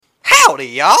Howdy,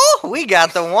 y'all. We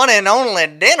got the one and only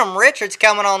Denham Richards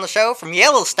coming on the show from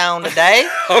Yellowstone today.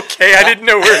 Okay, I didn't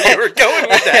know where you were going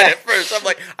with that at first. I'm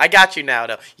like, I got you now,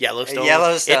 though. Yellowstone.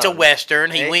 It's a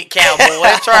Western. He went cowboy.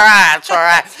 It's all right. It's all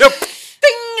right.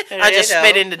 Ding! I just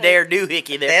spit into Dare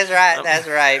Doohickey there. That's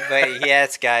right. But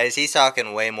yes, guys, he's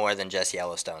talking way more than just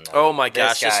Yellowstone, though. Oh, my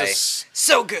gosh. This is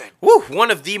so good. Woo,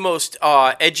 one of the most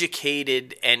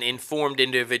educated and informed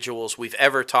individuals we've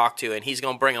ever talked to, and he's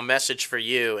going to bring a message for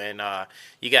you. And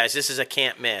you guys, this is a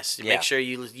can't miss. Yeah. Make sure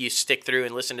you stick through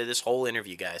and listen to this whole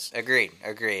interview, guys.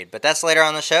 Agreed. But that's later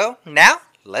on the show. Now,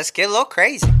 let's get a little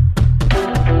crazy.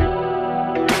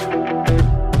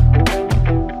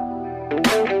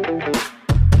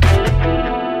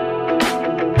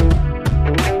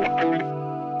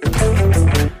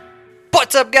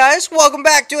 What's up, guys? Welcome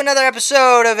back to another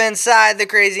episode of Inside the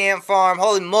Crazy Ant Farm.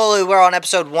 Holy moly, we're on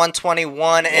episode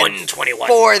 121. And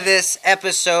for this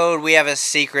episode, we have a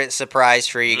secret surprise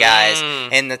for you guys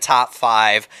in the top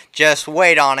 5. Just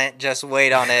wait on it.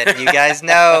 You guys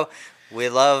know we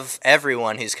love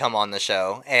everyone who's come on the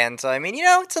show. And so, I mean,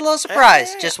 it's a little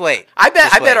surprise. Just wait. I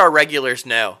bet our regulars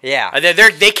know. Yeah.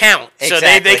 They count. Exactly.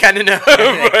 So they kind of know.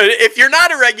 But if you're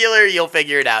not a regular, you'll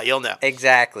figure it out. You'll know.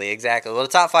 Exactly. Well, the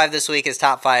top 5 this week is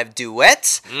top 5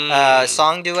 duets,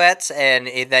 song duets, and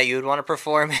that you would want to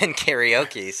perform in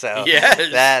karaoke. So yes.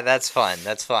 That's fun.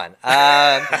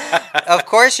 Of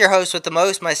course, your host with the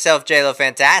most, myself, J-Lo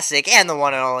Fantastic, and the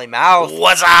one and only Mouth.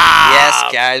 What's up?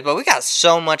 Yes, guys. But we got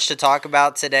so much to talk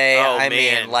about today. I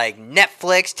mean, like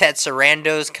Netflix, Ted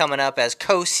Sarandos coming up as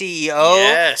co-CEO.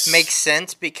 Yes. Makes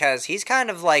sense because he's kind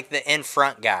of like the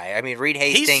in-front guy. I mean, Reed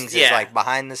Hastings is like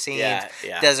behind the scenes.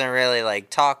 Yeah. Doesn't really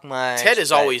like talk much. Ted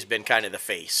has always been kind of the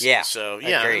face. Yeah. So,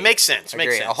 it makes sense.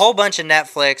 A whole bunch of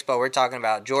Netflix, but we're talking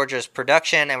about Georgia's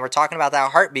production, and we're talking about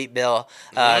that heartbeat bill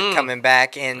coming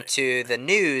back into the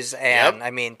news. And,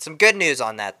 I mean, some good news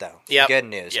on that, though. Yep. Good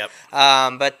news. Yep.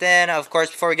 But then, of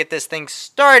course, before we get this thing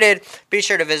started, be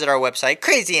sure to visit our website,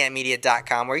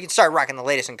 crazyantmedia.com, where you can start rocking the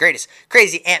latest and greatest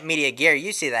Crazy Ant Media gear.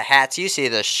 You see the hats, you see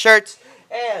the shirts,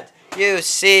 and you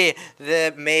see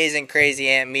the amazing Crazy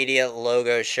Ant Media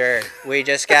logo shirt. We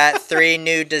just got 3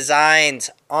 new designs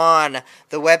on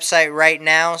the website right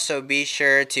now, so be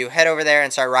sure to head over there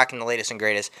and start rocking the latest and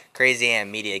greatest Crazy Ant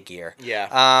Media gear.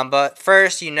 Yeah. But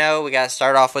first, we got to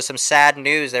start off with some sad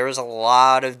news. There was a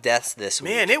lot of deaths this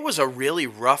week. Man, it was a really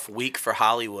rough week for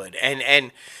Hollywood,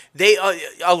 and they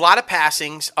a lot of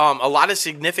passings, a lot of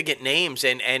significant names,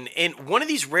 and one of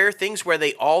these rare things where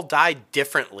they all died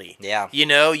differently. Yeah.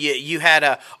 You had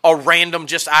a random,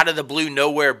 just out of the blue,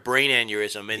 nowhere brain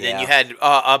aneurysm, and then you had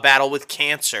a battle with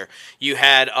cancer. You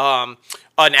had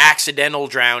an accidental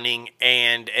drowning,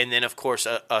 and then of course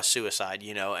a suicide.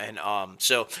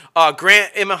 So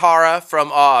Grant Imahara from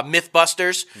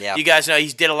MythBusters. Yeah. You guys know he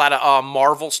did a lot of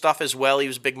Marvel stuff as well. He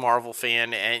was a big Marvel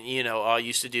fan, and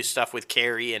used to do stuff with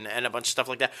Carrie and a bunch of stuff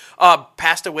like that.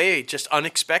 Passed away just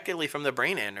unexpectedly from the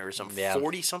brain aneurysm.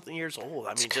 40-something years old.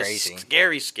 I mean, crazy.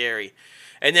 Just scary.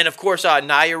 And then of course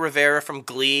Naya Rivera from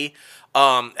Glee.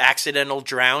 Accidental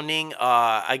drowning,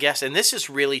 I guess, and this is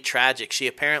really tragic. She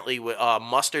apparently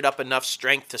mustered up enough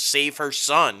strength to save her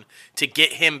son, to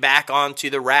get him back onto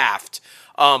the raft,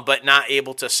 but not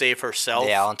able to save herself.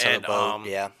 Yeah, onto the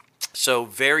boat, So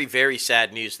very, very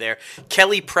sad news there.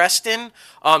 Kelly Preston,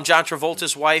 John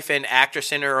Travolta's wife and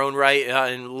actress in her own right,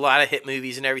 in a lot of hit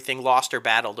movies and everything, lost her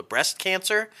battle to breast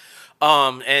cancer.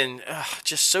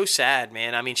 Just so sad,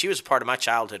 man. I mean, she was a part of my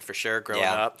childhood for sure, growing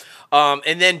up.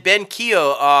 And then Ben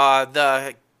Keough,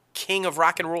 the king of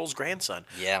rock and roll's grandson,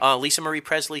 Lisa Marie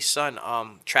Presley's son,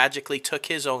 tragically took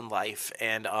his own life.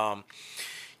 And,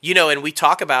 and we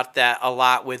talk about that a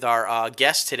lot with our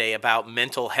guest today about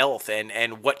mental health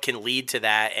and what can lead to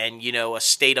that, and, a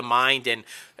state of mind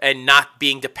and not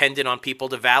being dependent on people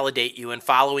to validate you and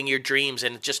following your dreams,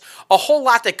 and just a whole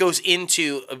lot that goes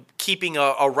into keeping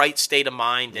a right state of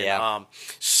mind. And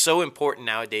so important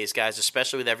nowadays, guys,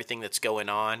 especially with everything that's going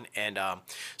on. And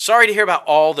sorry to hear about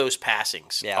all those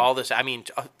passings. Yeah. All this, I mean,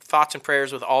 thoughts and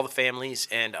prayers with all the families,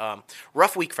 and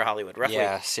rough week for Hollywood. Rough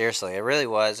week. Seriously, it really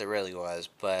was.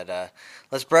 But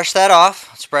let's brush that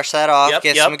off.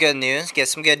 Get some good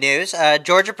news.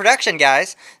 Georgia production,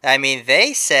 guys. I mean,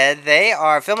 they said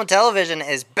Film and Television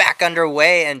is back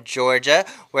underway in Georgia,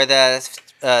 where the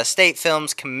State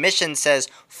Films Commission says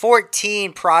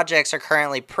 14 projects are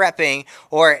currently prepping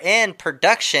or in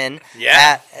production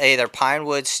Yeah. at either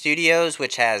Pinewood Studios,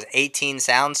 which has 18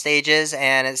 sound stages,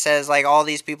 and it says like all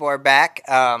these people are back.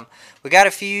 We got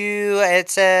a few. It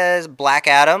says Black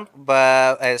Adam,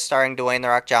 but starring Dwayne The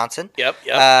Rock Johnson.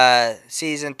 Yep.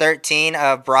 Season 13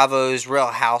 of Bravo's Real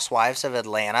Housewives of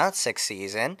Atlanta, 6th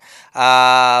season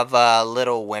of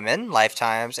Little Women,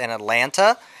 Lifetimes in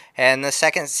Atlanta, and the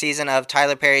 2nd season of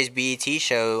Tyler Perry's BET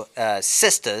show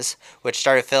Sistas, which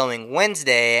started filming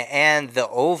Wednesday, and The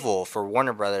Oval for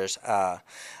Warner Brothers.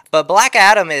 But Black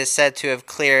Adam is said to have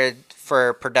cleared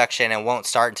for production and won't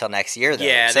start until next year, though.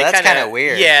 Yeah, so that's kind of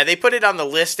weird. Yeah, they put it on the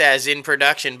list as in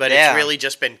production, but Yeah. it's really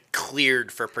just been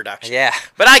cleared for production. Yeah.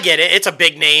 But I get it. It's a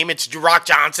big name. It's Rock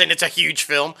Johnson. It's a huge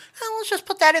film. Well, let's just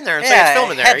put that in there and say it's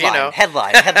filming there,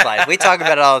 headline, headline. We talk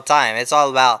about it all the time. It's all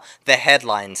about the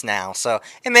headlines now. So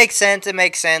it makes sense.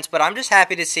 But I'm just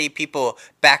happy to see people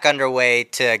back underway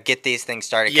to get these things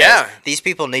started. 'Cause Yeah. these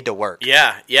people need to work.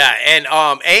 Yeah.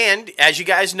 And as you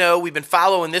guys know, we've been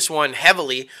following this one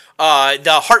heavily.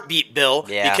 The heartbeat bill,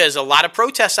 because a lot of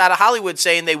protests out of Hollywood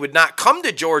saying they would not come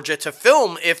to Georgia to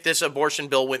film if this abortion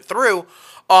bill went through.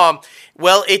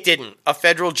 Well, it didn't. A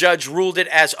federal judge ruled it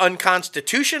as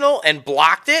unconstitutional and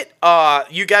blocked it.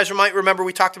 You guys might remember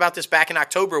we talked about this back in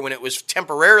October when it was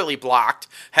temporarily blocked,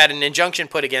 had an injunction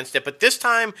put against it. But this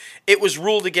time it was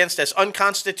ruled against as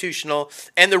unconstitutional,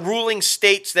 and the ruling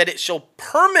states that it shall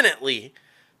permanently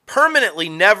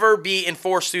never be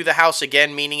enforced through the House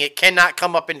again, meaning it cannot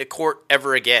come up into court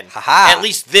ever again. Ha-ha. At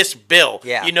least this bill.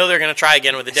 Yeah. You know they're going to try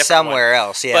again with a different Somewhere one.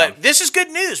 else, yeah. But this is good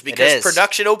news because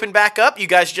production opened back up. You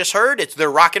guys just heard they're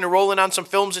rocking and rolling on some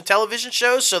films and television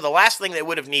shows. So the last thing they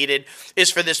would have needed is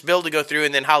for this bill to go through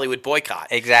and then Hollywood boycott.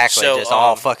 Exactly. So, just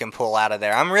all fucking pull out of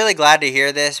there. I'm really glad to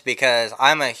hear this because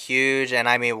I'm a huge, and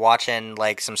I mean watching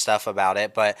like some stuff about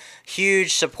it, but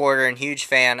huge supporter and huge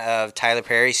fan of Tyler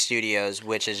Perry Studios,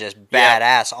 which is just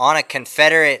badass on a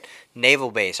Confederate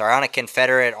naval base or on a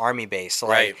Confederate army base.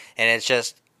 Right. And it's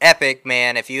just epic,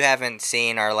 man. If you haven't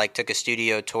seen or like took a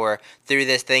studio tour through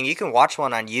this thing, you can watch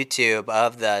one on YouTube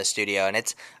of the studio, and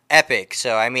it's epic.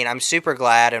 So, I mean, I'm super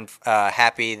glad and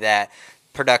happy that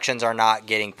productions are not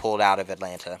getting pulled out of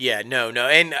Atlanta. Yeah, no.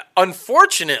 And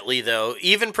unfortunately, though,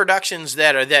 even productions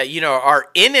that are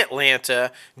in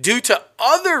Atlanta due to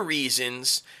other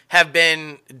reasons have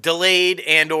been delayed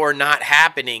and or not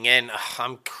happening. And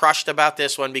I'm crushed about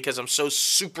this one because I'm so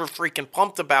super freaking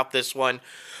pumped about this one.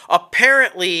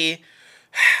 Apparently,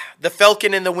 The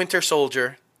Falcon and the Winter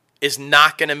Soldier is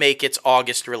not going to make its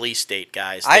August release date,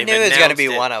 guys. I knew it was going to be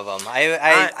one of them.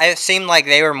 It seemed like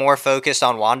they were more focused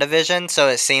on WandaVision, so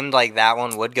it seemed like that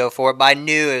one would go for it, but I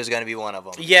knew it was going to be one of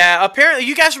them. Yeah, apparently,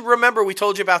 you guys remember we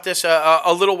told you about this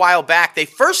a little while back. They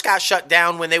first got shut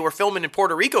down when they were filming in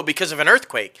Puerto Rico because of an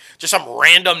earthquake. Just some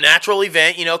random natural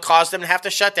event, caused them to have to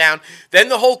shut down. Then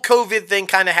the whole COVID thing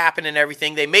kind of happened and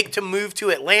everything. They make to move to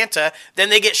Atlanta.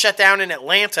 Then they get shut down in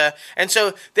Atlanta. And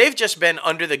so they've just been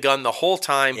under the gun the whole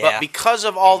time. Yeah. But because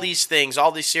of all these things,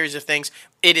 all these series of things,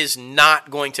 it is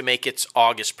not going to make its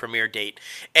August premiere date.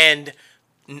 And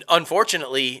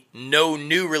unfortunately, no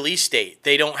new release date.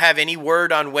 They don't have any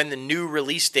word on when the new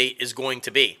release date is going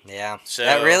to be. Yeah. So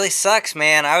that really sucks,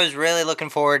 man. I was really looking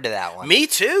forward to that one. Me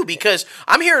too, because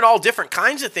I'm hearing all different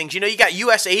kinds of things. You got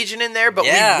U.S. Agent in there, but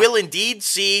we will indeed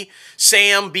see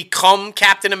Sam become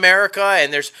Captain America,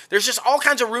 and there's just all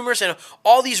kinds of rumors and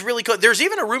all these really cool. There's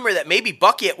even a rumor that maybe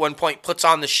Bucky at one point puts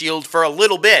on the shield for a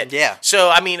little bit. Yeah. So,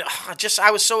 I mean,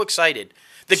 I was so excited.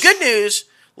 The good news,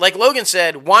 like Logan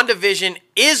said, WandaVision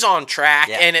is on track,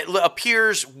 and it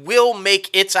appears will make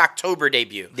its October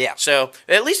debut. Yeah. So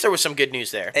at least there was some good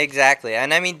news there. Exactly.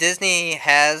 And I mean, Disney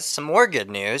has some more good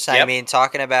news. Yep. I mean,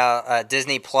 talking about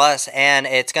Disney Plus, and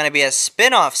it's going to be a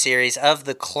spin-off series of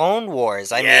the Clone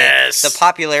Wars. I mean, the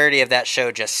popularity of that show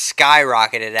just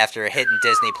skyrocketed after hitting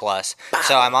Disney Plus.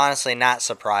 So I'm honestly not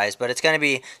surprised. But it's going to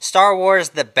be Star Wars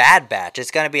The Bad Batch.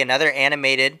 It's going to be another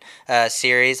animated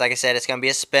series. Like I said, it's going to be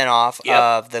a spin-off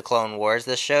of the Clone Wars.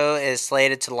 The show is slated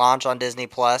to launch on Disney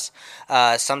Plus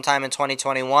sometime in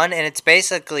 2021, and it's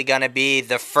basically going to be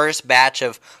the first batch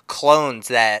of clones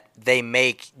that they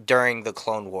make during the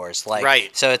Clone Wars.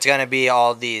 So it's going to be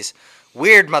all these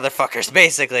weird motherfuckers,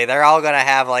 basically. They're all going to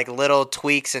have like little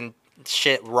tweaks and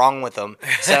shit wrong with them.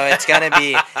 So it's gonna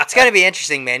be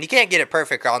interesting, man. You can't get it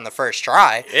perfect on the first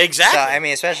try. Exactly. So I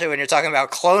mean, especially when you're talking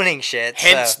about cloning shit.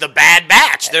 Hence the Bad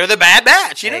Batch. They're the Bad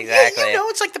Batch. You know, Exactly. You know,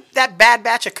 it's like that bad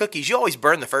batch of cookies. You always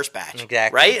burn the first batch.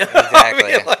 Exactly. Right. Exactly.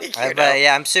 I mean, like, you know. But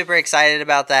yeah, I'm super excited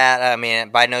about that. I mean,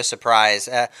 by no surprise,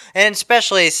 and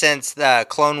especially since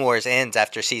Clone Wars ends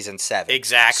after season 7.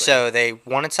 Exactly. So they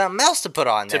wanted something else to put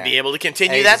on to there. be able to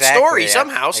continue that story yeah.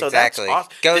 somehow. So Exactly. that's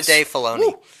awesome. Go Dave Filoni.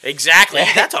 Woo, exactly.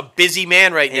 That's a busy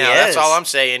man right now. That's is. all I'm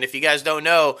saying. If you guys don't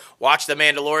know, watch the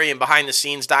Mandalorian behind the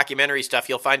scenes documentary stuff.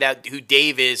 You'll find out who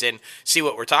Dave is and see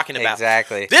what we're talking about.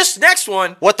 Exactly. This next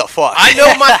one. What the fuck? I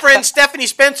know my friend Stephanie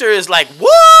Spencer is like,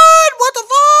 what? What the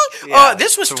fuck? Yeah,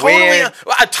 This was it's totally. weird.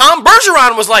 Tom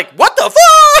Bergeron was like, what the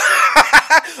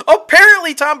fuck?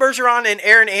 Apparently, Tom Bergeron and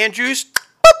Aaron Andrews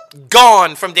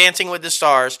gone from Dancing with the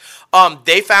Stars.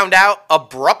 They found out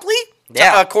abruptly.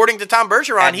 Yeah. According to Tom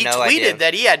Bergeron, he tweeted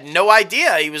that he had no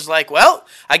idea. He was like, well,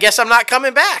 I guess I'm not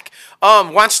coming back.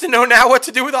 Wants to know now what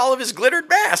to do with all of his glittered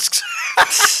masks.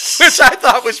 Which I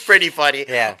thought was pretty funny.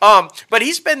 Yeah. But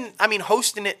he's been,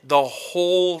 hosting it the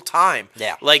whole time.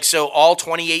 Yeah. Like, so all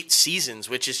 28 seasons,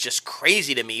 which is just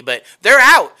crazy to me. But they're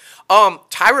out.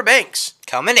 Tyra Banks.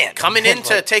 Coming in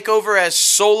To take over as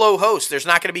solo host. There's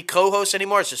not going to be co-host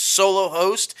anymore. It's just solo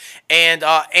host and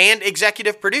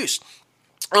executive produce.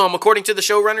 According to the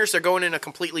showrunners, they're going in a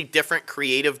completely different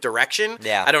creative direction.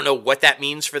 Yeah. I don't know what that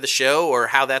means for the show or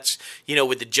how that's,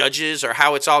 with the judges or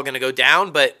how it's all going to go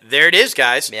down, but there it is,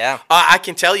 guys. Yeah. I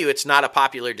can tell you it's not a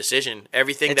popular decision.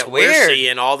 Everything It's that we're weird.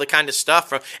 seeing, all the kind of stuff,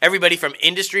 from everybody from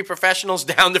industry professionals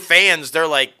down to fans, they're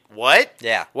like, what?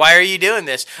 Yeah. Why are you doing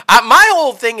this? My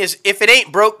whole thing is, if it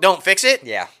ain't broke, don't fix it.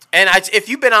 Yeah. And if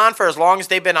you've been on for as long as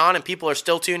they've been on and people are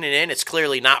still tuning in, it's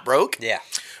clearly not broke. Yeah.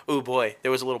 Oh boy,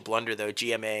 there was a little blunder though.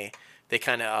 GMA, they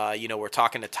kind of, were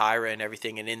talking to Tyra and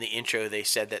everything, and in the intro they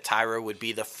said that Tyra would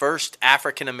be the first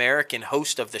African American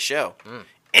host of the show.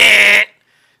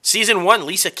 Season 1,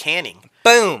 Lisa Canning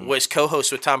Boom. was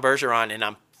co-host with Tom Bergeron, and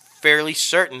I'm fairly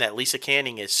certain that Lisa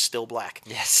Canning is still black.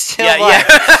 Yes. Yeah.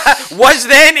 Was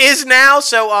then, is now,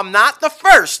 so I'm not the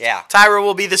first. Yeah. Tyra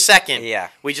will be the second. Yeah.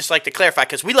 We just like to clarify,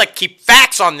 because we like to keep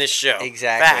facts on this show.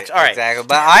 Exactly. Facts. All right. Exactly.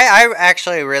 But I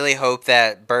actually really hope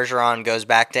that Bergeron goes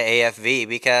back to AFV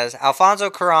because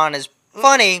Alfonso Cuarón is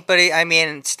funny, but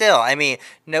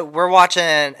we're watching,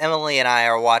 Emily and I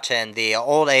are watching the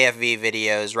old AFV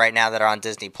videos right now that are on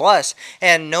Disney Plus,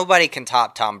 and nobody can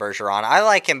top Tom Bergeron. I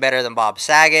like him better than Bob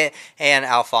Saget and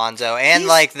Alfonso, and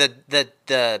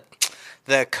the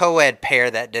co-ed pair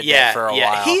that did that for a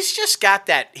while. He's just got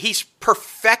that. He's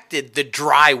perfected the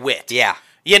dry wit. Yeah.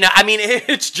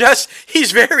 It's just,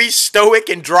 he's very stoic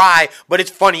and dry, but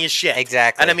it's funny as shit.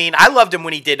 Exactly. And I loved him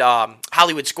when he did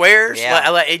Hollywood Squares.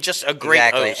 Yeah. It's just a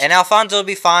great host. And Alfonso will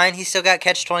be fine. He's still got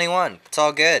Catch 21. It's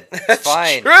all good. It's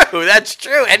fine. That's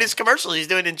true. And his commercials, he's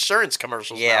doing insurance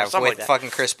commercials now. With Like that. fucking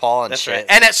Chris Paul and That's shit. right.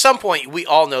 And at some point, we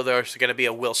all know there's going to be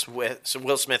a Will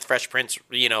Smith Fresh Prince,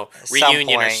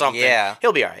 reunion or something. Yeah.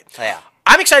 He'll be all right. Yeah.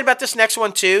 I'm excited about this next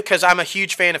one, too, because I'm a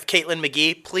huge fan of Caitlin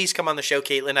McGee. Please come on the show,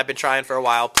 Caitlin. I've been trying for a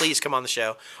while. Please come on the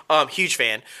show. Huge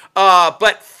fan.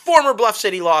 But former Bluff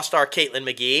City Law star Caitlin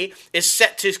McGee is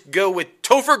set to go with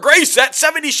Topher Grace, that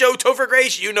 70s show. Topher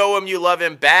Grace, you know him, you love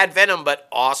him. Bad Venom, but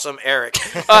awesome Eric.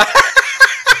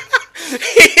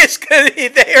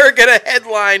 They are going to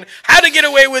headline How to Get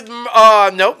Away with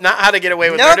nope, not How to Get Away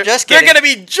with Murder. Just They're kidding.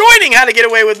 going to be joining How to Get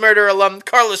Away with Murder alum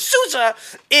Carla Souza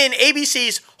in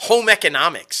ABC's Home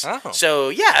Economics. Oh. So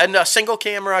yeah, and a single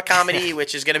camera comedy,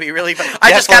 which is going to be really fun.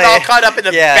 I just got all caught up in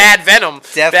the Yeah. Bad Venom.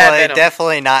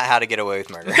 Definitely not How to Get Away with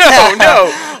Murder.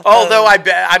 No. Although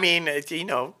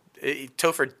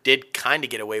Topher did kind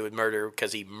of get away with murder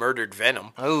because he murdered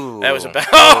Venom. Ooh. That was bad.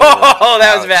 Oh,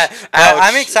 that was bad. But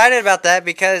I'm excited about that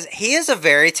because he is a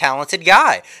very talented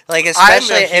guy. Like,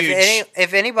 especially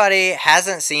if anybody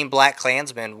hasn't seen Black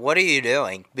Klansman, what are you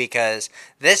doing? Because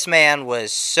this man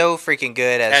was so freaking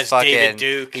good as fucking David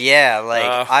Duke.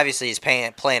 Yeah, obviously he's playing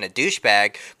a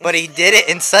douchebag, but he did it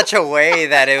in such a way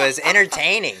that it was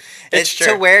entertaining. It's to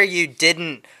true. where you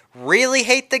didn't really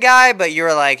hate the guy, but you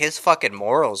were like, his fucking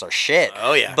morals are shit.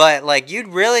 Oh, yeah. But I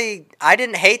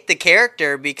didn't hate the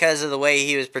character because of the way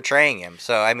he was portraying him.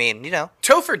 So,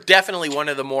 Topher definitely one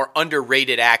of the more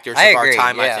underrated actors I of our agree,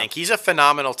 time, yeah. I think. He's a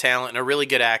phenomenal talent and a really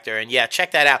good actor. And yeah,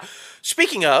 check that out.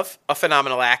 Speaking of a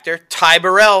phenomenal actor, Ty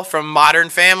Burrell from Modern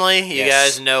Family. You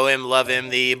Yes. guys know him, love him,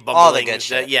 the bumbling. All the good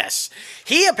shit. Yes.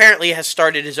 He apparently has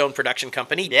started his own production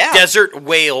company, Yeah. Desert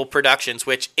Whale Productions,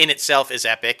 which in itself is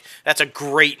epic. That's a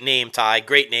great name, Ty.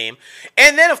 Great name.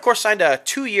 And then, of course, signed a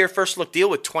 2-year first-look deal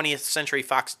with 20th Century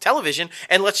Fox Television.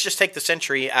 And let's just take the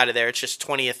century out of there. It's just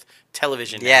 20th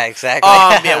Television now. Yeah, exactly.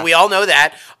 Yeah, we all know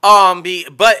that.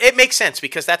 But it makes sense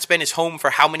because that's been his home for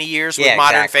how many years with Yeah,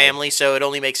 Modern exactly. Family, so it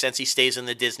only makes sense he stays in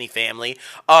the Disney family.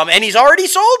 And he's already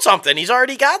sold something. He's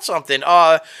already got something.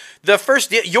 The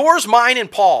first, Yours, Mine,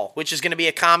 and Paul, which is going to be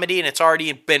a comedy, and it's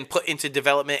already been put into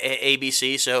development at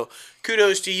ABC, so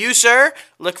kudos to you, sir.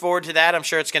 Look forward to that. I'm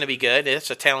sure it's going to be good.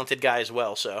 It's a talented guy as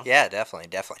well, so. Yeah, definitely.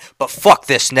 But fuck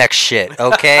this next shit,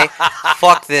 okay?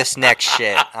 Fuck this next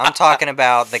shit. I'm talking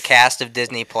about the cast of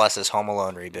Disney Plus's Home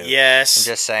Alone reboot. Yes.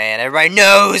 I'm just saying, everybody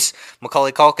knows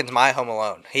Macaulay Culkin's my Home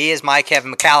Alone. He is my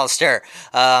Kevin McAllister.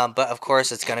 But of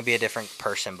course, it's going to be a different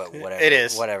person, but whatever. It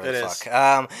is. Whatever It the is.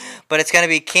 fuck. But it's going to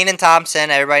be Kenan Thompson.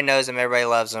 Everybody knows him. Everybody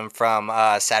loves him from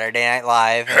Saturday Night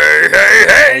Live.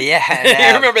 Hey. Yeah.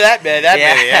 You remember that movie?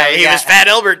 Yeah, he was Fat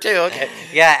Albert, too. Okay.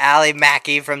 We got Ally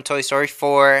Mackey from Toy Story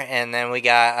 4, and then we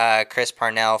got Chris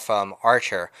Parnell from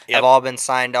Archer. Yep. Have all been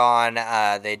signed on.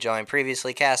 They joined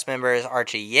previously cast members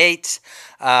Archie Yates,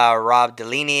 Rob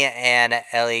Delaney, and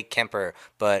Ellie Kemper.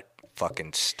 But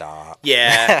fucking stop.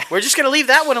 Yeah, we're just gonna leave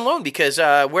that one alone because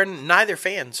we're neither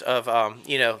fans of No.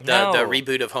 the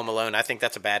reboot of Home Alone. I think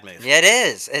that's a bad move. Yeah, it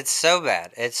is. It's so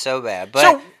bad. But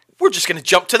So we're just gonna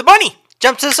jump to the bunny.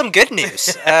 jump to some good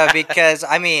news because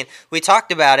I mean we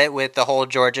talked about it with the whole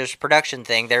George's production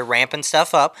thing. They're ramping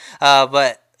stuff up,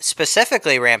 but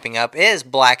specifically ramping up is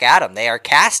Black Adam. They are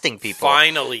casting people.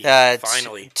 Finally,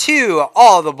 finally. To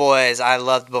all the boys I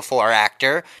loved before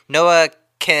actor Noah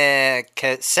I'm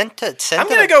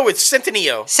gonna go with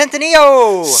Centineo.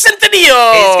 Centineo.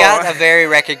 Centineo. He's got a very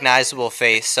recognizable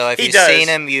face, so if He you've does. seen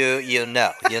him, you'll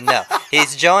know.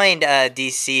 He's joined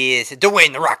DC's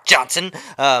Dwayne The Rock Johnson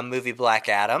movie Black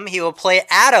Adam. He will play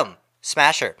Adam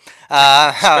Smasher.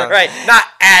 Right, not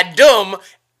Adam,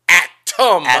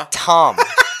 Atom. At Tom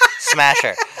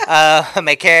Smasher.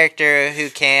 A character who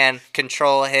can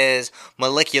control his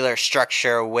molecular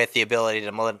structure with the ability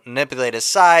to manipulate his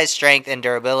size, strength, and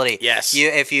durability. Yes.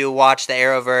 If you watch the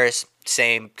Arrowverse,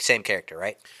 same character,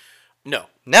 right? No,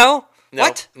 No? no,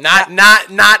 What? not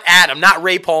Adam, not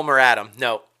Ray Palmer Adam.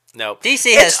 No.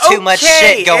 DC has too much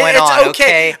shit going on,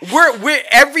 okay? We're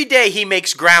every day he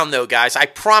makes ground though, guys. I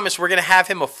promise we're gonna have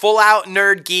him a full out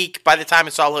nerd geek by the time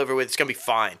it's all over with. It's gonna be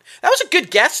fine. That was a good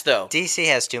guess though. DC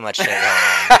has too much shit going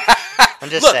on. I'm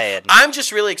just Look, saying. I'm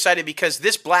just really excited because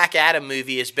this Black Adam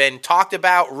movie has been talked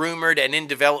about, rumored, and in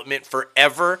development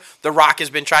forever. The Rock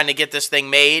has been trying to get this thing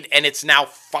made, and it's now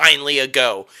finally a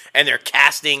go. And they're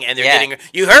casting, and they're getting.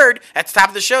 You heard at the top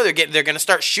of the show they're going to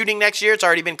start shooting next year. It's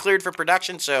already been cleared for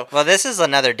production. So Well, this is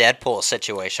another Deadpool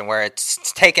situation where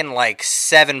it's taken like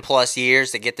 7+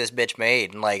 years to get this bitch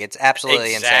made, and like it's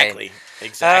absolutely insane.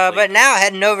 Exactly. But now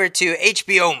heading over to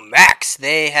HBO Max,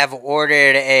 they have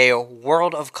ordered a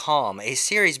World of Calm, a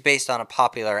series based on a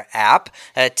popular app.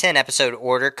 A 10-episode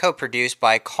order, co-produced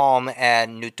by Calm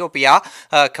and Newtopia,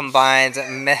 combines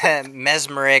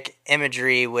mesmeric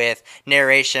imagery with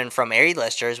narration from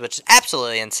A-listers, which is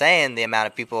absolutely insane, the amount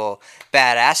of people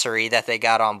badassery that they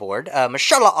got on board.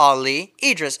 Mahershala Ali,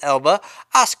 Idris Elba,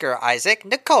 Oscar Isaac,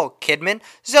 Nicole Kidman,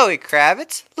 Zoe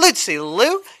Kravitz, Lucy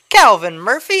Liu, Calvin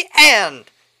Murphy, and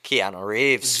Keanu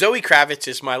Reeves. Zoe Kravitz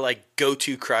is my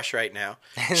go-to crush right now.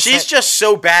 She's just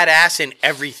so badass in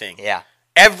everything. Yeah.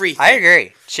 Everything. I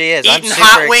agree. She is. Eating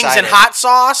hot wings and hot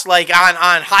sauce, like on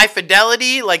High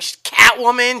Fidelity, like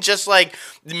Catwoman, just like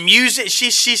the music.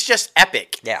 She's just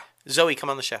epic. Yeah. Zoe, come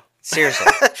on the show. Seriously.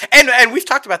 And we've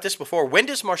talked about this before. When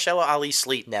does Mahershala Ali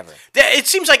sleep? Never. It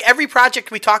seems like every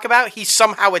project we talk about, he's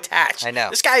somehow attached. I know.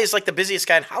 This guy is like the busiest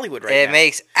guy in Hollywood right now. It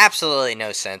makes absolutely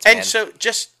no sense, And man. so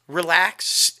just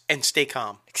relax and stay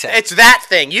calm. Exactly. It's that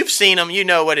thing. You've seen him. You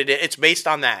know what it is. It's based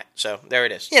on that. So there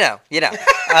it is. You know.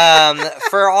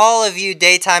 For all of you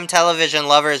daytime television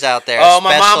lovers out there, Oh,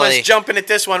 my mom was especially- jumping at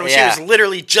this one. Yeah. She was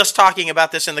literally just talking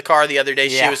about this in the car the other day.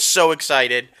 She Yeah. was so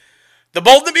excited. The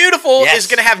Bold and the Beautiful Yes. is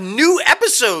going to have new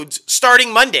episodes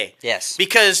starting Monday. Yes.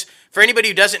 Because for anybody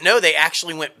who doesn't know, they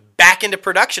actually went back into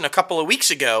production a couple of weeks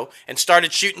ago and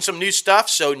started shooting some new stuff.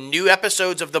 So new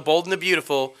episodes of The Bold and the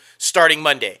Beautiful starting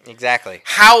Monday. Exactly.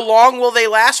 How long will they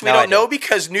last? We No don't idea. know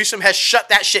because Newsom has shut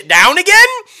that shit down again.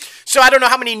 So I don't know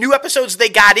how many new episodes they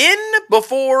got in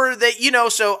before they,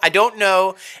 so I don't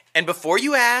know. And before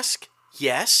you ask,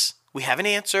 yes, we have an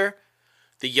answer.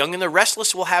 The Young and the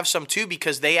Restless will have some too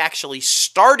because they actually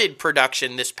started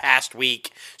production this past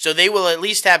week, so they will at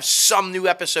least have some new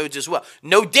episodes as well.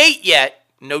 No date yet.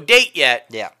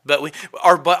 Yeah. But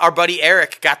our buddy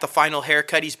Eric got the final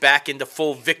haircut. He's back into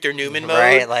full Victor Newman mode.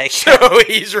 Right, like so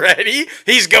he's ready.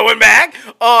 He's going back.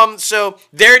 So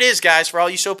there it is, guys. For all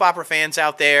you soap opera fans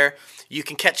out there, you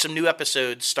can catch some new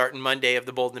episodes starting Monday of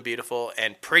The Bold and the Beautiful,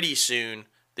 and pretty soon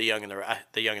The Young and the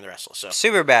Restless. So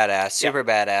super badass,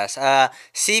 badass.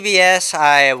 CBS,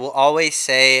 I will always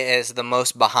say, is the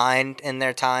most behind in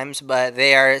their times, but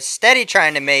they are steady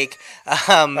trying to make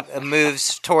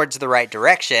moves towards the right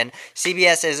direction.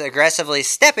 CBS is aggressively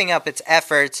stepping up its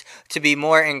efforts to be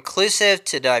more inclusive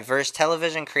to diverse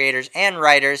television creators and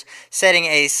writers, setting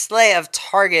a slate of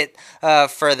target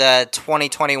for the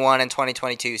 2021 and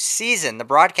 2022 season. The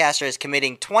broadcaster is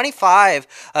committing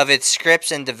 25 of its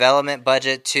scripts and development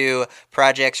budget to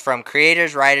projects from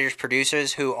creators, writers,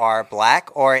 producers who are Black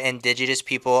or Indigenous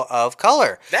people of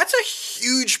color. That's a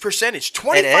huge percentage.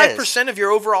 25% of your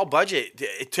overall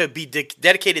budget to be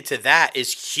dedicated to that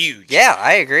is huge. Yeah,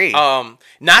 I agree.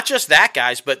 Not just that,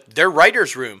 guys, but their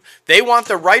writer's room. They want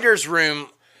the writer's room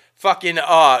fucking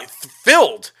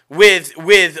filled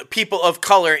with people of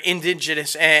color,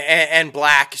 Indigenous and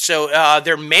Black. So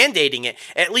they're mandating it.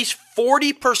 At least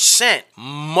 40%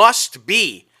 must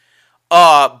be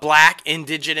Black,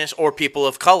 Indigenous, or people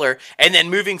of color, and then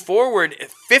moving forward,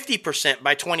 50%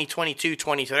 by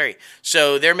 2022-23.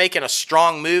 So they're making a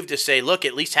strong move to say, look,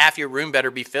 at least half your room better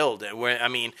be filled. I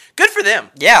mean, good for them.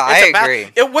 Yeah, I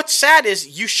agree. What's sad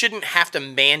is you shouldn't have to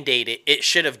mandate it. It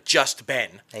should have just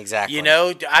been. Exactly. You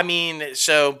know, I mean,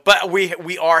 so, but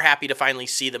we are happy to finally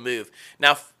see the move.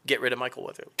 Now, get rid of Michael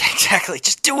Withrow. Exactly.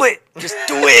 Just do it. Just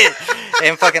do it.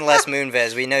 And fucking Les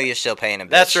Moonves. We know you're still paying him.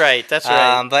 That's right. That's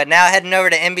right. But now heading over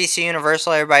to NBC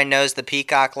Universal. Everybody knows the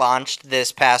Peacock launched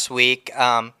this past week.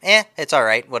 It's all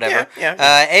right. Whatever.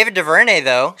 Yeah. Ava DuVernay,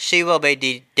 though, she will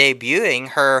be debuting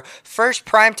her first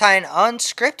primetime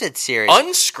unscripted series.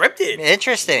 Unscripted?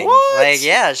 Interesting. What? Like,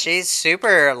 yeah, she's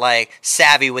super, like,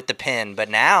 savvy with the pen, but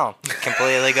now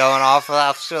completely going off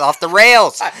the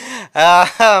rails.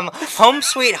 Home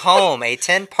Sweet Home, a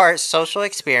 10-part social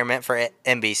experiment for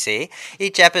NBC.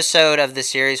 Each episode of the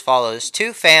series follows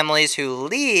two families who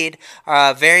lead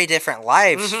very different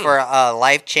lives for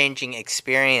life-changing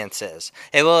experiences.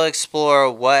 It will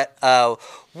explore what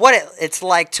it's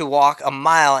like to walk a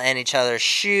mile in each other's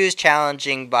shoes,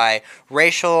 challenging by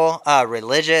racial,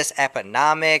 religious,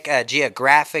 economic,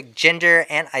 geographic, gender,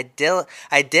 and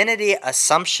identity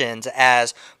assumptions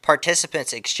as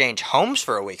participants exchange homes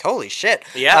for a week. Holy shit.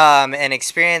 Yeah. And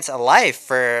experience a life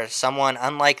for someone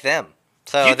unlike them.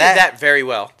 So you did that very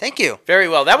well. Thank you. Very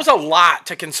well. That was a lot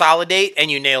to consolidate,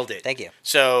 and you nailed it. Thank you.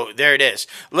 So there it is.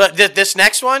 Look, this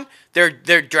next one,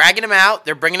 they're dragging him out.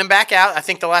 They're bringing him back out. I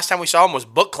think the last time we saw him was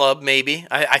Book Club, maybe.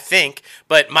 I think.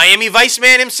 But Miami Vice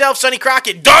man himself, Sonny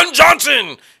Crockett, Don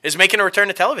Johnson, is making a return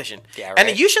to television. Yeah, right.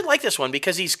 And you should like this one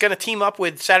because he's going to team up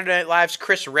with Saturday Night Live's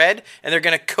Chris Redd, and they're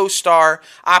going to co-star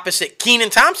opposite Kenan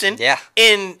Thompson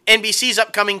in NBC's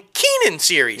upcoming Kenan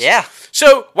series. Yeah.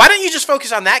 So why don't you just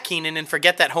focus on that, Kenan, and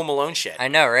forget that Home Alone shit? I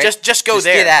know, right? Just go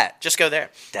there. Do that. Just go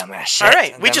there. Dumbass shit. All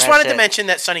right. We just wanted to shit. mention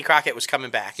that Sonny Crockett was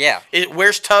coming back. Yeah.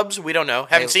 Where's Tubbs? We don't know.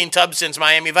 Haven't seen Tubbs since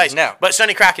Miami Vice. No. But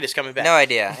Sonny Crockett is coming back. No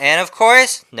idea. And of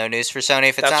course, no news for Sony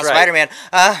if it's That's not right.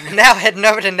 Spider-Man. Now heading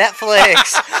over to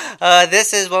Netflix.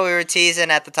 This is what we were teasing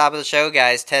at the top of the show,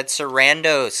 guys. Ted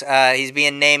Sarandos. He's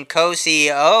being named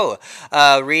co-CEO.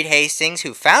 Reed Hastings,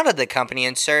 who founded the company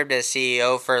and served as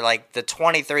CEO for like the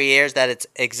 23 years that it's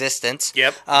existence.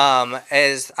 Yep.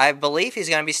 As I believe he's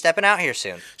going to be stepping out here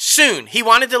soon. Soon. He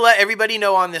wanted to let everybody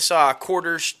know on this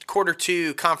quarter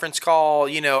two conference call,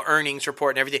 earnings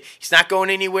report and everything. He's not going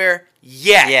anywhere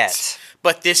yet.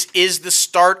 But this is the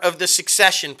start of the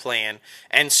succession plan.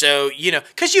 And so,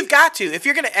 because you've got to. If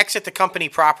you're going to exit the company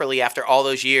properly after all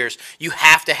those years, you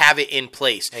have to have it in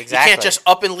place. Exactly. You can't just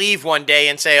up and leave one day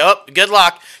and say, oh, good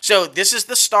luck. So this is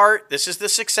the start. This is the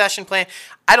succession plan.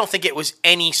 I don't think it was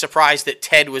any surprise that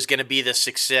Ted was going to be the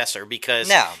successor because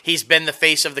he's been the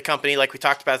face of the company, like we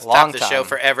talked about at the top of the show,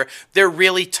 forever. They're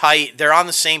really tight. They're on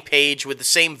the same page with the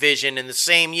same vision and the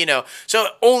same, So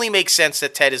it only makes sense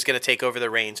that Ted is going to take over the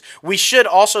reins. We should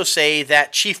also say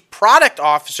that Chief Product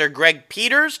Officer Greg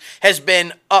Peters has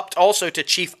been upped also to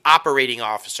Chief Operating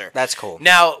Officer. That's cool.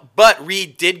 Now, but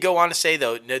Reed did go on to say,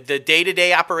 though, the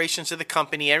day-to-day operations of the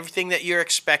company, everything that you're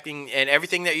expecting and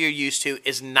everything that you're used to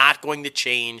is not going to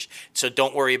change. So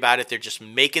don't worry about it. They're just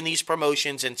making these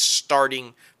promotions and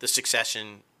starting the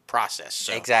succession process.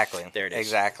 So Exactly. There it is.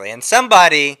 Exactly. And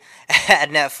somebody at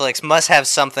Netflix must have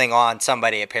something on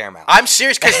somebody at Paramount. I'm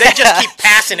serious because they just keep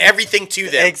passing everything to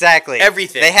them. Exactly.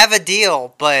 Everything. They have a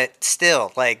deal, but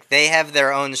still, like, they have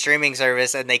their own streaming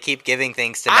service and they keep giving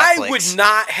things to Netflix. I would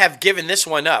not have given this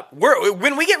one up.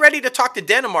 When we get ready to talk to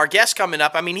Denham, our guest coming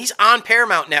up, I mean, he's on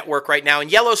Paramount Network right now,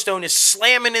 and Yellowstone is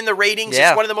slamming in the ratings. Yeah.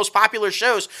 It's one of the most popular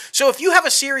shows. So if you have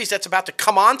a series that's about to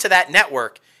come on to that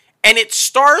network, and it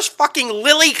stars fucking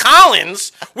Lily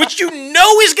Collins, which you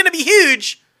know is going to be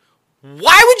huge,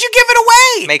 why would you give it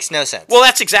away? Makes no sense. Well,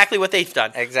 that's exactly what they've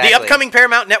done. Exactly. The upcoming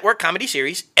Paramount Network comedy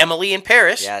series, Emily in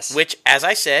Paris, Yes. which, as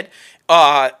I said,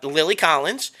 Lily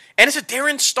Collins, and it's a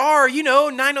Darren Star,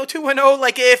 90210.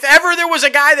 Like, if ever there was a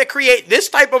guy that create this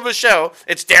type of a show,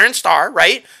 it's Darren Star,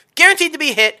 right? Guaranteed to be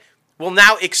a hit, will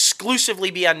now exclusively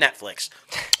be on Netflix.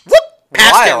 Whoop!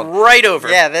 Passed Wild. it right over.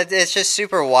 Yeah, it's just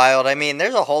super wild. I mean,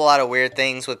 there's a whole lot of weird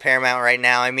things with Paramount right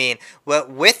now. I mean,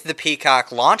 with the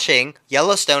Peacock launching,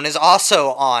 Yellowstone is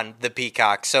also on the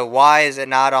Peacock. So why is it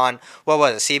not on, what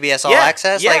was it, CBS All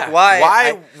Access? Yeah. Like,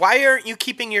 why? Why aren't you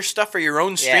keeping your stuff for your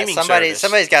own streaming service?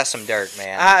 Somebody's got some dirt,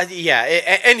 man.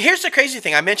 And here's the crazy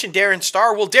thing. I mentioned Darren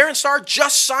Star. Well, Darren Star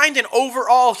just signed an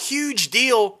overall huge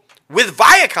deal with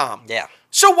Viacom. Yeah.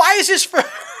 So why is his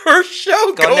first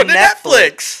show going to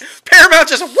Netflix? Paramount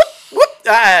just whoop.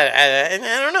 I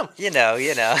don't know. You know.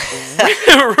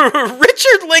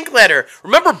 Richard Linklater.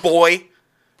 Remember Boy?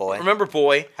 Boy. Remember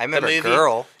Boy? I remember the movie?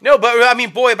 Girl. No, but I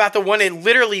mean Boy about the one that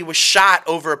literally was shot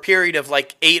over a period of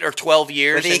like 8 or 12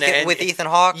 years. With Ethan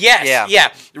Hawke? Yes,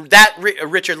 yeah. That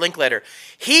Richard Linklater.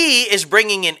 He is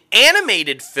bringing an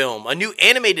animated film, a new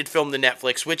animated film to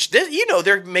Netflix, which,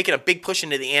 they're making a big push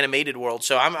into the animated world.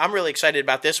 So I'm really excited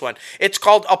about this one. It's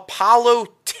called Apollo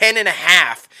 10 and a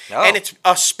half. Oh. And it's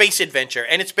a space adventure.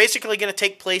 And it's basically going to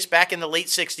take place back in the late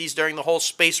 60s during the whole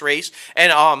space race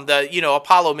and the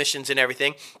Apollo missions and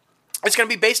everything. It's going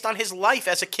to be based on his life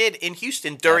as a kid in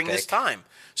Houston during this time.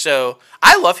 So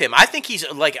I love him. I think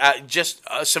he's like just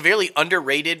a severely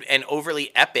underrated and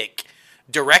overly epic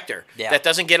director that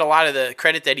doesn't get a lot of the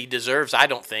credit that he deserves, I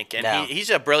don't think. And he's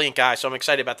a brilliant guy, so I'm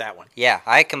excited about that one. Yeah,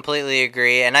 I completely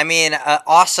agree. And I mean,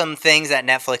 awesome things that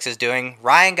Netflix is doing.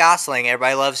 Ryan Gosling,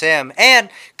 everybody loves him. And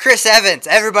Chris Evans,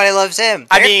 everybody loves him.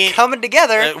 They're coming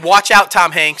together. Watch out,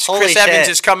 Tom Hanks. Holy Chris Evans shit.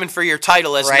 is coming for your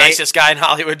title as Right? nicest guy in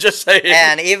Hollywood, just saying.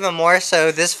 And even more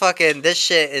so, this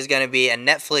shit is going to be a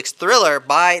Netflix thriller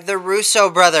by the Russo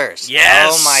brothers.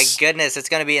 Yes. Oh my goodness. It's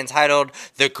going to be entitled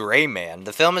The Gray Man.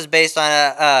 The film is based on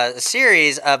a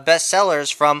series of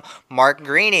bestsellers from Mark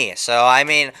Greaney. So, I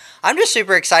mean, I'm just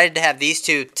super excited to have these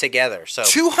two together. So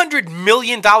 $200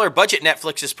 million budget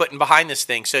Netflix is putting behind this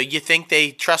thing. So you think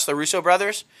they trust the Russo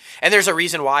brothers? And there's a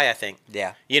reason why, I think.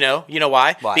 Yeah. You know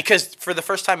why? Why? Because for the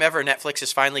first time ever, Netflix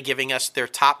is finally giving us their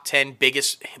top 10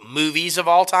 biggest movies of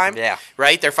all time. Yeah.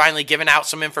 Right? They're finally giving out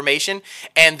some information.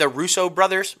 And the Russo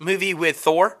brothers movie with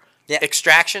Thor,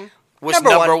 Extraction, was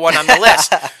number one on the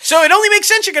list. So it only makes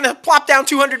sense you're going to plop down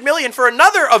 $200 million for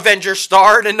another Avenger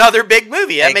star in another big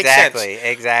movie. That makes sense.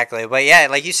 Exactly. But yeah,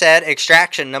 like you said,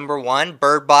 Extraction, number one.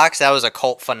 Bird Box, that was a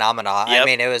cult phenomenon. Yep. I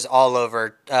mean, it was all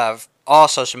over all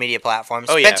social media platforms.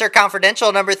 Oh, Spencer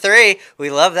Confidential, number 3. We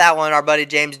love that one. Our buddy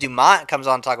James Dumont comes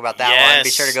on to talk about that one.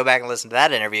 Be sure to go back and listen to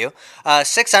that interview.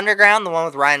 Six Underground, the one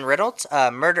with Ryan Reynolds.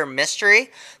 Murder Mystery.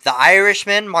 The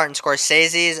Irishman, Martin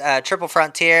Scorsese's. Triple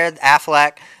Frontier,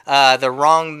 Affleck. The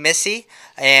Wrong Missy.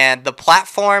 And The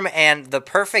Platform and The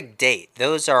Perfect Date.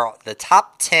 Those are the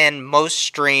top 10 most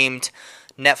streamed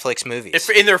Netflix movies.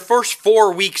 In their first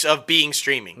 4 weeks of being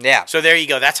streaming. Yeah. So there you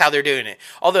go. That's how they're doing it.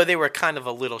 Although they were kind of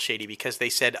a little shady because they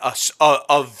said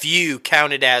a view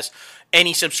counted as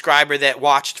any subscriber that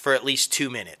watched for at least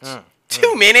 2 minutes.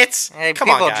 2 minutes? Hey, Come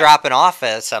on, people guys. dropping off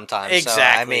sometimes. Exactly. So,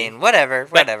 I mean, whatever.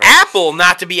 But Apple,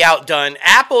 not to be outdone,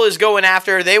 Apple is going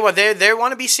after. They want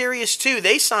to be serious too.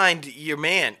 They signed your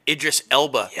man Idris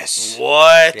Elba. Yes.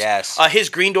 What? Yes. His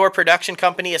Green Door production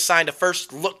company has signed a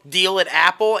first look deal at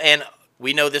Apple, and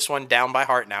we know this one down by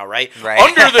heart now, right? Right.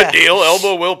 Under the deal,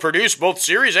 Elba will produce both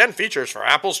series and features for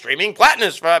Apple's streaming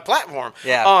platform.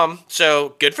 Yeah.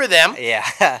 So good for them.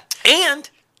 Yeah. And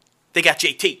they got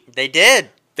JT. They did.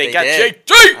 They got did.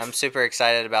 JT. I'm super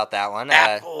excited about that one.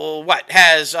 Apple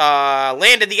has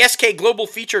landed the SK Global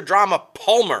feature drama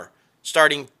Palmer,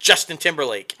 starring Justin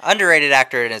Timberlake. Underrated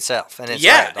actor in itself. And it's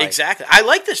Yeah, right, like, exactly. I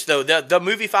like this, though. The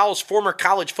movie follows former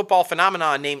college football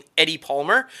phenomenon named Eddie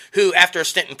Palmer, who, after a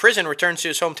stint in prison, returns to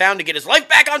his hometown to get his life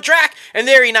back on track. And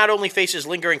there he not only faces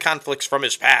lingering conflicts from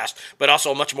his past, but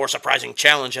also a much more surprising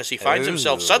challenge as he finds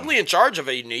himself suddenly in charge of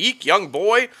a unique young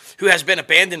boy who has been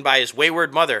abandoned by his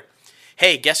wayward mother.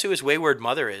 Hey, guess who his wayward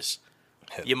mother is?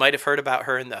 You might have heard about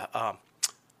her in the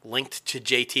linked to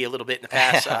JT a little bit in the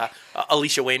past.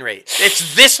 Alicia Wainwright.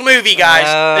 It's this movie, guys.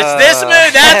 It's this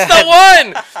movie. That's the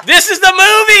one. This is the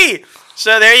movie.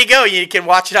 So there you go. You can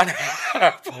watch it on.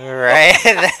 Right?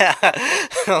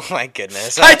 Oh my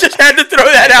goodness! I just had to throw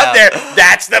that out there.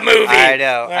 That's the movie. I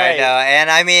know, I know.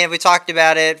 And I mean, we talked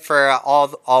about it for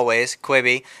always.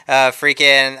 Quibi,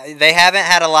 freaking, they haven't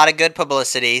had a lot of good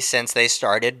publicity since they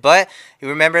started. But you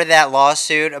remember that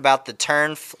lawsuit about the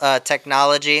turn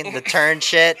technology, the turn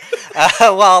shit?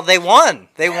 Well, they won.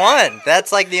 They won.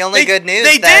 That's like the only good news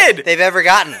they've ever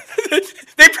gotten.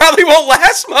 They probably won't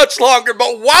last much longer,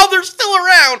 but while they're still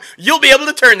around, you'll be able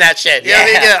to turn that shit.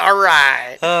 Yeah. All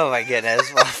right. Oh, my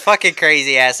goodness. Well, fucking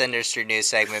crazy-ass industry news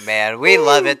segment, man. We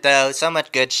love it, though. So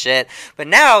much good shit. But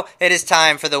now it is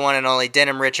time for the one and only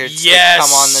Denim Richards to come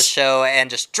on the show and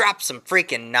just drop some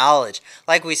freaking knowledge.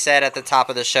 Like we said at the top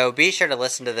of the show, be sure to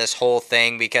listen to this whole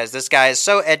thing because this guy is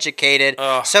so educated,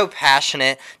 so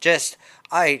passionate, just...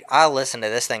 I'll listen to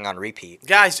this thing on repeat.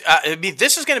 Guys,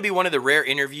 this is going to be one of the rare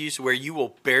interviews where you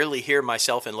will barely hear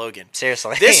myself and Logan.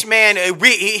 Seriously. This man,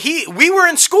 we were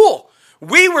in school.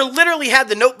 We were literally had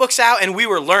the notebooks out and we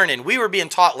were learning. We were being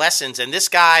taught lessons, and this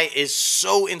guy is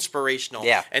so inspirational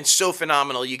and so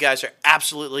phenomenal. You guys are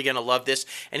absolutely going to love this.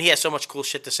 And he has so much cool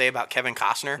shit to say about Kevin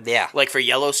Costner. Yeah. Like for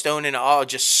Yellowstone and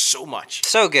just so much.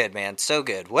 So good, man. So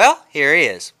good. Well, here he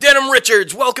is. Denim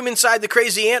Richards, welcome inside the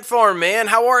Crazy Ant Farm, man.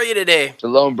 How are you today?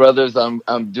 Shalom, brothers.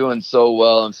 I'm doing so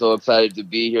well. I'm so excited to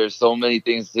be here. So many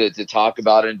things to talk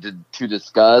about and to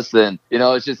discuss. And,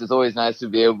 it's always nice to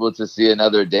be able to see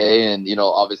another day and,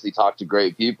 obviously talk to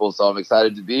great people. So I'm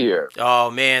excited to be here.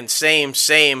 Oh, man. Same.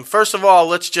 First of all,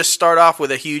 let's just start off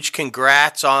with a huge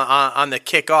congrats on the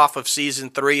kickoff of season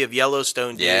 3 of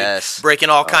Yellowstone, dude. Yes. Breaking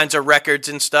all kinds of records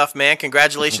and stuff, man.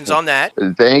 Congratulations on that.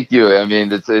 Thank you. I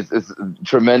mean, it's a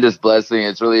tremendous blessing.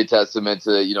 It's really a testament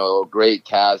to, a great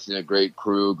cast and a great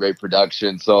crew, great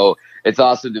production. So it's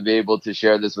awesome to be able to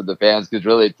share this with the fans because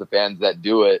really it's the fans that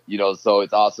do it, so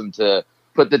it's awesome to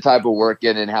put the type of work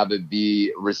in and have it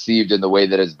be received in the way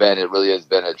that it's been. It really has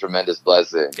been a tremendous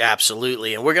blessing.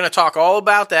 Absolutely. And we're going to talk all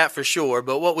about that for sure.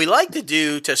 But what we like to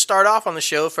do to start off on the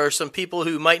show for some people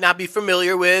who might not be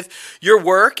familiar with your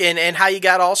work and how you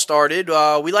got all started,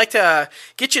 we like to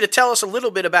get you to tell us a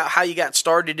little bit about how you got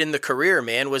started in the career,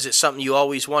 man. Was it something you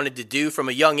always wanted to do from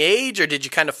a young age, or did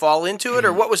you kind of fall into it,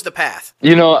 or what was the path?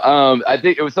 I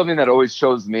think it was something that always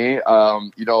chose me.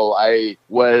 I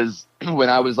was... when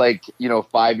I was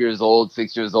 5 years old,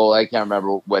 6 years old, I can't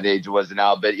remember what age it was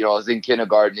now, but, I was in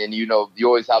kindergarten and, you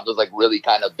always have those really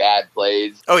kind of bad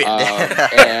plays. Oh,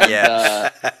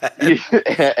 yeah.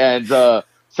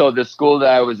 So the school that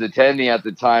I was attending at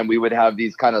the time, we would have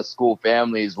these kind of school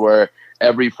families where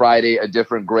every Friday a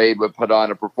different grade would put on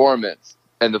a performance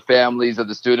and the families of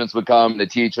the students would come, the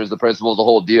teachers, the principals, the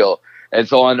whole deal. And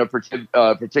so on a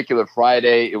particular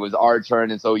Friday, it was our turn.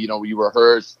 And so, we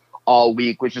rehearsed all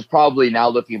week, which is probably, now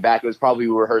looking back, it was probably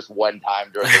we rehearsed one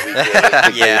time during the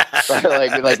week. Yeah.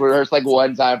 like we rehearsed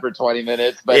one time for 20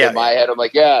 minutes, but in my head, I'm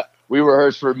like, yeah, we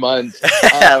rehearsed for months. But,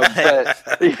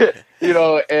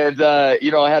 I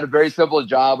had a very simple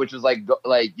job, which was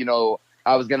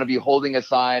I was going to be holding a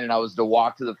sign and I was to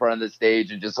walk to the front of the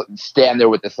stage and just stand there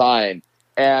with the sign.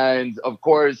 And of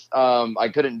course, I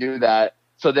couldn't do that.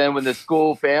 So then when the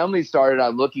school family started,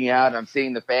 I'm looking out and I'm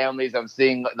seeing the families, I'm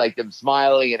seeing them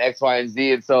smiling and X, Y, and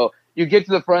Z. And so you get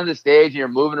to the front of the stage and you're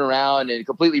moving around and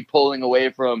completely pulling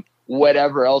away from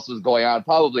whatever else was going on,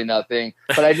 probably nothing.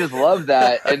 But I just love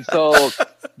that. And so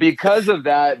because of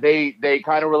that, they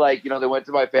kind of were they went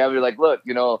to my family, look,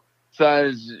 son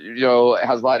is,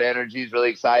 has a lot of energy. He's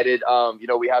really excited.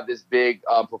 We have this big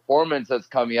performance that's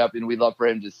coming up and we'd love for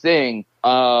him to sing,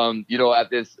 at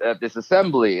this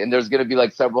assembly. And there's going to be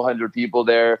several hundred people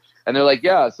there. And they're like,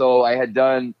 yeah. So I had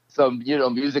done some,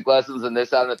 music lessons and this,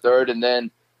 that, and the third. And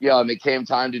then, it came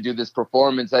time to do this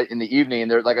performance in the evening.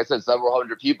 And there's, like I said, several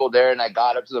hundred people there. And I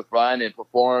got up to the front and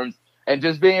performed. And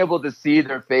just being able to see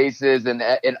their faces and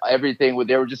everything,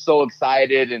 they were just so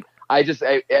excited. And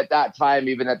at that time,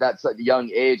 even at that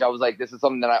young age, I was like, this is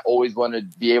something that I always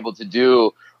wanted to be able to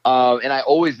do. And I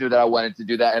always knew that I wanted to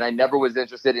do that. And I never was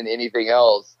interested in anything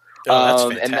else. Oh,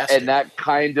 that's fantastic. And that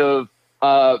kind of,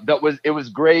 it was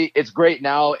great. It's great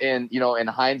now in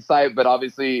hindsight, but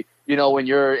obviously, when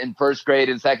you're in first grade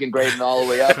and second grade and all the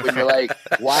way up, when you're like,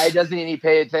 why doesn't he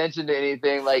pay attention to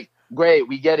anything? Great,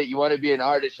 we get it. You want to be an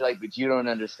artist. You're like, but you don't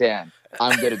understand.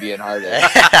 I'm going to be an artist.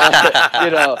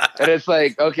 And it's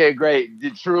okay, great.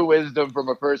 The true wisdom from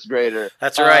a first grader.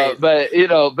 That's right. But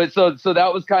so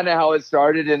that was kind of how it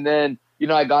started. And then,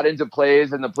 I got into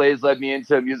plays, and the plays led me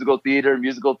into musical theater.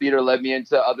 Musical theater led me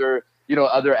into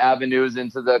other avenues,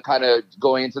 into the kind of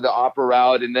going into the opera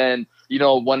route, and then,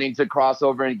 wanting to cross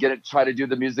over and try to do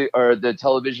the music or the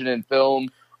television and film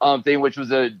thing, which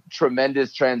was a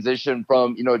tremendous transition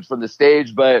from the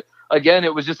stage. But again,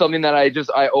 it was just something that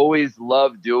I always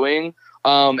loved doing.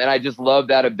 And I just love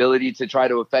that ability to try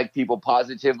to affect people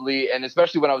positively. And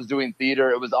especially when I was doing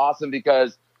theater, it was awesome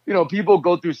because, people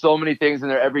go through so many things in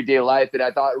their everyday life. And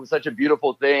I thought it was such a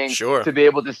beautiful thing to be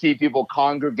able to see people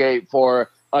congregate for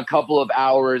a couple of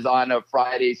hours on a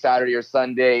Friday, Saturday, or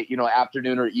Sunday,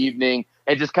 afternoon or evening,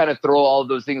 and just kind of throw all of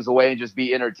those things away and just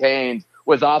be entertained.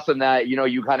 Was awesome that,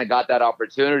 you kind of got that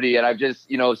opportunity. And I've just,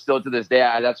 still to this day,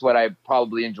 that's what I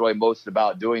probably enjoy most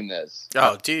about doing this.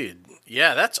 Oh, dude.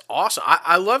 Yeah, that's awesome.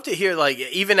 I love to hear, like,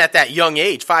 even at that young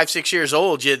age, 5, 6 years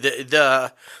old,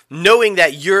 the knowing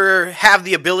that have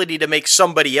the ability to make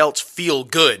somebody else feel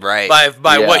good by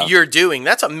what you're doing.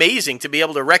 That's amazing to be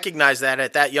able to recognize that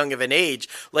at that young of an age,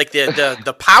 like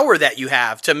the power that you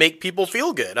have to make people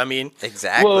feel good. I mean,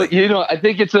 exactly. Well, I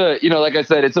think it's like I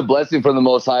said, it's a blessing from the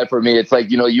Most High for me. It's like,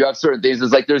 you have certain things.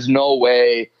 It's like, there's no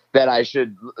way that I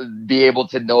should be able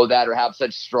to know that or have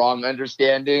such strong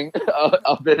understanding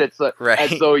of it. It's at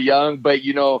so young, but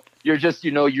you're just,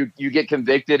 you get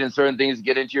convicted and certain things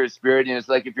get into your spirit. And it's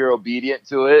like, if you're obedient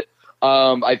to it,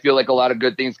 I feel like a lot of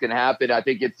good things can happen. I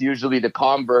think it's usually the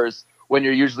converse when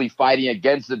you're usually fighting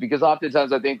against it, because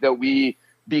oftentimes I think that we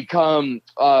become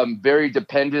very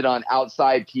dependent on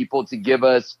outside people to give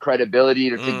us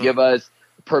credibility or to give us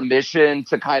permission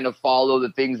to kind of follow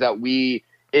the things that we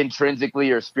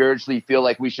intrinsically or spiritually feel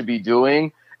like we should be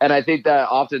doing. And I think that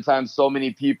oftentimes so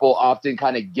many people often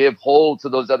kind of give hold to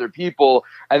those other people,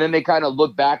 and then they kind of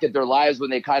look back at their lives when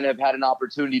they kind of had an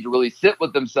opportunity to really sit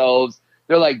with themselves.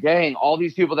 They're like, dang, all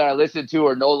these people that I listened to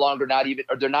are no longer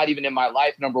they're not even in my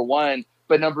life, number one.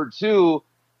 But number two,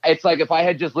 it's like, if I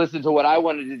had just listened to what I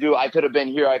wanted to do, I could have been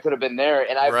here, I could have been there.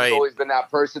 And I've always been that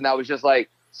person that was just like,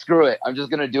 screw it, I'm just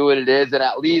going to do what it is. And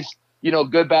at least,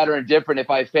 good, bad, or indifferent, if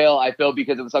I fail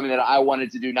because it was something that I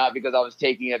wanted to do, not because I was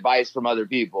taking advice from other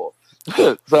people.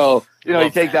 So, you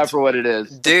take that for what it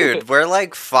is. Dude, we're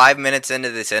like 5 minutes into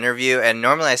this interview, and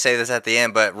normally I say this at the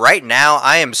end, but right now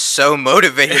I am so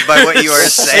motivated by what you are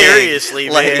saying. Seriously,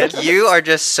 man. Like, you are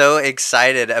just so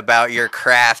excited about your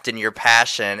craft and your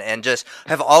passion, and just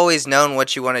have always known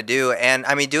what you want to do. And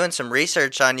I mean, doing some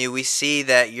research on you, we see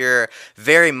that you're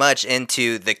very much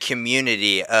into the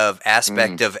community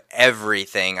aspect of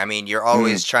everything. I mean, you're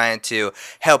always trying to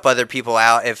help other people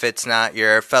out. If it's not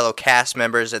your fellow cast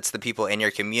members, it's the people in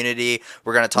your community.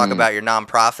 We're going to talk about your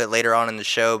nonprofit later on in the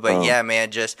show, but yeah, man,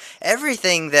 just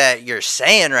everything that you're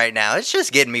saying right now, it's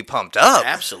just getting me pumped up.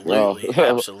 Absolutely.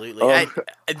 At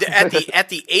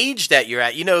the age that you're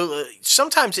at,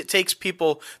 sometimes it takes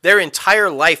people their entire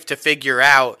life to figure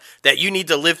out that you need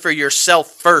to live for yourself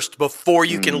first before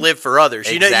you can live for others.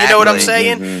 Exactly. You know what I'm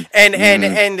saying?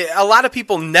 And a lot of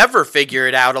people never figure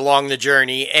it out along the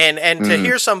journey. And to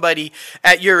hear somebody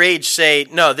at your age say,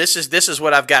 no, this is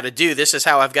what I've got to do. This is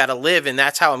how I've got to live, and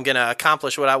that's how I'm going to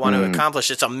accomplish what I want to accomplish.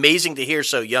 It's amazing to hear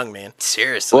so young, man.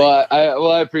 Seriously. Well,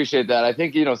 I appreciate that. I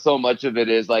think, so much of it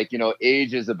is like,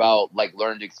 age is about like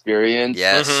learned experience.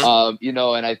 Yes.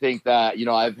 And I think that,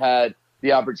 I've had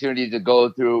the opportunity to go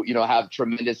through, have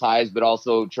tremendous highs, but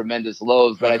also tremendous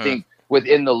lows. But I think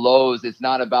within the lows, it's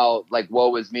not about like,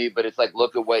 woe is me, but it's like,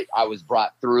 look at what I was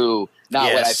brought through,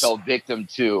 not what I fell victim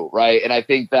to. Right. And I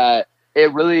think that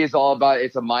it really is all about,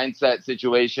 it's a mindset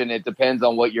situation. It depends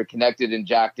on what you're connected and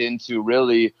jacked into,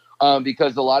 really,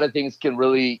 because a lot of things can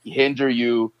really hinder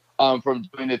you from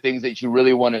doing the things that you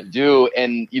really want to do.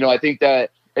 And, I think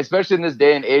that, especially in this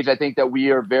day and age, I think that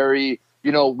we are very,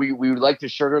 we like to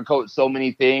sugarcoat so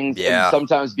many things. Yeah. And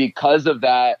sometimes because of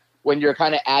that, when you're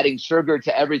kind of adding sugar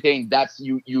to everything,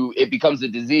 it becomes a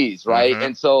disease, right?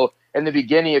 And so in the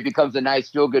beginning, it becomes a nice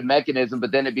feel-good mechanism,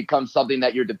 but then it becomes something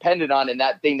that you're dependent on, and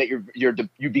that thing that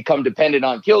you become dependent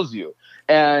on kills you.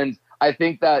 And I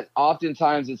think that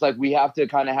oftentimes it's like we have to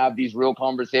kind of have these real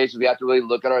conversations. We have to really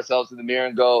look at ourselves in the mirror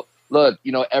and go, look,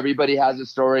 everybody has a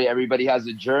story, everybody has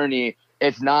a journey.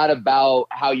 It's not about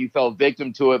how you fell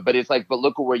victim to it, but it's like, but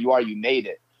look at where you are. You made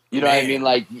it. You know what I mean?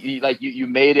 Like you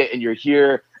made it, and you're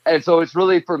here. And so it's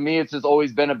really, for me, it's just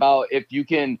always been about, if you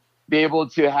can be able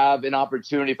to have an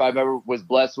opportunity, if I've ever was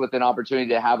blessed with an opportunity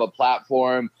to have a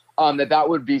platform, that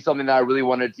would be something that I really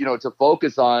wanted, to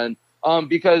focus on,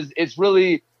 because it's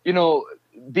really,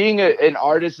 being an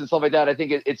artist and stuff like that. I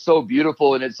think it's so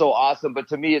beautiful and it's so awesome. But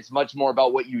to me, it's much more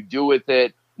about what you do with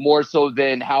it, more so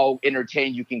than how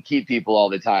entertained you can keep people all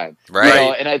the time. Right. You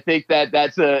know? And I think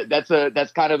that's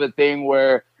kind of a thing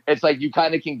where it's like you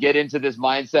kind of can get into this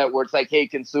mindset where it's like, hey,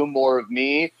 consume more of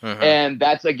me. Mm-hmm. And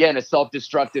that's, again, a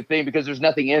self-destructive thing because there's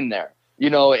nothing in there, you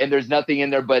know, and there's nothing in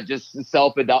there but just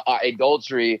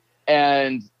self-adultery,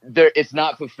 and it's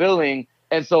not fulfilling.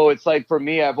 And so it's like, for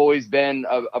me, I've always been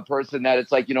a person that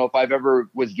it's like, you know, if I've ever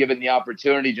was given the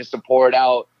opportunity just to pour it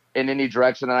out in any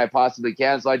direction that I possibly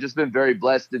can. So I've just been very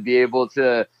blessed to be able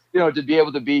to, you know,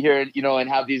 to be here, you know, and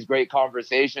have these great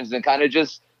conversations and kind of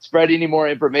just spread any more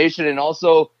information. And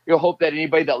also, you know, hope that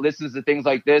anybody that listens to things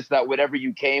like this, that whatever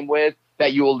you came with,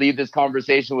 that you will leave this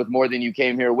conversation with more than you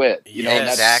came here with. You know,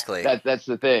 Yes. Exactly. That's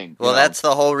the thing. Well, you know? that's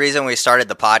the whole reason we started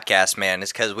the podcast, man,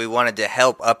 is because we wanted to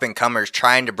help up-and-comers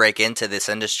trying to break into this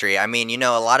industry. I mean, you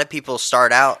know, a lot of people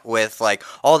start out with, like,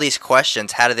 all these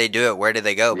questions. How do they do it? Where do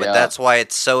they go? But Yeah. that's why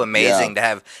it's so amazing to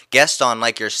have guests on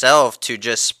like yourself to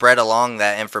just spread along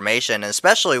that information, and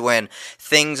especially when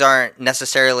things aren't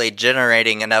necessarily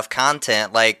generating enough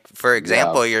content. Like, for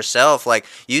example, yourself, like,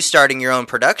 you starting your own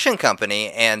production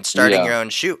company and starting your own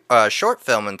short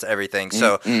film and everything.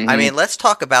 So, I mean, let's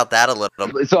talk about that a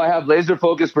little. So I have Laser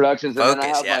Focus Productions, and then I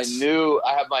have Yes.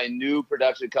 my new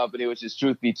production company, which is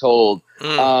Truth Be Told,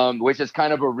 which is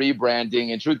kind of a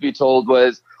rebranding. And Truth Be Told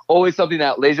was always something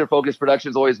that Laser Focus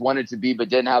Productions always wanted to be, but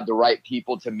didn't have the right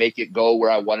people to make it go where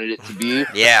I wanted it to be.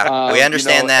 Yeah, we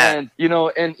understand that. And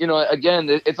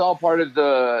again, it's all part of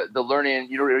the learning.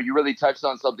 You really touched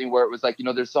on something where it was like, you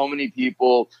know, there's so many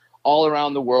people all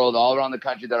around the world, all around the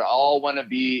country that all want to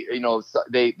be, you know,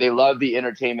 they love the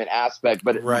entertainment aspect.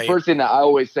 But the first thing that I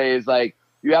always say is, like,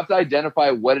 you have to identify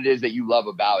what it is that you love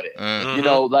about it, you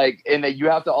know, like, and that you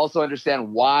have to also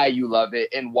understand why you love it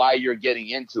and why you're getting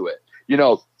into it. You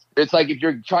know, it's like, if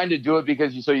you're trying to do it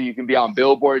because you can be on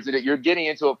billboards and you're getting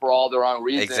into it for all the wrong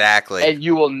reasons. Exactly. And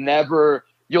you will never,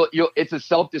 it's a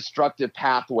self-destructive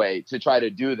pathway to try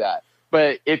to do that.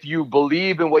 But if you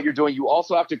believe in what you're doing, you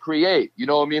also have to create, you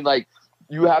know what I mean? Like,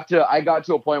 you have to, I got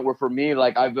to a point where, for me,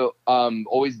 like, I've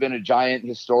always been a giant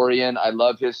historian. I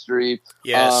love history.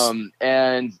 Yes.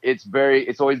 And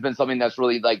it's always been something that's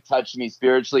really, like, touched me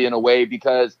spiritually in a way,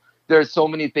 because there's so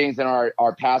many things in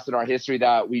our past and our history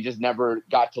that we just never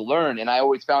got to learn. And I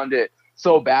always found it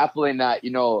so baffling that,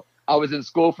 you know, I was in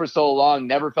school for so long,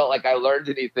 never felt like I learned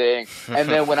anything. And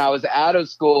then when I was out of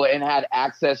school and had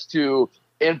access to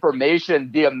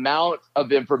information, the amount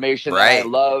of information that I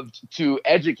loved to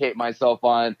educate myself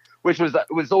on, which was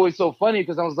always so funny,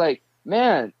 because I was like,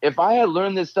 man, if I had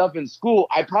learned this stuff in school,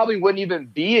 I probably wouldn't even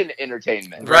be in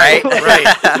entertainment. Right.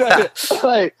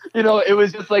 Like, you know, it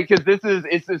was just like, because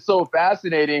it's just so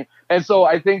fascinating. And so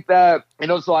I think that, you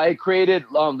know, so I created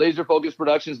Laser Focus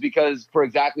Productions because, for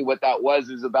exactly what that was,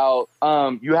 is about,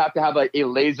 you have to have a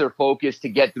laser focus to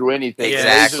get through anything.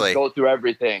 Exactly. Lasers go through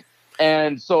everything.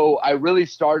 And so I really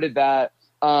started that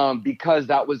because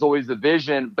that was always the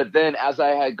vision. But then as I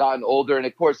had gotten older, and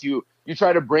of course you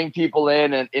try to bring people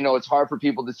in, and, you know, it's hard for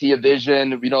people to see a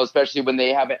vision, you know, especially when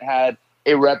they haven't had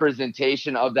a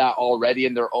representation of that already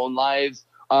in their own lives.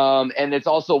 And it's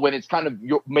also when it's kind of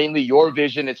mainly your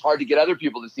vision, it's hard to get other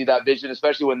people to see that vision,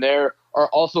 especially when they're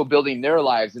also building their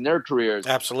lives and their careers.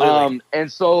 Absolutely.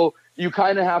 And so you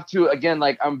kind of have to, again,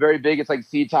 like, I'm very big, it's like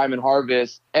seed time and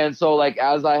harvest. And so, like,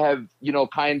 as I have, you know,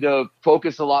 kind of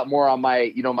focused a lot more on my,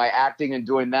 you know, my acting and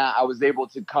doing that, I was able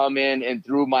to come in and,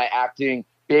 through my acting,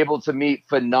 be able to meet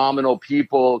phenomenal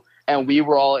people. And we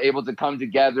were all able to come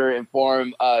together and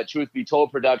form Truth Be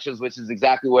Told Productions, which is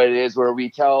exactly what it is, where we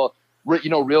tell, you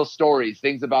know, real stories,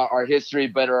 things about our history,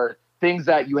 but are things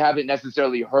that you haven't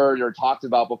necessarily heard or talked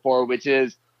about before, which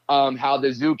is how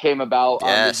the zoo came about.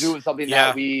 The zoo is something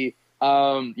that we,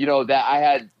 you know, that I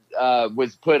had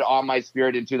was put on my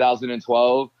spirit in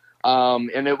 2012.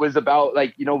 And it was about,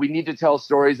 like, you know, we need to tell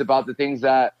stories about the things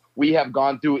that we have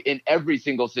gone through in every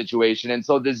single situation. And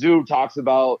so the zoo talks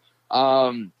about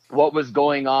what was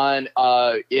going on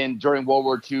during World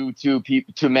War II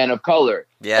to men of color.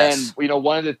 Yes. And, you know,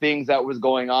 one of the things that was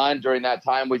going on during that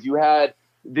time was you had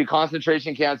the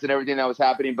concentration camps and everything that was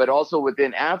happening, but also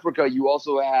within Africa, you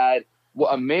also had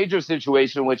a major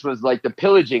situation, which was like the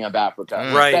pillaging of Africa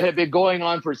that had been going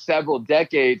on for several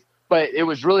decades. But it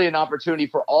was really an opportunity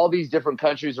for all these different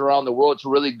countries around the world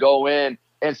to really go in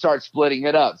and start splitting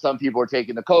it up. Some people were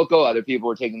taking the cocoa, other people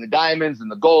were taking the diamonds and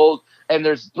the gold, and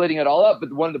they're splitting it all up.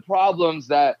 But one of the problems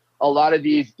that a lot of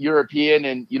these European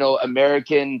and, you know,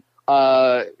 American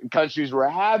countries were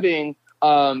having,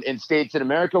 and states in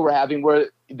America were having, were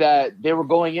that they were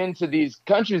going into these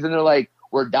countries and they're like,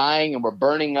 we're dying and we're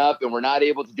burning up and we're not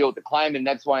able to deal with the climate and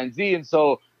X, Y, and Z. And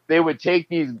so they would take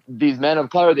these men of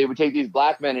color, they would take these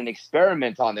black men and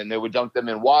experiment on them. They would dunk them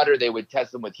in water, they would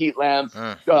test them with heat lamps,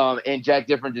 inject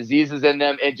different diseases in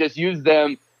them, and just use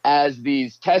them as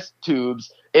these test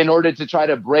tubes in order to try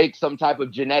to break some type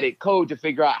of genetic code to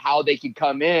figure out how they could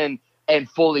come in and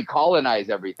fully colonize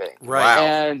everything. Right. Wow.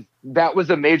 And that was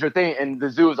a major thing. And the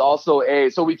zoo is also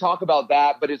so we talk about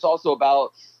that, but it's also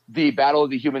about the battle of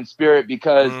the human spirit,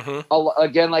 because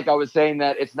again, like I was saying,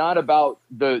 that it's not about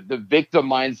the victim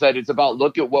mindset. It's about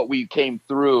look at what we came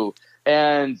through.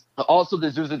 And also the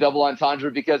zoo's a double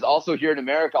entendre, because also here in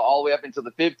America, all the way up until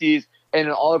the 50s and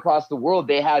all across the world,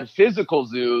 they had physical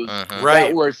zoos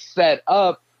that were set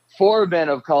up for men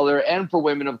of color and for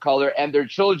women of color and their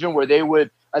children, where they would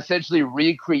essentially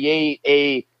recreate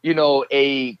a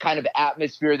kind of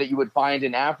atmosphere that you would find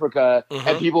in Africa,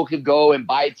 and people could go and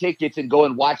buy tickets and go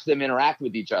and watch them interact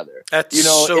with each other. That's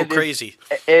so crazy.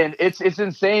 And it's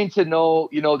insane to know,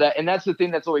 that, and that's the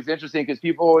thing that's always interesting, because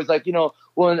people are always like,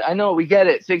 well, I know, we get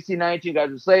it. 1619 guys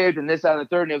were enslaved and this, that, and the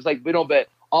third. And it was like, we don't bet.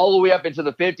 All the way up into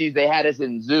the 50s, they had us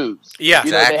in zoos. Yeah,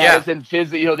 they had us in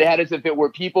they had us in where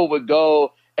people would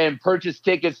go and purchase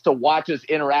tickets to watch us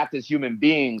interact as human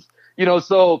beings.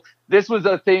 So this was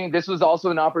a thing. This was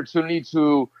also an opportunity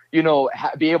to,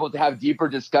 be able to have deeper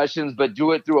discussions, but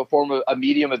do it through a form of a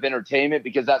medium of entertainment,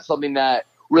 because that's something that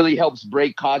really helps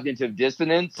break cognitive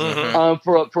dissonance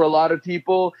for a lot of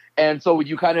people. And so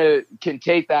you kind of can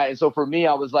take that. And so for me,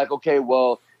 I was like, okay,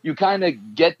 well, you kind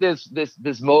of get this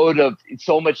mode of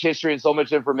so much history and so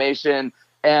much information,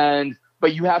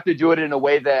 but you have to do it in a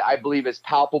way that I believe is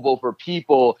palpable for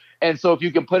people. And so if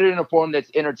you can put it in a form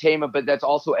that's entertainment, but that's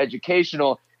also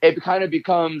educational, it kind of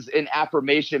becomes an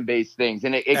affirmation-based thing.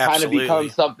 And it kind of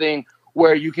becomes something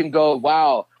where you can go,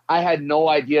 wow, I had no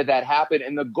idea that happened.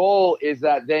 And the goal is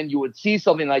that then you would see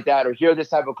something like that or hear this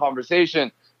type of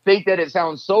conversation, think that it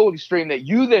sounds so extreme that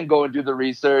you then go and do the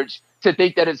research to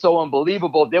think that it's so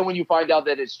unbelievable. Then when you find out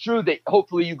that it's true, that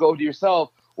hopefully you go to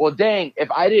yourself, well, dang, if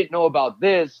I didn't know about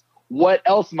this, what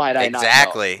else might I not know?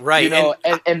 Exactly. Right.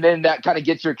 And then that kind of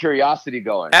gets your curiosity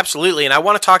going. Absolutely. And I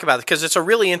want to talk about it because it's a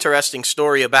really interesting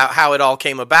story about how it all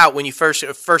came about. When you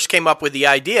first came up with the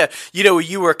idea,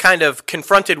 you were kind of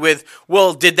confronted with,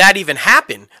 well, did that even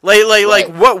happen? Like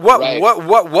what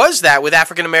was that with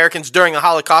African Americans during the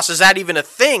Holocaust? Is that even a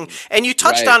thing? And you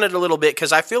touched on it a little bit,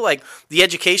 because I feel like the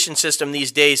education system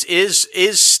these days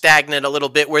is stagnant a little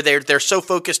bit, where they're so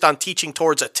focused on teaching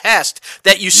towards a test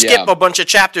that you skip a bunch of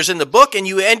chapters in the book and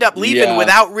you end up leaving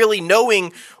without really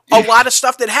knowing a lot of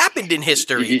stuff that happened in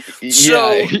history.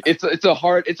 So it's a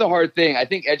hard thing. I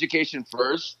think education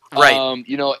first, right?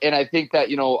 And I think that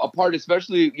a part,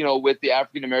 especially with the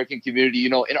African American community,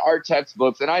 in our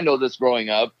textbooks, and I know this growing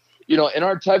up, in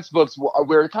our textbooks,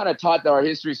 we're kind of taught that our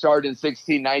history started in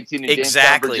 1619 in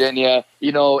Jamestown, Virginia,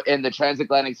 in the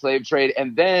transatlantic slave trade,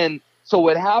 and then. So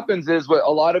what happens is, what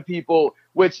a lot of people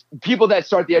that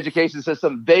start the education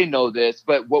system, they know this,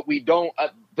 but what we don't,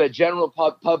 the general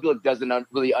public doesn't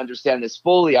really understand this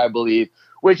fully, I believe,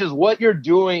 which is what you're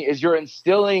doing is you're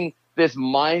instilling this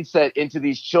mindset into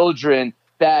these children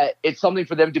that it's something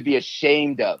for them to be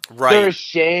ashamed of. Right. They're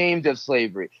ashamed of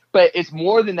slavery. But it's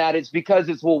more than that. It's because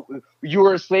you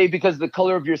were a slave because of the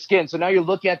color of your skin. So now you're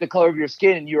looking at the color of your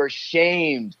skin and you're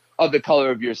ashamed of the color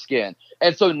of your skin.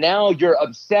 And so now you're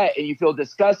upset and you feel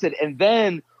disgusted. And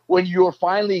then when you're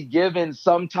finally given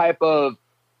some type of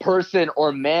person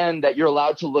or man that you're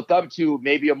allowed to look up to,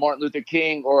 maybe a Martin Luther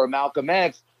King or a Malcolm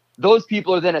X, those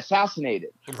people are then assassinated.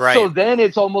 Right. So then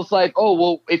it's almost like, oh,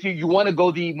 well, if you want to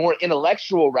go the more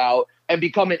intellectual route and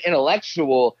become an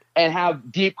intellectual and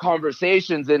have deep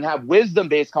conversations and have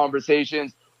wisdom-based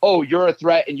conversations, oh, you're a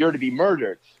threat and you're to be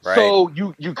murdered. Right. So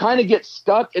you kind of get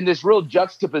stuck in this real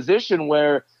juxtaposition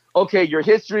where, okay, your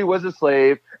history was a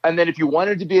slave, and then if you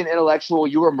wanted to be an intellectual,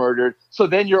 you were murdered. So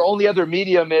then your only other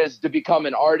medium is to become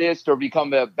an artist or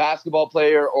become a basketball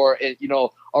player or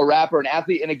a rapper, an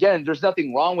athlete. And again, there's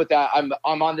nothing wrong with that.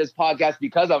 I'm on this podcast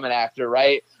because I'm an actor,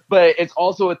 right? But it's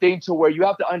also a thing to where you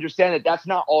have to understand that that's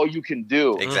not all you can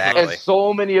do. Exactly. And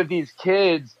so many of these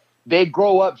kids, they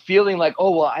grow up feeling like,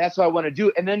 oh, well, that's what I want to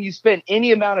do. And then you spend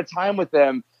any amount of time with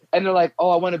them and they're like,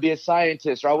 oh, I want to be a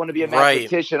scientist, or I want to be a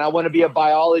mathematician, I want to be a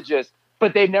biologist.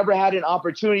 But they've never had an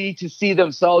opportunity to see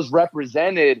themselves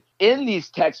represented in these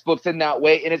textbooks in that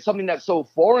way. And it's something that's so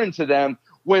foreign to them,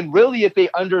 when really if they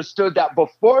understood that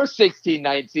before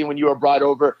 1619, when you were brought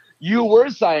over, you were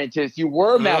scientists, you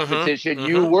were a mathematician,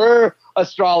 you were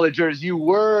astrologers, you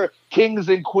were kings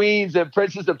and queens and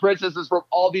princes and princesses from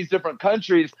all these different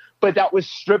countries, but that was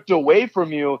stripped away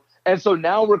from you. And so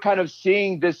now we're kind of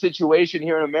seeing this situation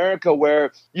here in America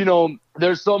where, you know,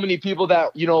 there's so many people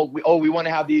that, you know, we want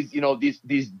to have these, you know,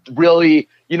 these really,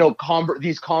 you know,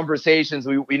 these conversations.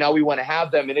 We want to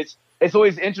have them. And it's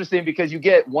always interesting because you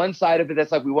get one side of it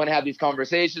that's like, we want to have these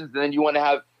conversations. And then you want to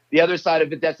have the other side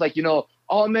of it that's like, you know,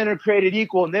 all men are created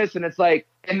equal in this. And it's like,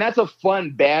 and that's a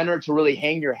fun banner to really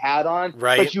hang your hat on.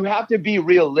 Right. But you have to be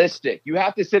realistic. You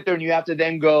have to sit there and you have to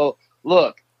then go,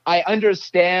 look, I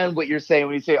understand what you're saying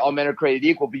when you say all men are created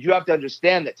equal, but you have to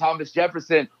understand that Thomas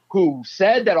Jefferson, who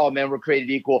said that all men were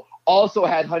created equal, also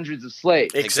had hundreds of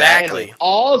slaves. Exactly. And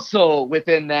also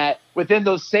within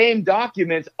those same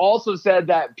documents, also said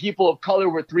that people of color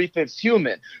were 3/5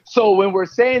 human. So when we're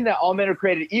saying that all men are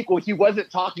created equal, he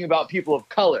wasn't talking about people of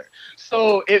color.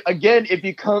 So it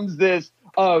becomes this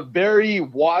very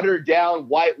watered down,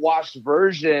 whitewashed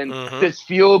version, this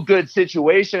feel good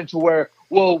situation to where,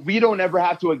 well, we don't ever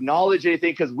have to acknowledge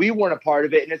anything because we weren't a part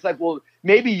of it. And it's like, well,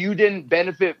 maybe you didn't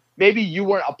benefit. Maybe you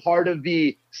weren't a part of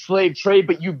the slave trade,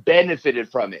 but you benefited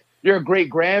from it. Your great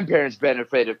grandparents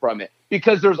benefited from it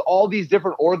because there's all these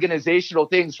different organizational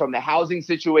things, from the housing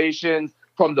situations,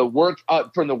 from the work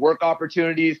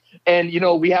opportunities. And, you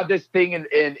know, we have this thing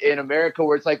in America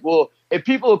where it's like, well, if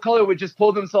people of color would just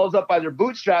pull themselves up by their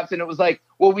bootstraps, and it was like,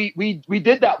 well, we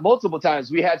did that multiple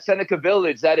times. We had Seneca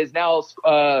Village that is now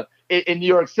in New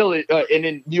York City, and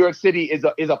in New York City is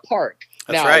a park.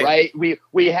 That's now, right.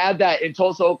 We had that in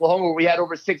Tulsa, Oklahoma, where we had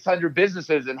over 600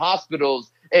 businesses and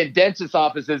hospitals and dentist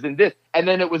offices and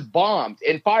then it was bombed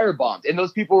and firebombed, and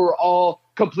those people were all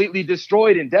completely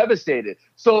destroyed and devastated.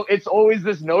 So it's always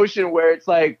this notion where it's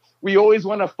like, we always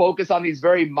want to focus on these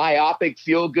very myopic,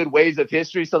 feel-good ways of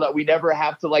history so that we never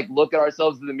have to like look at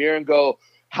ourselves in the mirror and go,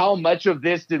 how much of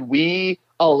this did we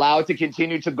allow to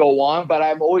continue to go on? But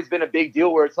I've always been a big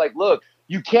deal where it's like, look,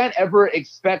 you can't ever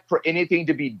expect for anything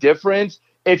to be different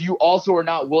if you also are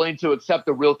not willing to accept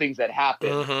the real things that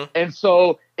happen. And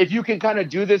so if you can kind of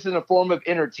do this in a form of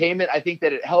entertainment, I think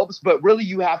that it helps. But really,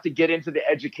 you have to get into the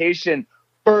education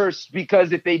first,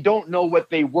 because if they don't know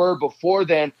what they were before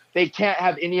then, they can't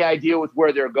have any idea with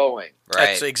where they're going. Right.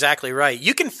 That's exactly right.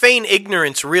 You can feign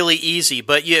ignorance really easy,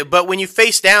 but when you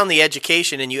face down the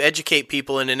education and you educate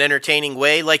people in an entertaining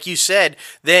way, like you said,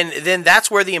 then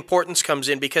that's where the importance comes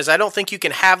in, because I don't think you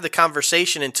can have the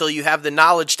conversation until you have the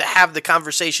knowledge to have the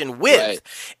conversation with. Right.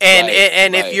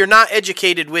 And if you're not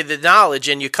educated with the knowledge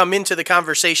and you come into the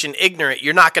conversation ignorant,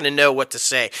 you're not going to know what to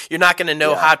say. You're not going to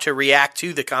know how to react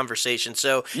to the conversation.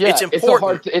 So it's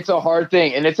important. It's a hard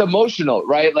thing, and it's emotional,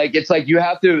 right? Like, it's like you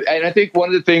have to, and I think one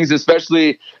of the things, especially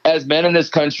as men in this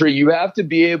country, you have to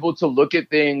be able to look at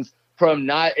things from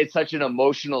not at such an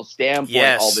emotional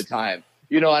standpoint all the time.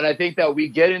 You know, and I think that we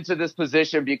get into this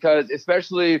position because,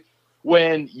 especially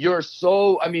when you're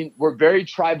we're very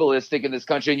tribalistic in this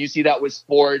country, and you see that with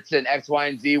sports and X, Y,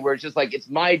 and Z, where it's just like, it's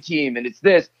my team and it's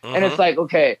this. And it's like,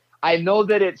 okay, I know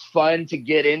that it's fun to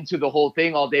get into the whole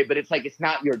thing all day, but it's like, it's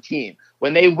not your team.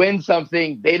 When they win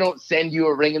something, they don't send you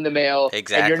a ring in the mail.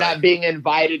 Exactly. And you're not being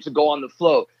invited to go on the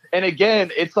float. And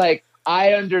again, it's like,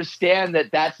 I understand that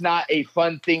that's not a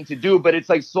fun thing to do, but it's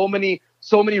like so many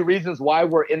reasons why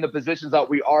we're in the positions that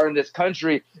we are in this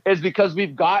country is because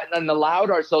we've gotten and allowed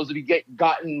ourselves to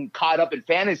gotten caught up in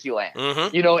fantasy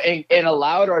land, you know, and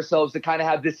allowed ourselves to kind of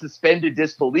have this suspended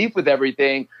disbelief with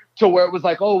everything, to where it was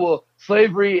like, oh, well,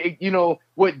 slavery, you know,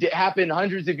 what happened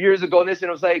hundreds of years ago, and this, and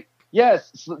it was like,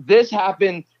 yes, this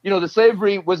happened, you know, the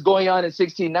slavery was going on in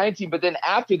 1619, but then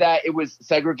after that, it was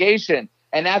segregation.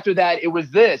 And after that, it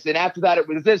was this, and after that, it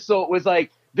was this. So it was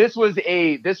like, this was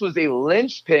a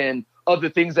linchpin of the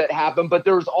things that happened, but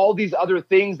there was all these other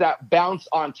things that bounce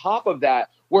on top of that,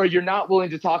 where you're not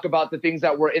willing to talk about the things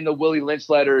that were in the Willie Lynch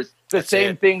letters,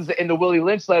 things in the Willie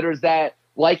Lynch letters that,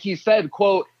 like he said,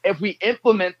 quote, if we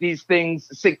implement these things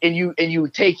and you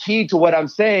take heed to what I'm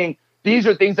saying, these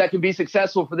are things that can be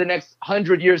successful for the next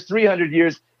 100 years, 300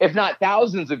 years, if not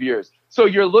thousands of years. So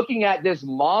you're looking at this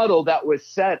model that was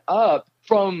set up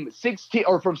from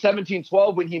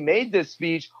 1712 when he made this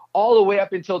speech, all the way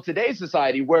up until today's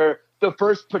society, where the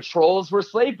first patrols were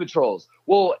slave patrols.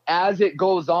 Well, as it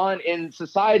goes on in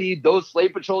society, those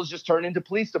slave patrols just turn into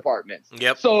police departments.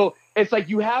 Yep. So it's like,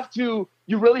 you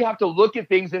really have to look at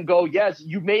things and go, yes,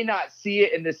 you may not see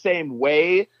it in the same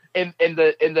way, in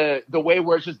the way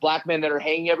where it's just black men that are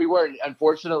hanging everywhere. And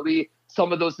unfortunately,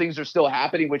 some of those things are still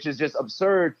happening, which is just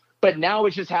absurd. But now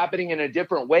it's just happening in a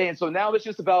different way. And so now it's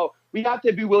just about, we have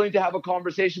to be willing to have a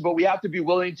conversation, but we have to be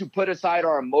willing to put aside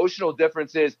our emotional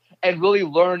differences and really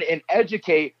learn and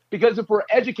educate. Because if we're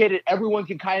educated, everyone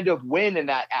can kind of win in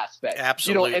that aspect.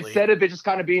 Absolutely. You know, instead of it just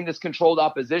kind of being this controlled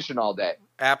opposition all day.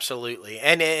 Absolutely.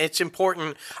 And it's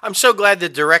important. I'm so glad the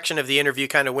direction of the interview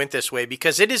kind of went this way,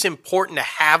 because it is important to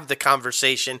have the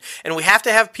conversation, and we have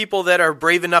to have people that are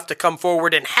brave enough to come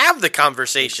forward and have the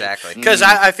conversation. Exactly. Because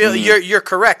I feel you're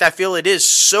correct. I feel it is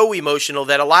so emotional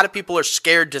that a lot of people are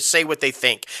scared to say what they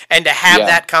think and to have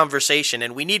that conversation.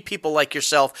 And we need people like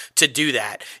yourself to do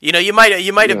that. You know, you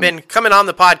might have been coming on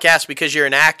the podcast because you're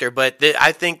an actor, but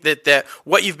I think that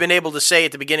what you've been able to say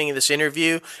at the beginning of this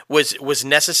interview was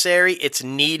necessary. It's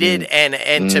needed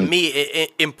and to me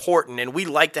important, and we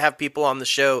like to have people on the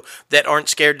show that aren't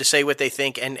scared to say what they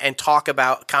think and talk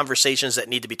about conversations that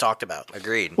need to be talked about.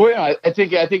 Agreed. Well, yeah, I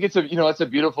think it's a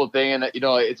beautiful thing, and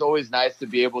it's always nice to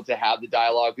be able to have the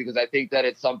dialogue, because I think that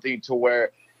it's something to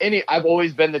where I've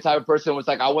always been the type of person who's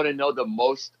like, I want to know the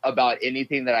most about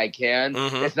anything that I can.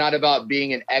 It's not about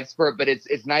being an expert, but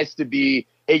it's nice to be.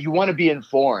 You want to be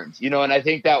informed, and I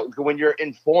think that when you're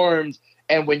informed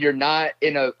and when you're not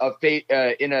in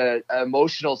a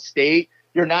emotional state,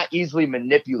 you're not easily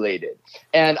manipulated.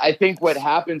 And I think what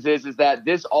happens is that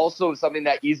this also is something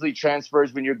that easily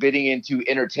transfers when you're getting into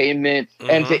entertainment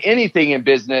and to anything in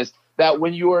business, that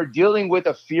when you are dealing with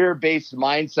a fear-based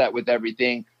mindset with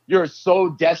everything, you're so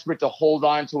desperate to hold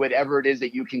on to whatever it is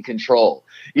that you can control.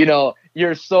 You're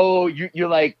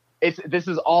like, this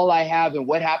is all I have, and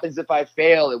what happens if I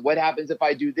fail, and what happens if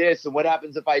I do this, and what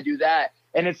happens if I do that?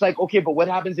 And it's like, okay, but what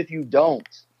happens if you don't?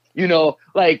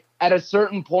 Like at a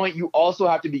certain point, you also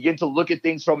have to begin to look at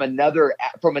things from another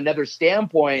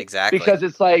standpoint. Exactly. Because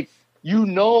it's like,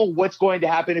 what's going to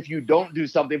happen if you don't do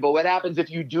something, but what happens if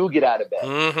you do get out of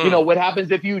bed? What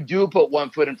happens if you do put one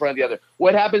foot in front of the other?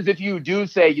 What happens if you do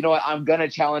say, you know what, I'm going to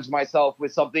challenge myself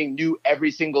with something new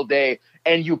every single day,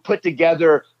 and you put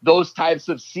together those types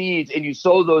of seeds and you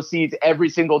sow those seeds every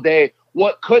single day?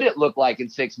 What could it look like in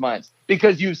 6 months?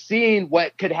 Because you've seen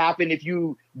what could happen if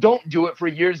you don't do it for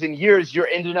years and years. You're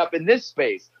ending up in this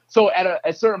space. So at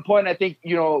a certain point, I think,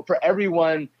 for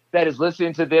everyone that is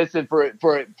listening to this, and for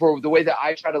the way that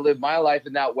I try to live my life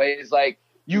in that way, is like,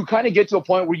 you kind of get to a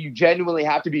point where you genuinely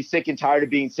have to be sick and tired of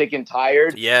being sick and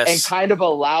tired. Yes. And kind of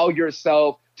allow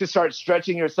yourself to start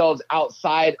stretching yourselves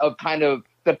outside of kind of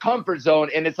the comfort zone.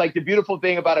 And it's like, the beautiful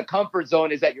thing about a comfort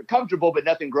zone is that you're comfortable, but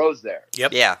nothing grows there.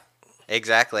 Yep. Yeah.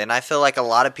 Exactly. And I feel like a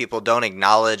lot of people don't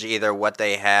acknowledge either what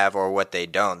they have or what they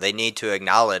don't. They need to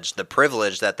acknowledge the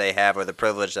privilege that they have or the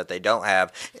privilege that they don't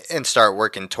have, and start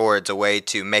working towards a way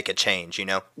to make a change,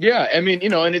 Yeah. I mean,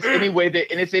 and it's any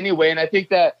way. And I think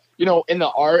that, in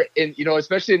the art and,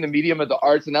 especially in the medium of the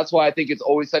arts. And that's why I think it's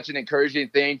always such an encouraging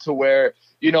thing to where,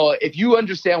 if you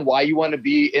understand why you want to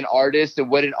be an artist and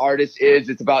what an artist is,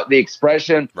 it's about the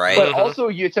expression, right? But also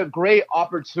it's a great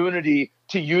opportunity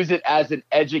to use it as an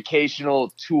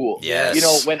educational tool.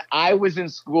 Yes. When I was in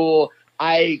school,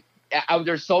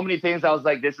 there's so many things I was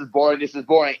like, this is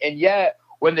boring. And yet,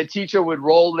 when the teacher would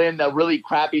roll in the really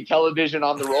crappy television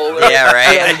on the roller, yeah,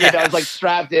 right. I was like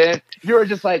strapped in. You were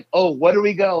just like, oh, what are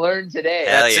we gonna learn today?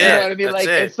 Hell yeah. You know what I mean?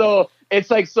 That's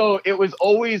it. It was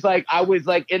always like I was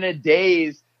like in a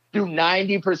daze through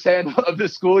 90% of the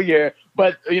school year.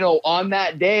 But on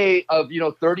that day of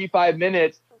 35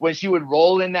 minutes, when she would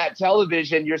roll in that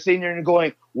television, you're sitting there and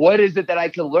going, what is it that I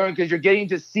can learn? Because you're getting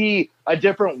to see a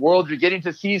different world. You're getting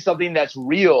to see something that's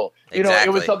real. Exactly.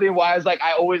 It was something why I was like,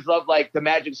 I always loved like the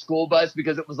Magic School Bus,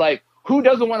 because it was like, who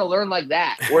doesn't want to learn like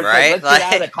that? Where it's right? like, let's get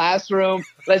out of the classroom.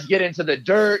 Let's get into the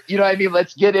dirt. You know what I mean?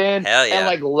 Let's get in and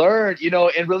like learn,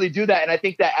 and really do that. And I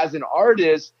think that as an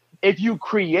artist, if you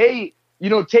create,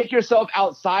 take yourself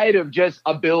outside of just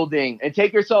a building and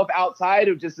take yourself outside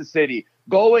of just a city.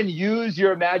 Go and use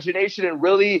your imagination and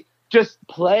really just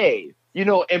play,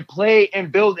 and play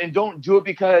and build, and don't do it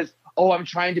because, oh, I'm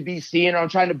trying to be seen, or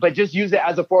but just use it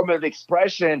as a form of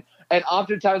expression. And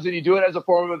oftentimes when you do it as a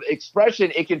form of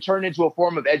expression, it can turn into a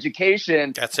form of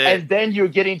education. That's it. And then you're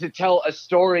getting to tell a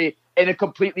story in a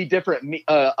completely different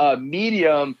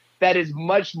medium that is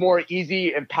much more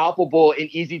easy and palpable and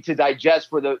easy to digest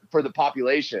for the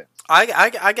population.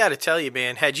 I got to tell you,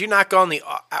 man, had you not gone the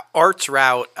arts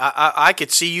route, I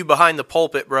could see you behind the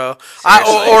pulpit, bro.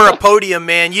 Or a podium,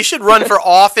 man. You should run for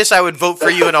office. I would vote for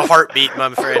you in a heartbeat,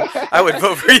 my friend. I would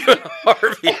vote for you in a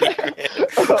heartbeat.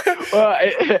 Well,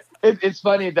 it's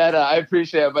funny that I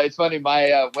appreciate it, but it's funny.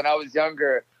 When I was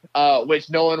younger, which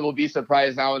no one will be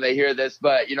surprised now when they hear this,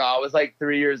 but I was like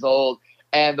 3 years old.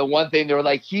 And the one thing they were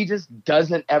like, he just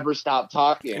doesn't ever stop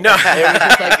talking. No. It was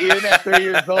just like, even at 3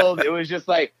 years old, it was just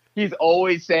like, he's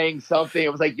always saying something.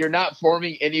 It was like, you're not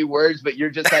forming any words, but you're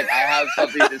just like, I have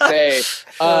something to say.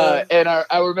 And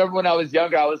I remember when I was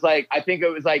younger, I was like, I think it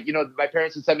was like, my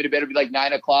parents would send me to bed. It'd be like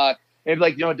 9 o'clock. And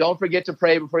it'd be like, don't forget to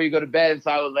pray before you go to bed. And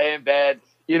so I would lay in bed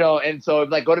and so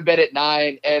like go to bed at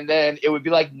 9, and then it would be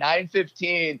like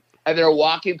 9:15, and they're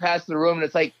walking past the room, and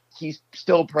it's like, he's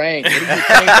still praying. What is he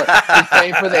praying for? He's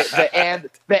praying for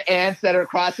the ants that are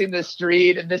crossing the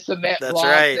street and the cement blocks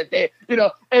that they,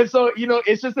 and so,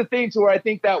 it's just a thing to where I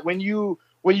think that when you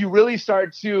really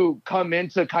start to come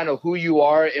into kind of who you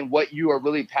are and what you are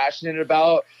really passionate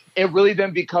about, it really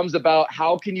then becomes about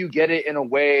how can you get it in a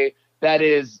way that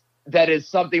is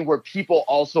something where people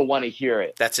also want to hear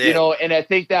it. That's it. And I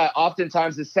think that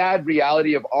oftentimes the sad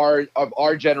reality of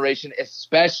our generation,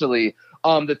 especially,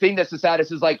 the thing that's the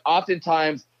saddest is like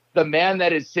oftentimes the man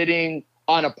that is sitting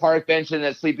on a park bench and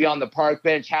that's sleeping on the park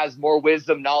bench has more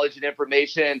wisdom, knowledge, and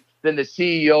information than the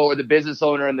CEO or the business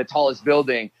owner in the tallest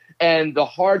building. And the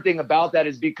hard thing about that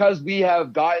is because we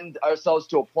have gotten ourselves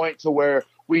to a point to where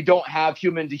we don't have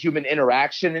human to human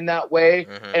interaction in that way.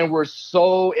 Mm-hmm. And we're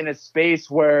so in a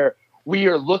space where we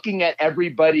are looking at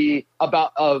everybody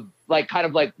about like kind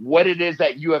of like what it is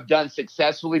that you have done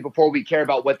successfully before we care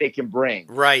about what they can bring.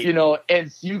 Right.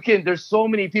 And there's so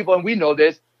many people, and we know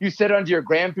this, you sit under your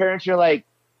grandparents, you're like,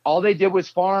 all they did was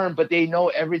farm, but they know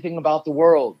everything about the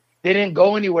world. They didn't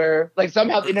go anywhere. Like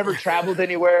somehow they never traveled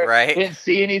anywhere. Right. Didn't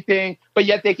see anything, but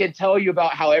yet they can tell you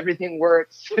about how everything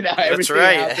works and how everything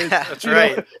happens. That's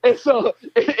right. And so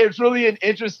it's really an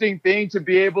interesting thing to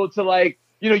be able to like,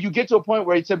 you get to a point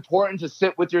where it's important to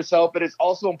sit with yourself, but it's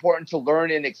also important to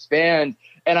learn and expand.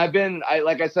 And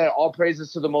like I said, all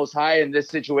praises to the Most High in this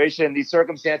situation, these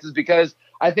circumstances, because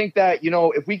I think that,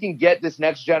 if we can get this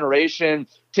next generation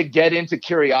to get into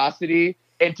curiosity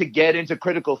and to get into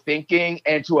critical thinking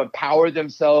and to empower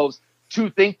themselves to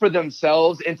think for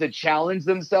themselves and to challenge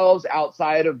themselves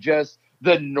outside of just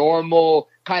the normal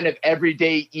kind of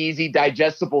everyday, easy,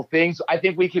 digestible things, I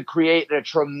think we could create a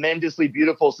tremendously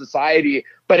beautiful society.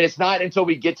 But it's not until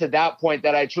we get to that point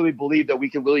that I truly believe that we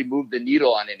can really move the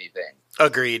needle on anything.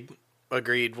 Agreed.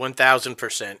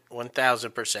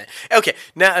 1,000%. Okay,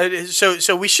 now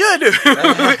so we should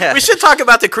we should talk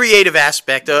about the creative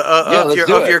aspect of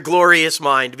your glorious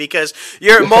mind, because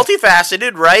you're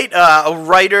multifaceted, right? A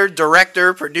writer,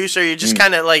 director, producer. You're just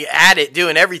kind of like at it,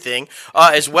 doing everything,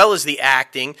 as well as the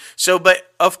acting. So, but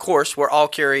of course, we're all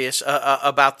curious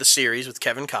about the series with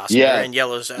Kevin Costner and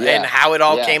Yellowstone and how it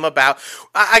all came about.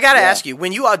 I got to ask you,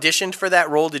 when you auditioned for that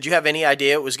role, did you have any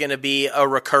idea it was going to be a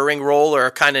recurring role,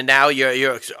 or kind of now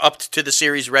you're up to the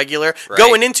series regular? Right.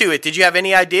 Going into it, did you have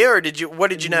any idea, or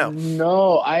what did you know?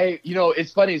 No,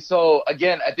 it's funny. So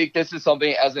again, I think this is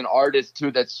something as an artist too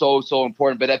that's so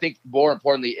important. But I think more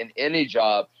importantly, in any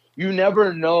job, you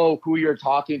never know who you're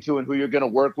talking to and who you're going to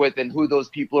work with and who those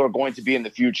people are going to be in the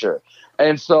future.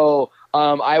 And so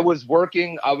I was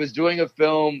doing a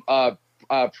film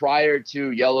prior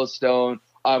to Yellowstone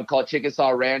called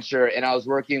Chickasaw Rancher, and I was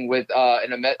working with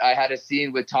I had a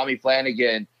scene with Tommy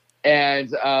Flanagan,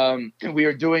 and we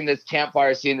were doing this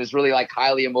campfire scene, this really like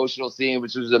highly emotional scene,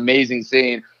 which was an amazing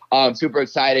scene. Super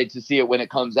excited to see it when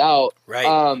it comes out.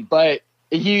 Right. But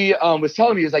he was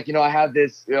telling me, he was like, I have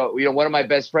this, one of my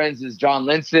best friends is John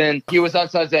Linson. He was on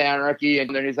Sons of Anarchy,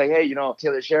 and then he's like, hey,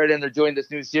 Taylor Sheridan, they're doing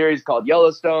this new series called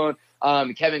Yellowstone.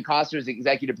 Kevin Costner is the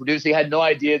executive producer. He had no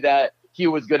idea that he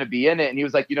was going to be in it. And he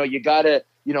was like, you got to,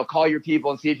 call your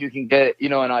people and see if you can get,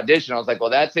 an audition. I was like, well,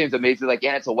 that seems amazing. Like,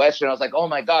 and it's a Western. I was like, oh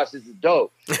my gosh, this is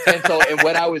dope. And so, and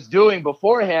what I was doing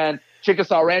beforehand,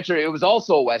 Chickasaw Rancher, it was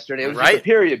also a Western. It was just a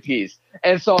period piece.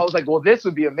 And so I was like, well, this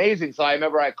would be amazing. So I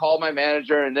remember I called my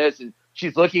manager and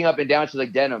she's looking up and down. She's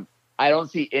like, Denham, I don't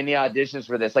see any auditions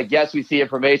for this. Like, yes, we see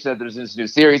information that there's this new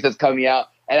series that's coming out.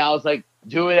 And I was like,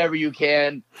 do whatever you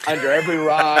can under every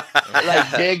rock, like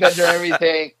dig under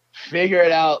everything, figure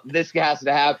it out. This has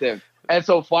to happen. And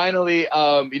so finally,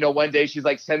 one day she's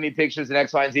like, send me pictures and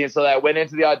X, Y, and Z. And so I went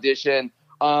into the audition,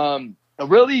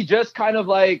 really just kind of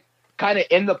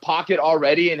in the pocket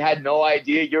already and had no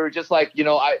idea. You were just like,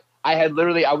 I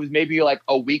was maybe like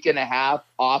a week and a half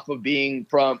off of being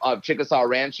from Chickasaw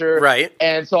Rancher. Right.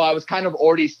 And so I was kind of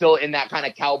already still in that kind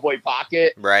of cowboy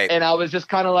pocket. Right. And I was just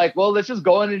kind of like, well, let's just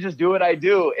go in and just do what I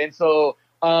do. And so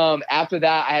after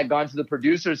that, I had gone to the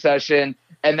producer session,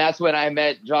 and that's when I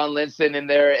met John Linson in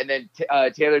there. And then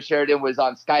Taylor Sheridan was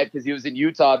on Skype because he was in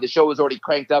Utah. The show was already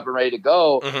cranked up and ready to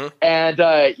go. Mm-hmm.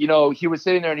 And, he was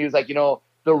sitting there and he was like,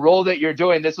 the role that you're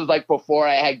doing, this was like before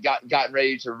I had gotten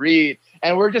ready to read.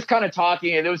 And we're just kind of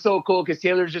talking, and it was so cool because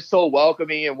Taylor's just so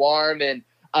welcoming and warm. And,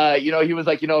 he was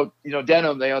like, Denham,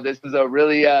 this is a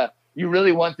really, you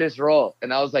really want this role.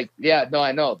 And I was like, yeah, no,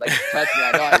 I know. Like, trust me,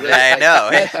 I know. I really, I know.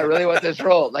 Yes, I really want this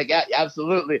role. Like, yeah,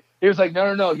 absolutely. He was like,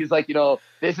 no. He's like,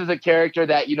 this is a character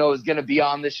that, is going to be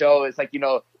on the show. It's like,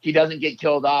 he doesn't get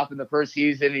killed off in the first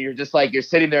season. And you're just like, you're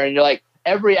sitting there and you're like,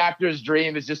 every actor's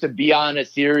dream is just to be on a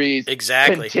series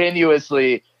Exactly.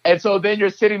 continuously. And so then you're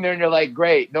sitting there and you're like,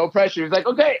 great, no pressure. He's like,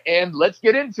 okay, and let's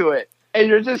get into it. And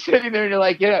you're just sitting there and you're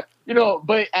like, yeah,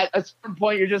 but at a certain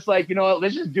point you're just like, you know what,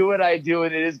 let's just do what I do,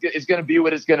 and it's going to be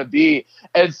what it's going to be.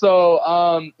 And so,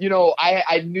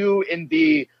 I knew in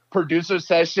the producer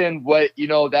session what,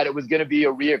 that it was going to be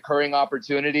a reoccurring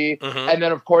opportunity. Mm-hmm. And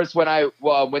then of course when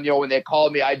they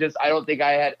called me, I don't think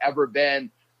I had ever been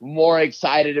more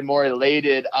excited and more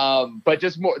elated. But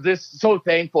just so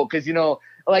thankful, because,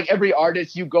 like every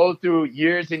artist, you go through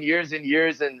years and years and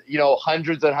years and,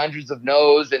 hundreds and hundreds of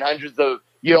no's and hundreds of,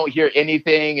 you don't hear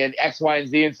anything and X, Y, and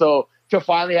Z. And so to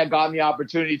finally have gotten the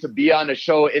opportunity to be on a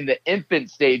show in the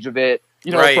infant stage of it,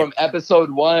 Right. from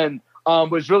episode 1,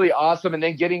 was really awesome. And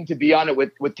then getting to be on it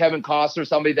with Kevin Costner,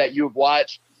 somebody that you've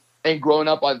watched and grown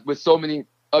up on with so many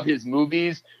of his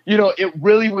movies, it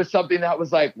really was something that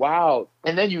was like, wow.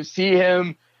 And then you see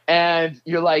him and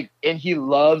you're like, and he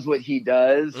loves what he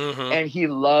does. Mm-hmm. And he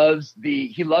loves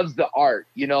the art,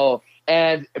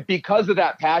 and because of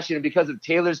that passion and because of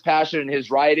Taylor's passion and his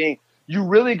writing, you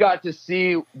really got to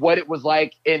see what it was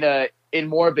like in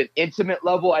more of an intimate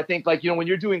level. I think, like, when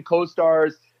you're doing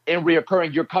co-stars and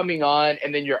reoccurring, you're coming on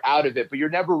and then you're out of it, but you're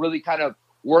never really kind of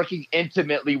working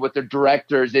intimately with the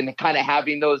directors and kind of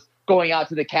having those going out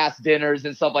to the cast dinners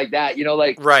and stuff like that,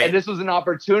 Right. And this was an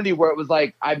opportunity where it was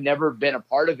like, I've never been a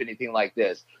part of anything like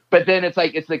this. But then it's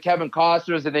like, it's the Kevin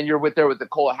Costners, and then you're with the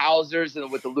Cole Hausers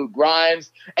and with the Luke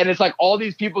Grimes. And it's like all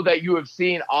these people that you have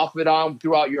seen off and on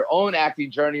throughout your own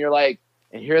acting journey. You're like,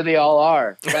 and here they all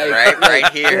are. Like,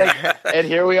 right here. and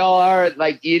here we all are,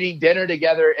 like, eating dinner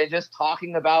together and just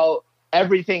talking about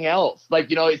everything else. Like,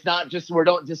 it's not just, you're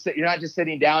not just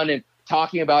sitting down and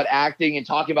talking about acting and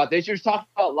talking about this, you're just talking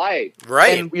about life.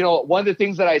 Right. And, one of the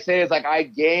things that I say is, like, I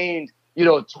gained,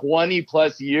 20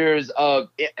 plus years of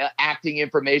acting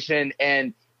information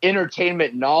and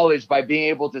entertainment knowledge by being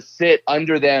able to sit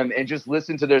under them and just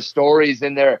listen to their stories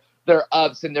and their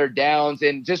ups and their downs,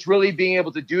 and just really being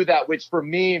able to do that, which for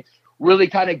me really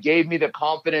kind of gave me the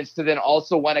confidence to then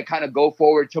also want to kind of go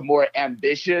forward to more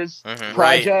ambitious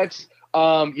projects.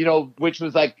 Which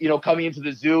was like, coming into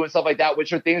the zoo and stuff like that,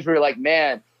 which are things where you're like,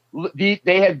 man, they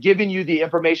have given you the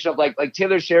information of like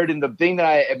Taylor Sheridan. The thing that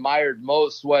I admired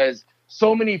most was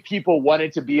so many people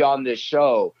wanted to be on this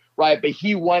show, right? But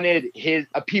he wanted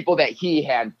people that he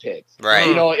handpicked. Right.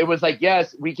 It was like,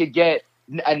 yes, we could get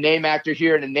a name actor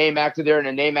here and a name actor there and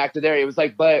a name actor there. It was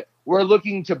like, but we're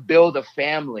looking to build a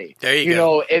family. There you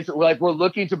go. It's like, we're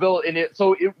looking to build in it.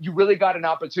 So you really got an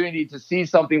opportunity to see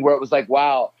something where it was like,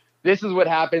 wow, this is what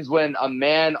happens when a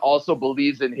man also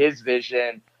believes in his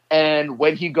vision. And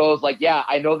when he goes like, yeah,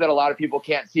 I know that a lot of people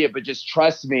can't see it, but just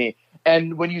trust me.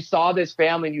 And when you saw this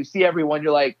family and you see everyone,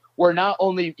 you're like, we're not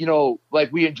only,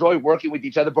 like, we enjoy working with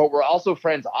each other, but we're also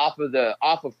friends off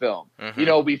of film.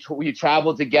 Mm-hmm. We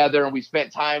traveled together and we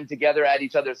spent time together at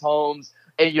each other's homes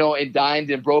and, and dined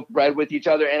and broke bread with each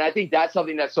other. And I think that's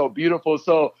something that's so beautiful.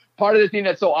 So part of the thing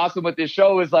that's so awesome with this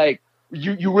show is, like,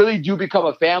 you really do become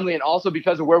a family. And also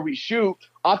because of where we shoot,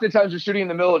 oftentimes we're shooting in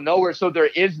the middle of nowhere. So there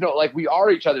is no, like, we are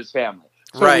each other's family.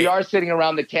 So Right. we are sitting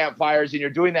around the campfires and you're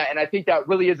doing that. And I think that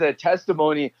really is a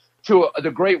testimony to the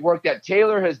great work that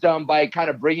Taylor has done by kind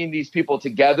of bringing these people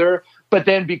together. But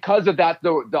then because of that,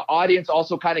 the audience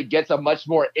also kind of gets a much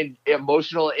more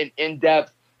emotional and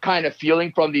in-depth kind of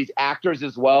feeling from these actors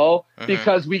as well,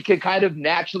 because we can kind of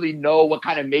naturally know what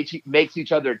kind of makes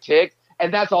each other tick.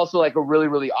 And that's also like a really,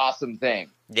 really awesome thing.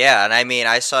 Yeah, and I mean,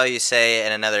 I saw you say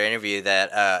in another interview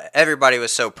that everybody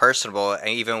was so personable, and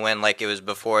even when, like, it was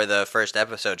before the first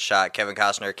episode shot, Kevin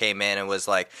Costner came in and was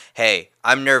like, hey,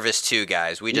 I'm nervous too,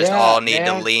 guys. We just all need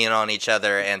to lean on each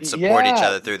other and support each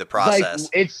other through the process.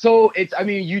 Like, I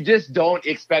mean, you just don't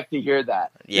expect to hear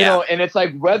that. Yeah. And it's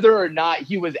like, whether or not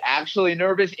he was actually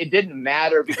nervous, it didn't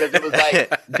matter, because it was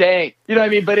like, dang, you know what I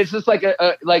mean? But it's just like,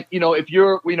 if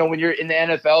you're, when you're in the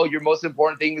NFL, your most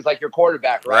important thing is like your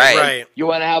quarterback, right? Right. You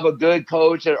want to have a good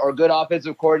coach or good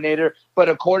offensive coordinator, but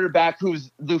a quarterback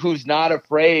who's not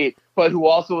afraid, but who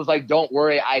also was like, don't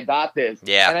worry, I got this.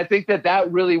 Yeah. And I think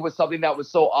that really was something that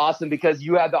was so awesome, because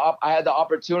I had the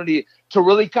opportunity to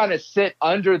really kind of sit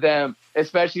under them,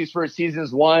 especially for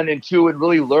seasons 1 and 2, and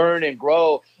really learn and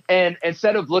grow. And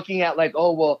instead of looking at like,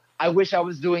 oh, well, I wish I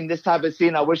was doing this type of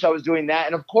scene, I wish I was doing that.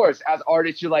 And of course, as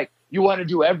artists, you're like, you want to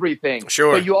do everything.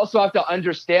 Sure. But you also have to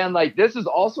understand, like, this is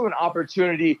also an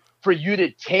opportunity for you to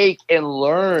take and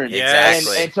learn.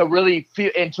 Exactly. And to really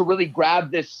feel and to really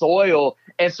grab this soil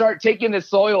and start taking the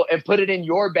soil and put it in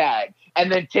your bag, and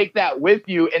then take that with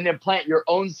you and then plant your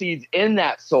own seeds in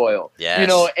that soil. Yes.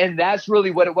 And that's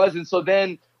really what it was. And so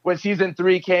then when season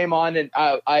 3 came on, and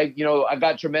I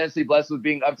got tremendously blessed with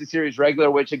being up to series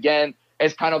regular, which again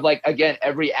is kind of like, again,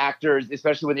 every actor,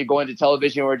 especially when you go into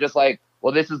television, we're just like,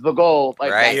 well, this is the goal.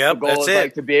 Like, right. the goal is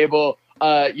like to be able,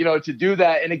 to do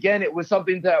that. And again, it was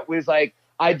something that was like,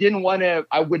 I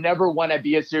would never want to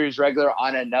be a series regular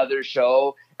on another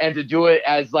show, and to do it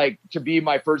as like, to be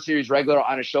my first series regular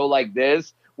on a show like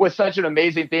this was such an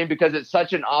amazing thing, because it's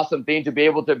such an awesome thing to be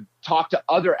able to talk to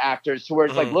other actors to where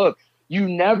it's like, look, you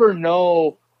never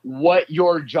know what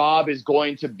your job is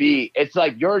going to be. It's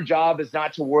like, your job is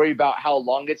not to worry about how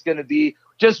long it's going to be.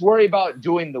 Just worry about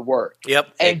doing the work.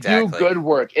 Yep. And exactly. do good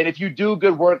work. And if you do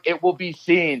good work, it will be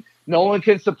seen. No one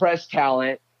can suppress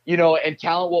talent, and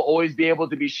talent will always be able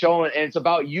to be shown. And it's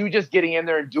about you just getting in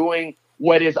there and doing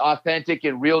what is authentic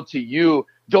and real to you.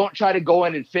 Don't try to go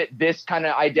in and fit this kind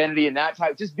of identity and that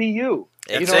type. Just be you.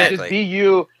 Exactly. Just be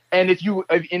you. And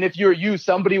if you're you,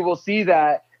 somebody will see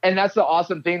that. And that's the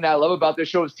awesome thing that I love about this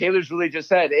show is Taylor's really just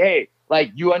said, hey, like,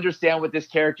 you understand what this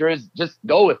character is, just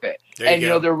go with it. And,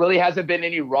 there really hasn't been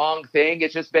any wrong thing.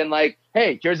 It's just been like,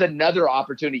 hey, here's another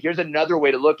opportunity. Here's another way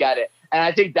to look at it. And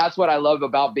I think that's what I love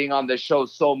about being on this show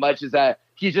so much, is that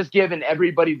he's just given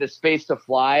everybody the space to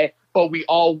fly, but we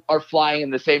all are flying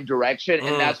in the same direction,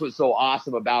 and that's what's so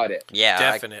awesome about it. Yeah,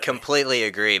 definitely. I completely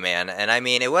agree, man. And I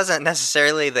mean, it wasn't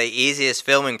necessarily the easiest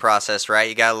filming process, right?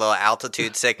 You got a little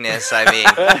altitude sickness. I mean,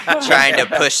 trying to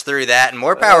push through that, and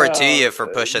more power to you for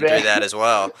pushing through that as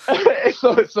well.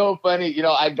 It's so funny.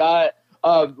 I got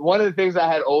one of the things I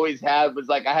had always had was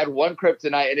like, I had one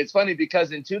kryptonite, and it's funny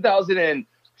because in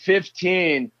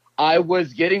 2015, I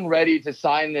was getting ready to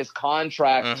sign this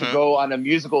contract to go on a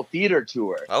musical theater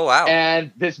tour. Oh, wow.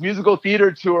 And this musical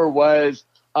theater tour was,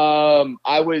 it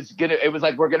was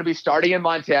like, we're going to be starting in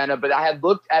Montana, but I had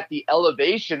looked at the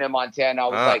elevation in Montana. I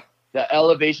was like, the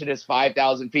elevation is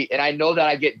 5,000 feet. And I know that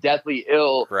I get deathly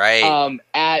ill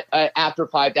after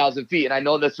 5,000 feet. And I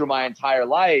know this through my entire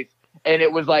life. And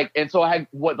it was like, and so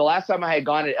the last time I had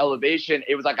gone at elevation,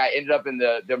 it was like I ended up in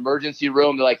the emergency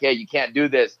room. They're like, hey, you can't do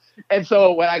this. And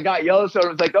so when I got Yellowstone,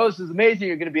 it was like, oh, this is amazing.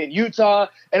 You're going to be in Utah.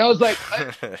 And I was like,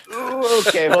 ooh,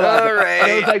 okay, hold on. All right.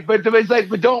 And I was like, but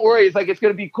don't worry. It's like, it's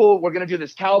going to be cool. We're going to do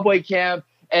this cowboy camp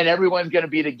and everyone's going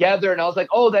to be together. And I was like,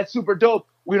 oh, that's super dope.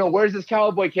 Where's this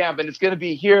cowboy camp? And it's going to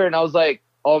be here. And I was like,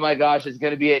 oh my gosh, it's going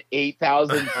to be at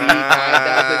 8,000 feet,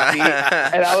 9,000 feet.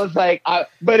 And I was like,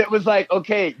 but it was like,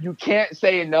 okay, you can't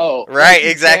say no. Right,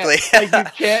 exactly. You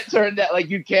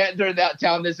can't turn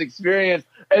down this experience.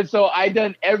 And so I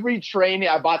done every training.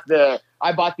 I bought the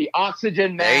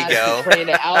oxygen mask to train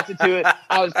at altitude.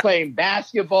 I was playing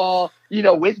basketball,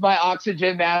 with my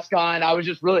oxygen mask on. I was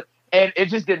just really, and it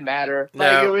just didn't matter. No.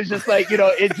 Like, it was just like,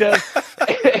 it just,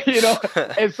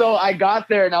 and so I got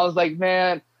there and I was like,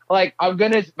 man, like, I'm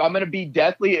gonna be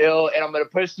deathly ill, and I'm gonna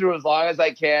push through as long as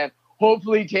I can.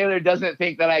 Hopefully, Taylor doesn't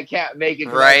think that I can't make it.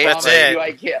 Right, that's it.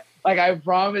 I can't. Like, I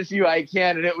promise you, I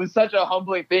can. And it was such a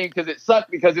humbling thing because it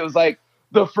sucked, because it was like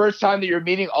the first time that you're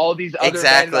meeting all these other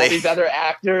men, all these other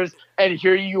actors, and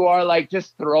here you are, like,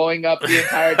 just throwing up the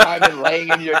entire time and laying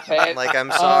in your tent. Like,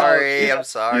 I'm sorry, I'm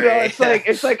sorry.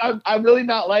 It's like I'm really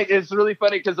not like. It's really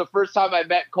funny because the first time I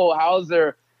met Cole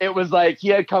Hauser, it was like he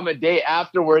had come a day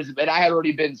afterwards, and I had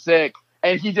already been sick.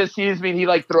 And he just sees me, and he,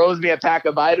 like, throws me a pack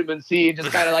of vitamin C and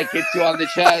just kind of, like, hits you on the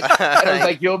chest. And I was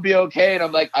like, you'll be okay. And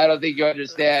I'm like, I don't think you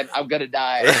understand. I'm going to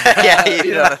die. Yeah,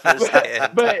 you don't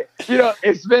understand. But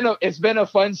it's been a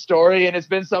fun story, and it's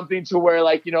been something to where,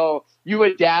 like, you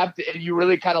adapt and you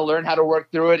really kind of learn how to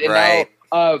work through it. And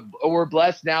now we're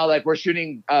blessed now. Like, we're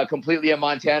shooting completely in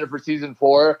Montana for season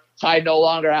 4. So I no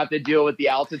longer have to deal with the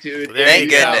altitude.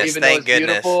 Thank goodness. Thank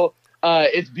goodness. Beautiful.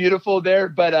 It's beautiful there,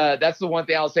 but that's the one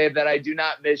thing I'll say, that I do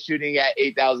not miss shooting at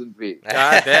 8,000 feet.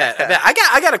 I bet.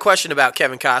 I got a question about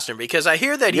Kevin Costner, because I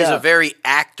hear that he's a very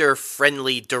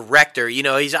actor-friendly director.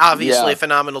 He's obviously a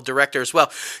phenomenal director as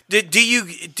well. Do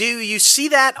you see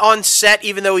that on set,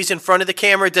 even though he's in front of the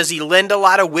camera? Does he lend a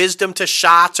lot of wisdom to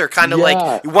shots, or kind of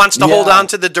like wants to hold on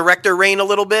to the director reign a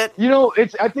little bit?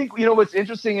 I think what's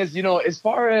interesting is, as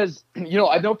far as,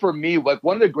 I know for me, like,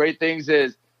 one of the great things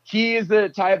is, he is the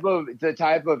type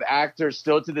of actor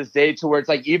still to this day, to where it's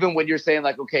like, even when you're saying,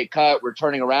 like, okay, cut, we're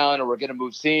turning around or we're going to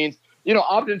move scenes,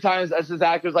 oftentimes us as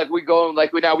actors, like, we go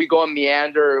and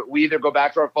meander, we either go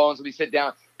back to our phones and we sit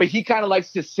down, but he kind of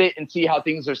likes to sit and see how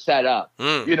things are set up,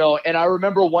 and I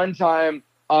remember one time,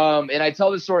 and I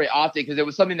tell this story often because it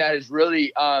was something that has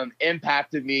really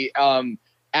impacted me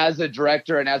as a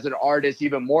director and as an artist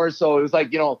even more so. It was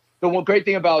like, the one great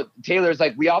thing about Taylor is,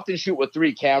 like, we often shoot with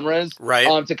 3 cameras,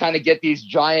 right? To kind of get these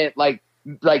giant, like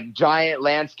giant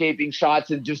landscaping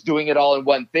shots and just doing it all in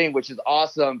one thing, which is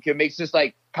awesome. It makes just,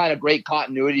 like, kind of great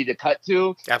continuity to cut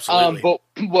to. Absolutely.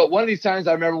 But one of these times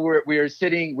I remember we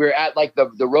were at like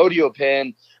the rodeo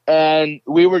pen, and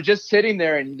we were just sitting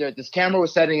there, and this camera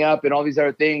was setting up and all these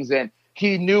other things, and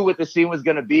he knew what the scene was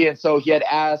going to be. And so he had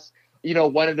asked,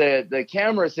 one of the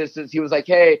camera assistants, he was like,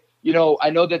 hey, I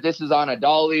know that this is on a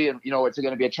dolly and, it's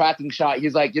going to be a tracking shot.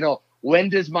 He's like, when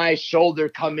does my shoulder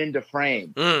come into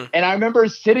frame? And I remember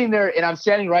sitting there, and I'm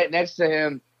standing right next to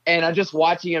him, and I'm just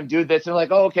watching him do this. And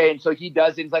like, oh, okay. And so he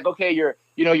does it. He's like, okay, your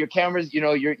cameras,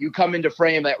 you come into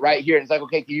frame like right here. And it's like,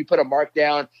 okay, can you put a mark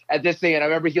down at this thing? And I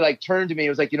remember he like turned to me. He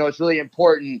was like, it's really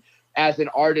important as an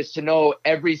artist to know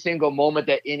every single moment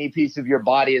that any piece of your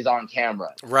body is on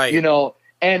camera. Right.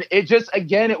 And it just,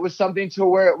 again, it was something to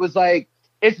where it was like,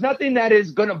 it's nothing that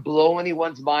is going to blow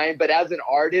anyone's mind, but as an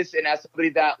artist and as somebody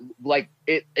that like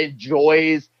it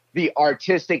enjoys the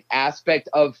artistic aspect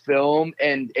of film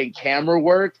and camera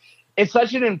work, it's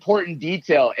such an important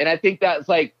detail. And I think that's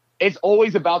like, it's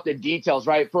always about the details,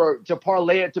 right? To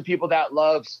parlay it to people that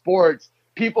love sports,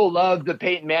 people love the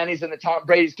Peyton Mannings and the Tom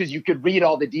Brady's because you could read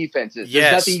all the defenses.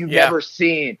 Yes, there's nothing you've never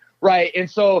seen, right? And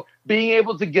so being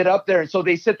able to get up there, and so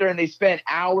they sit there and they spend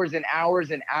hours and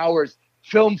hours and hours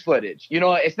film footage.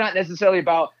 It's not necessarily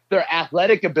about their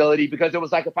athletic ability, because it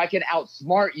was like, if I can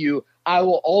outsmart you, I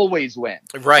will always win.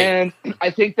 Right. And I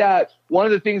think that one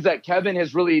of the things that Kevin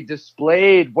has really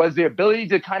displayed was the ability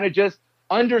to kind of just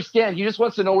understand. He just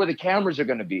wants to know where the cameras are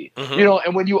going to be,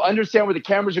 and when you understand where the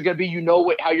cameras are going to be,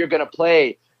 how you're going to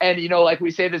play. And, like we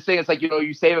say this thing, it's like,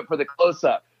 you save it for the close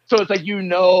up. So it's like,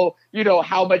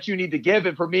 how much you need to give.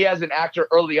 And for me as an actor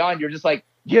early on, you're just like,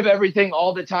 give everything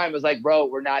all the time. It's like, bro,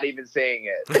 we're not even saying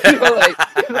it.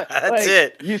 That's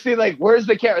it. You see, like, where's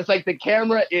the camera? It's like the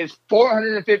camera is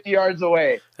 450 yards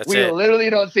away. We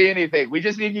literally don't see anything. We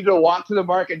just need you to walk to the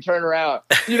mark and turn around.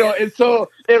 And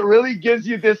so it really gives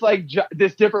you this like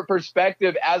this different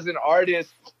perspective as an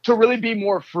artist to really be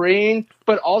more freeing,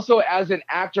 but also as an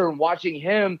actor and watching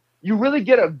him, you really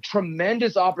get a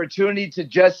tremendous opportunity to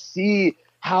just see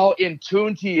how in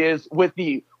tune he is with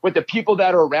the people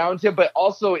that are around him. But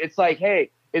also it's like, hey,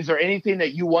 is there anything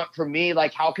that you want from me?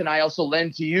 Like, how can I also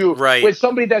lend to you? Right. With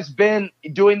somebody that's been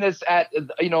doing this at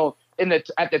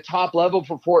the top level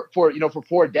for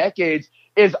 4 decades,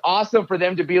 is awesome for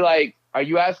them to be like, are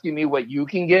you asking me what you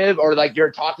can give? Or like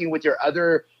you're talking with your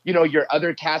other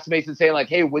castmates and saying like,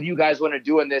 hey, what do you guys want to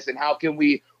do in this? And how can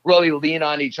we really lean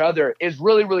on each other? Is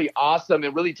really, really awesome.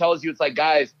 It really tells you, it's like,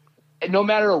 guys, no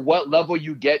matter what level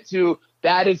you get to,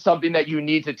 that is something that you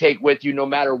need to take with you no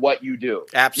matter what you do.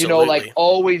 Absolutely. Like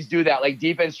always do that. Like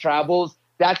Defense Travels,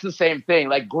 that's the same thing.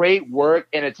 Like great work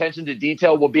and attention to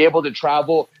detail will be able to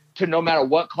travel to no matter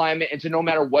what climate and to no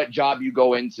matter what job you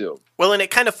go into. Well, and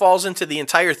it kind of falls into the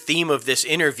entire theme of this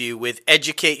interview with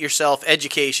educate yourself,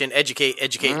 education,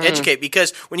 educate,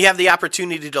 because when you have the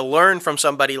opportunity to learn from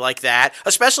somebody like that,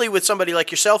 especially with somebody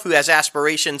like yourself who has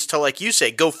aspirations to, like you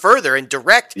say, go further and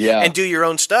direct and do your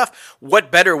own stuff, what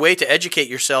better way to educate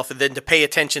yourself than to pay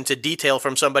attention to detail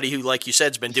from somebody who, like you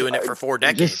said, has been doing it for 4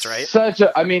 decades, right?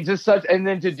 And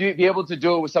then to be able to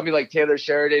do it with somebody like Taylor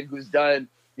Sheridan, who's done,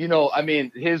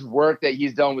 his work that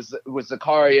he's done with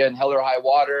Zakaria and Hell or High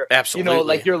Water. Absolutely.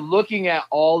 Like you're looking at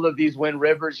all of these Wind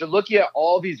Rivers, you're looking at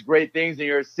all these great things, and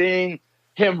you're seeing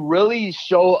him really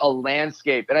show a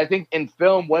landscape. And I think in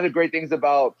film, one of the great things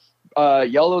about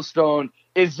Yellowstone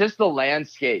is just the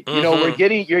landscape.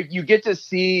 You get to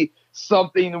see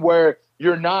something where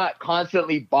you're not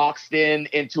constantly boxed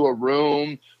into a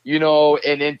room,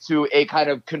 and into a kind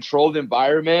of controlled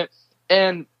environment.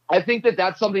 And I think that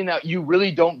that's something that you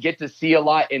really don't get to see a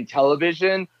lot in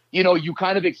television. You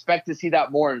kind of expect to see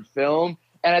that more in film.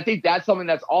 And I think that's something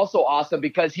that's also awesome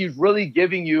because he's really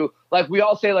giving you, like we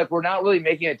all say, like we're not really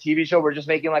making a TV show. We're just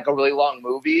making like a really long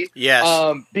movie.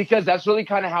 Yes. Because that's really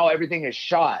kind of how everything is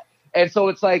shot. And so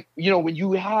it's like, when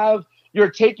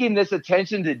you're taking this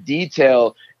attention to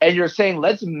detail and you're saying,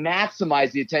 let's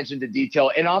maximize the attention to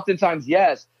detail. And oftentimes,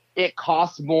 yes, it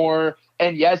costs more.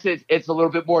 And yes, it's a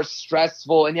little bit more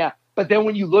stressful. And but then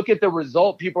when you look at the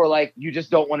result, people are like, you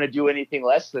just don't want to do anything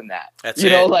less than that. That's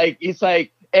it. Like it's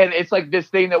like, and it's like this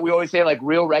thing that we always say, like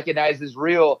real recognizes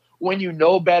real. When you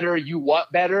know better, you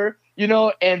want better,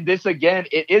 and this again,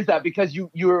 it is that because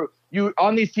you're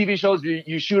on these TV shows,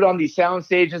 you shoot on these sound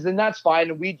stages, and that's fine.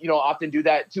 And we, often do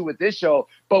that too with this show,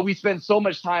 but we spend so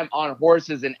much time on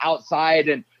horses and outside.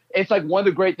 And it's like one of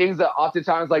the great things that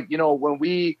oftentimes, like, when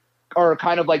we are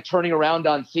kind of like turning around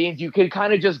on scenes, you can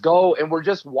kind of just go and we're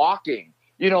just walking,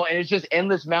 and it's just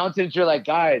endless mountains. You're like,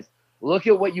 guys, look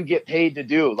at what you get paid to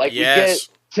do. Like you get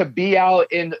to be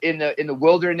out in the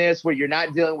wilderness where you're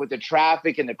not dealing with the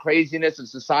traffic and the craziness of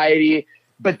society.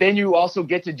 but then you also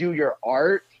get to do your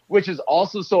art, which is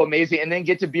also so amazing, and then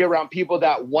get to be around people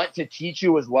that want to teach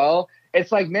you as well.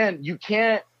 It's like, man, you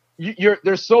can't,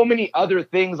 there's so many other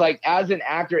things. Like, as an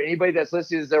actor, anybody that's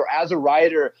listening, or as a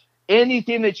writer,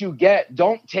 anything that you get,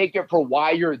 don't take it for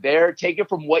why you're there. Take it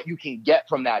from what you can get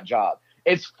from that job.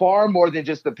 It's far more than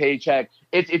just the paycheck.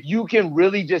 It's if you can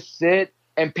really just sit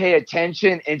and pay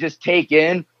attention and just take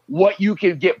in what you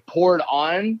can get poured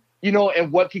on,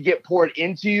 and what could get poured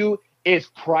into you, is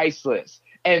priceless.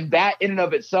 And that in and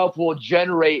of itself will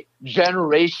generate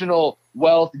generational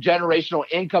wealth, generational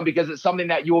income, because it's something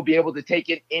that you will be able to take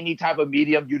in any type of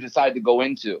medium you decide to go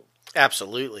into.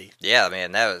 Absolutely. Yeah,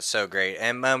 man, that was so great.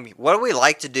 And what do we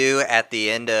like to do at the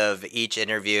end of each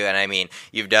interview? And I mean,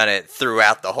 you've done it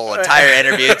throughout the whole entire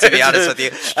interview, to be honest with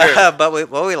you. But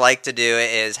what we like to do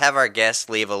is have our guests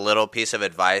leave a little piece of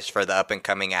advice for the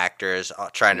up-and-coming actors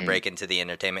trying to break into the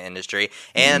entertainment industry.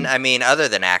 And I mean, other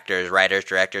than actors, writers,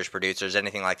 directors, producers,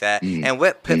 anything like that. And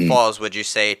what pitfalls would you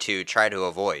say to try to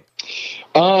avoid?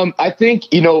 I think,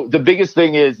 the biggest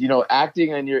thing is,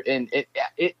 acting in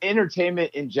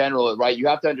entertainment in general, right? You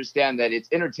have to understand that it's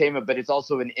entertainment, but it's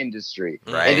also an industry.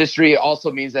 Right. Industry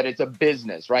also means that it's a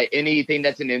business, right? Anything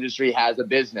that's an industry has a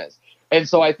business. And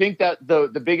so I think that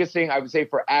the biggest thing I would say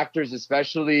for actors,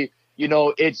 especially,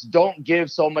 it's don't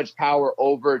give so much power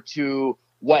over to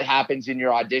what happens in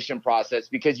your audition process,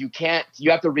 because you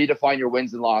have to redefine your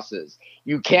wins and losses.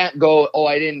 You can't go, oh,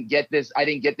 I didn't get this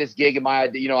gig in my, I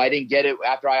didn't get it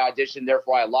after I auditioned,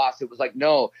 therefore I lost. It was like,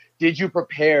 no, did you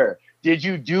prepare? Did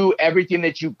you do everything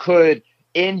that you could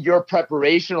in your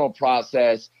preparational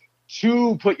process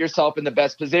to put yourself in the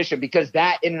best position? Because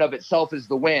that in and of itself is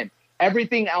the win.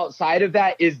 Everything outside of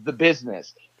that is the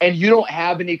business, and you don't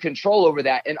have any control over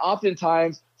that. And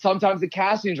sometimes the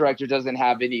casting director doesn't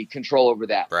have any control over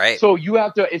that. Right. So you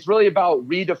have to, it's really about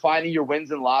redefining your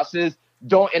wins and losses.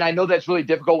 And I know that's really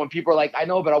difficult when people are like, I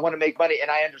know, but I want to make money,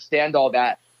 and I understand all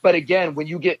that. But again, when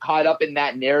you get caught up in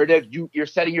that narrative, you're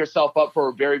setting yourself up for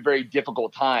a very, very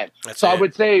difficult time. I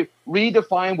would say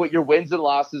redefine what your wins and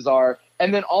losses are.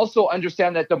 And then also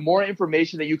understand that the more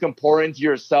information that you can pour into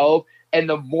yourself, and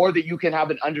the more that you can have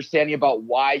an understanding about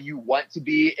why you want to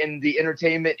be in the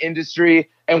entertainment industry,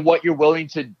 and what you're willing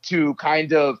to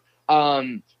kind of,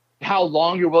 how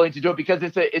long you're willing to do it, because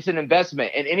it's an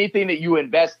investment, and anything that you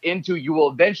invest into, you will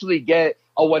eventually get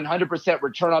a 100%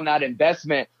 return on that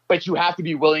investment, but you have to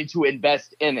be willing to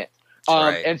invest in it.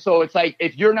 Right. And so it's like,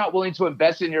 if you're not willing to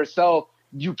invest in yourself,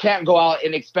 you can't go out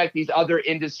and expect these other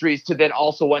industries to then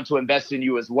also want to invest in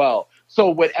you as well. So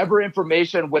whatever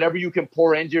information, whatever you can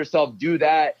pour into yourself, do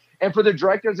that. And for the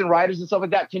directors and writers and stuff like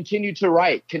that, continue to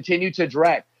write, continue to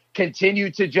direct, continue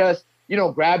to just,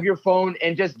 grab your phone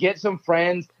and just get some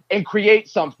friends and create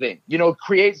something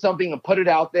and put it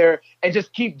out there, and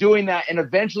just keep doing that. And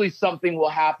eventually something will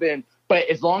happen. But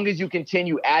as long as you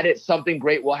continue at it, something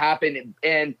great will happen.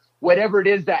 And whatever it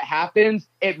is that happens,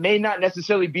 it may not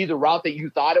necessarily be the route that you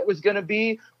thought it was going to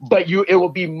be, but it will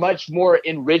be much more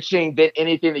enriching than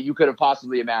anything that you could have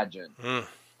possibly imagined.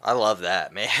 I love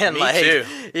that, man. Me too.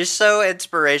 too. You're so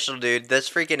inspirational, dude. This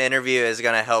freaking interview is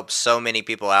going to help so many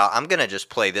people out. I'm going to just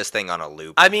play this thing on a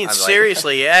loop. I mean,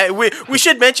 seriously, we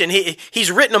should mention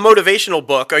he's written a motivational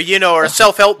book, or a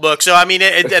self-help book. So I mean,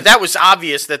 that was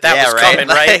obvious that was coming,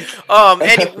 right?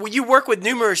 And you work with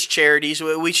numerous charities.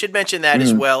 We should mention that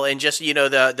as well, and just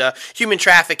the human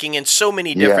trafficking and so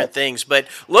many different things. But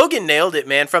Logan nailed it,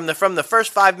 man. From the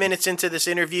first 5 minutes into this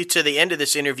interview to the end of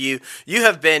this interview, you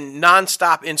have been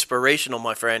nonstop inspirational,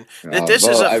 my friend. This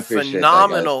is a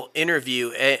phenomenal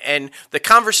interview, and the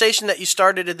conversation that you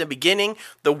started at the beginning,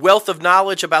 the wealth of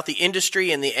knowledge about the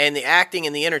industry and the acting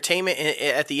and the entertainment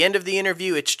at the end of the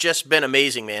interview, it's just been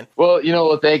amazing, man. Well,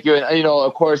 thank you. And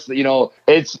of course,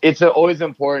 it's always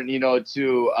important,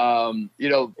 to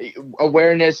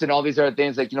awareness and all these other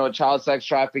things, like child sex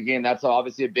trafficking. That's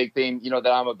obviously a big thing, that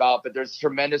I'm about. But there's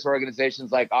tremendous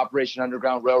organizations like Operation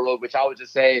Underground Railroad, which I would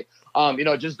just say,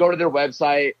 just go to their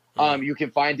website. You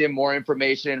can find in more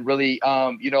information, really,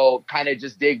 kind of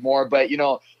just dig more. But,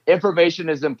 information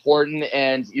is important.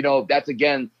 And, that's,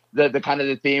 again, the kind of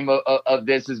the theme of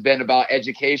this has been about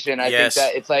education. I think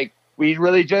that it's like we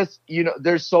really just,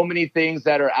 there's so many things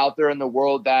that are out there in the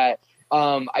world that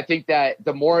I think that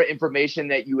the more information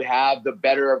that you have, the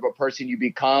better of a person you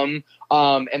become,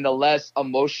 and the less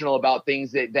emotional about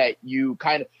things that you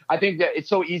I think that it's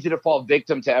so easy to fall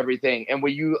victim to everything. And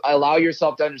when you allow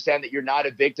yourself to understand that you're not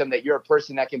a victim, that you're a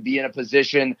person that can be in a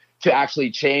position to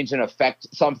actually change and affect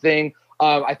something,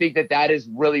 I think that is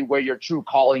really where your true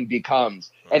calling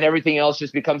becomes, and everything else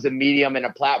just becomes a medium and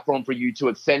a platform for you to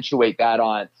accentuate that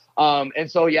on.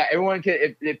 And so, yeah, everyone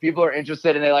can, if people are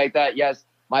interested and they like that, yes,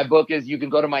 my book is, you can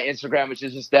go to my Instagram, which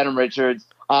is just Denim Richards.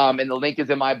 And the link is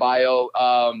in my bio,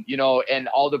 and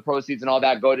all the proceeds and all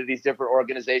that go to these different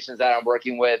organizations that I'm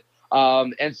working with.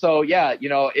 And so, yeah,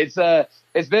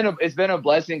 it's been a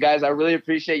blessing, guys. I really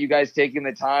appreciate you guys taking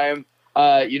the time,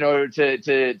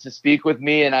 to speak with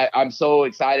me. And I'm so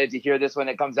excited to hear this when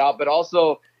it comes out, but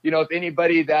also, if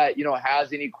anybody that,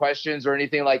 has any questions or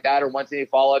anything like that, or wants any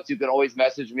follow-ups, you can always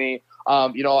message me.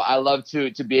 I love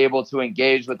to be able to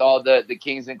engage with all the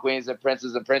kings and queens and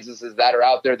princes and princesses that are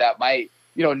out there that might,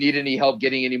 need any help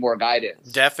getting any more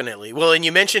guidance. Definitely. Well, and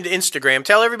you mentioned Instagram.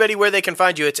 Tell everybody where they can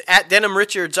find you. It's at Denim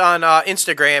Richards on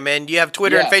Instagram, and you have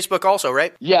Twitter and Facebook also,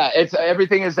 right? Yeah,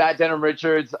 everything is at Denim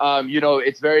Richards.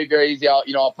 It's very, very easy.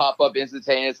 I'll pop up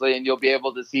instantaneously, and you'll be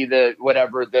able to see the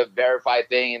verified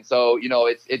thing. And so,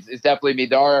 it's definitely me.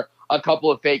 There are a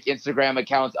couple of fake Instagram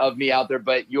accounts of me out there,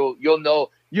 but you'll know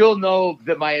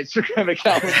that my Instagram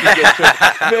account when you get to it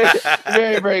very,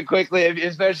 very, very quickly.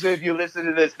 Especially if you listen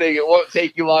to this thing, it won't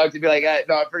take you long to be like,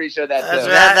 no, I'm pretty sure that's him.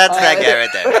 That's that guy right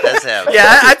there. That's him.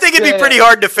 Yeah, I think it'd be pretty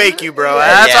hard to fake you, bro.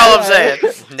 That's all I'm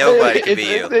saying. Nobody can be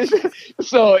you.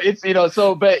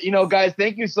 So but guys,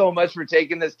 thank you so much for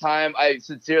taking this time. I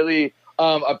sincerely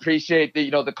appreciate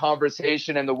the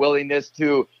conversation and the willingness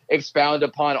to expound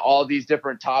upon all these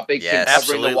different topics and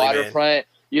covering the waterfront.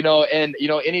 Man.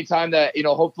 Anytime that,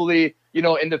 hopefully,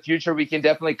 in the future, we can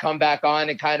definitely come back on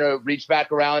and kind of reach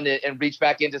back around and reach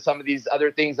back into some of these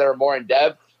other things that are more in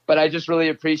depth. But I just really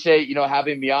appreciate,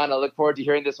 having me on. I look forward to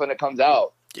hearing this when it comes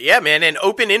out. Yeah, man, and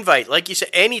open invite. Like you said,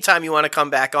 anytime you want to come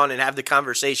back on and have the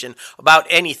conversation about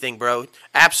anything, bro,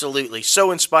 absolutely.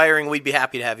 So inspiring. We'd be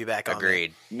happy to have you back on.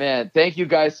 Agreed. Man, thank you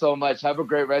guys so much. Have a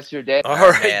great rest of your day. All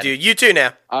right, man. Dude. You too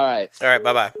now. All right,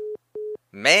 bye-bye.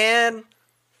 Man,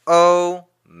 oh,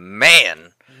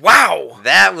 man. Wow.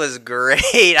 That was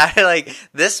great.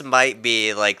 This might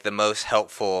be like the most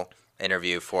helpful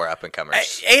interview for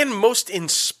up-and-comers. And most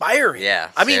inspiring. Yeah,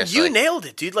 I mean, seriously. you nailed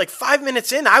it, dude. Like 5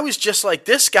 minutes in, I was just like,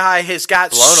 this guy has got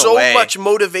Blown so away. much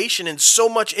motivation and so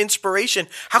much inspiration.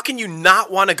 How can you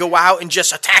not want to go out and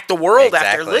just attack the world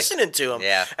after listening to him?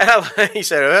 Yeah. And he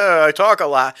said, I talk a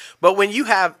lot. But when you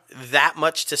have that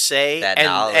much to say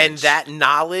and that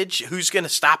knowledge, who's going to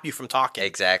stop you from talking?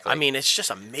 Exactly. I mean, it's just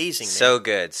amazing. So man.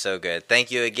 good, so good. Thank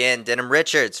you again, Denim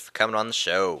Richards, for coming on the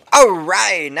show. All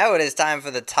right, now it is time for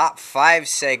the top 5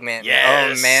 segment.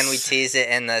 Yes. Oh man, we teased it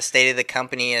in the State of the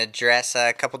Company address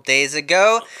a couple days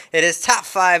ago. It is top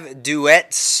 5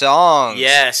 duet songs.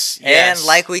 Yes. And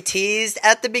like we teased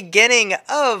at the beginning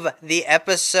of the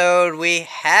episode, we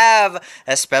have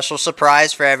a special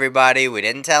surprise for everybody. We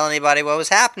didn't tell anybody what was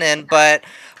happening, but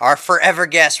our forever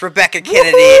guest, Rebecca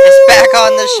Kennedy, is back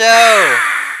on the show.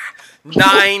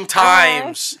 9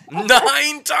 times. 9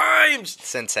 times.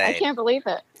 It's insane. I can't believe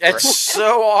it. It's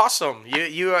so awesome.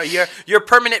 You're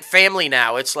permanent family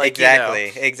now. It's like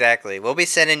Exactly. We'll be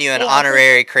sending you an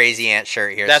honorary Crazy Ant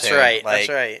shirt here That's soon. right. That's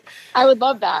right. I would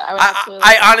love that.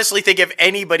 I honestly think if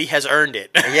anybody has earned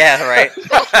it. Yeah, right.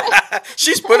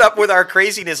 She's put up with our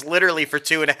craziness literally for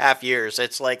 2.5 years.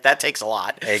 It's like that takes a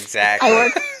lot. Exactly.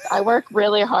 I work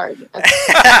really hard.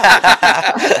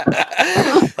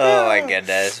 Oh my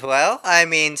goodness. Well, I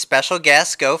mean, special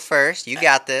guests go first. You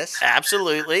got this.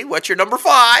 Absolutely. What's your number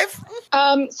 5?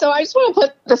 So I just want to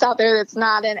put this out there. It's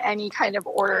not in any kind of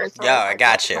order. I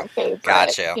got you.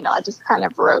 Got you. I just kind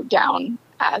of wrote down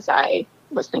as I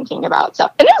was thinking about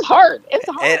stuff. And it was hard. It's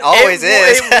hard. It always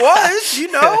is. It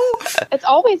was, It's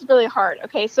always really hard.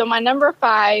 Okay, so my number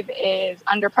 5 is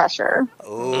Under Pressure.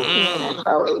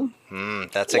 Ooh.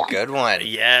 That's a good one.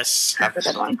 Yes.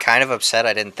 I'm kind of upset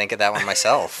I didn't think of that one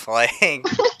myself. Like,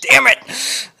 damn it.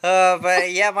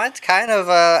 But yeah, mine's kind of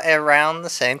around the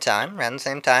same time.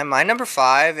 My number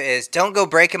 5 is Don't Go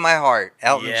Breaking My Heart.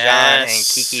 Elton John and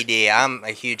Kiki D. I'm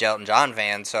a huge Elton John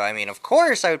fan, so I mean, of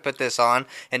course I would put this on.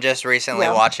 And just recently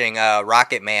watching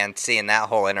Rocket Man, seeing that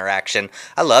whole interaction,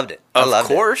 I loved it.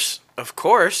 Of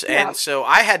course. Yeah. And so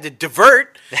I had to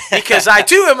divert because I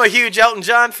too am a huge Elton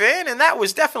John fan, and that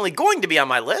was definitely going to be on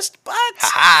my list, but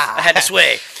I had to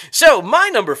sway. So my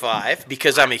number 5,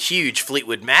 because I'm a huge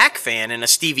Fleetwood Mac fan and a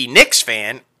Stevie Nicks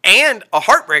fan and a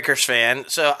Heartbreakers fan,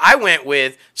 so I went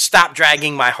with Stop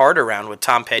Dragging My Heart Around with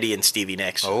Tom Petty and Stevie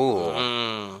Nicks.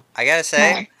 Oh. I gotta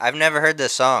say, I've never heard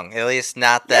this song. At least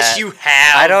not that. Yes, you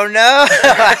have. I don't know.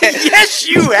 Yes,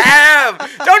 you have.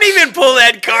 Don't even pull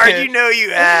that card. You know you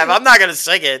have. I'm not gonna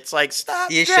sing it. It's like stop.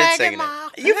 You should dragging sing it. my-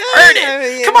 You've heard it. I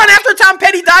mean, Come on. After Tom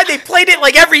Petty died, they played it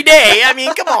like every day. I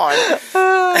mean, come on.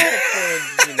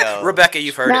 you know. Rebecca,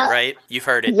 you've heard Now- it, right? You've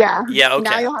heard it. Yeah. Yeah. Now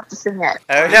Okay. you'll have to sing it.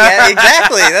 Oh, yeah,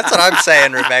 exactly. That's what I'm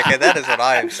saying, Rebecca. That is what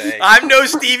I'm saying. I'm no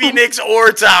Stevie Nicks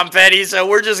or Tom Petty, so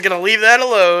we're just gonna leave that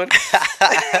alone.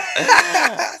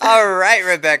 All right,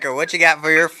 Rebecca, what you got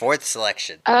for your fourth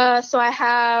selection? So I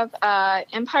have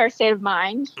Empire State of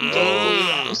Mind.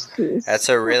 Mm. That's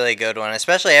a really good one,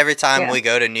 especially every time Yeah. we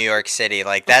go to New York City.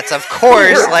 Like, that's, of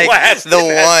course, like, Blasting the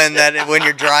that. one that when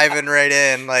you're driving right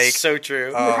in, like, So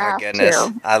true. oh, my have goodness.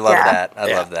 to. I love Yeah. that. I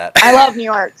Yeah. love that. I love New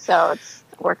York, so it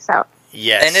works out.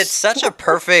 Yes. And it's such a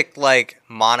perfect like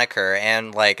moniker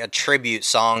and like a tribute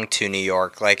song to New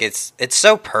York. Like it's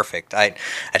so perfect. I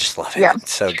just love it. Yeah.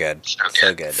 It's so good.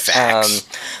 So good. Facts.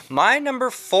 My number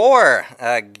 4,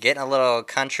 getting a little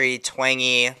country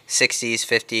twangy 60s,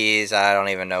 50s. I don't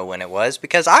even know when it was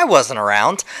because I wasn't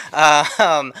around.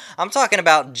 I'm talking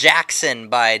about Jackson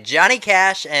by Johnny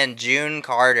Cash and June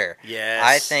Carter. Yes.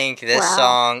 I think this Wow.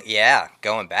 song, yeah,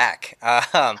 going back.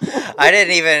 I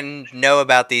didn't even know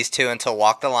about these two until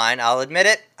Walk the Line. I'll admit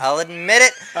it. I'm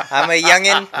a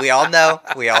youngin'. We all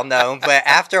know. But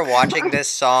after watching this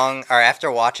song, or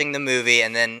after watching the movie,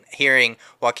 and then hearing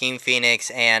Joaquin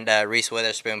Phoenix and Reese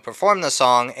Witherspoon perform the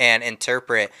song and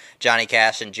interpret Johnny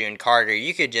Cash and June Carter,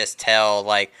 you could just tell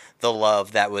like the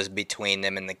love that was between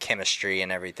them and the chemistry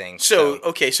and everything. So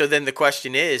okay, so then the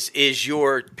question is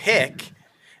your pick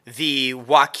the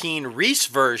Joaquin Reese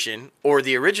version or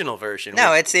the original version?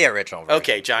 no, it's the original version.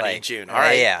 Okay, Johnny Like, and June. All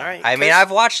right, yeah. all right. I mean, 'Cause-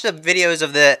 I've watched the videos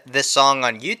of this song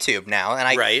on YouTube now,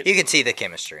 and Right. you can see the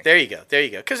chemistry. There you go.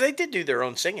 Because they did do their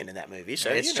own singing in that movie, so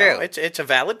It's you know, true. It's a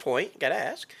valid point. Gotta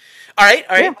ask. All right.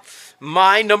 Yeah.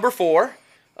 My number 4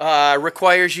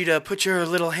 requires you to put your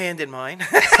little hand in mine.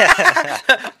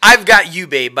 I've Got You,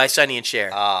 Babe by Sonny and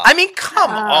Cher. Ah. I mean,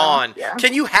 come on. yeah.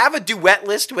 Can you have a duet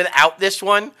list without this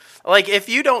one? Like, if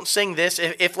you don't sing this,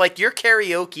 if like your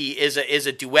karaoke is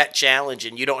a duet challenge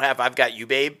and you don't have I've Got You,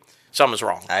 Babe, something's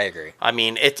wrong. I agree. I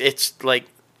mean, it's like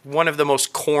one of the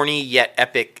most corny yet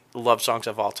epic love songs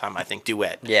of all time. I think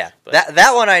duet. Yeah, But-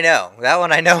 that one I know.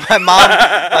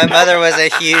 My mother was a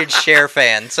huge Cher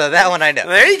fan, so that one I know.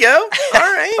 There you go. All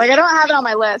right. Like I don't have it on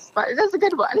my list, but it is a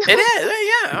good one. It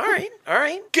is. Yeah. All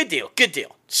right. Good deal.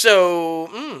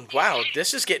 So, wow,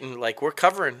 this is getting like we're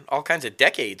covering all kinds of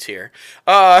decades here.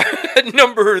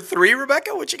 Number 3,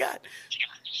 Rebecca, what you got?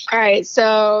 All right,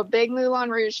 so big Moulin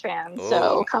Rouge fan. Ooh.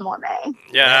 So come on, May.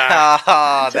 Yeah.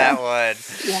 Oh, that one.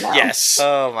 You know. Yes.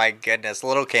 Oh my goodness,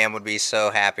 little Cam would be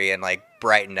so happy and like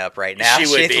brightened up right now. She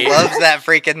would be. loves that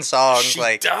freaking song. She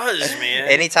like does, man.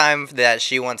 anytime that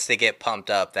she wants to get pumped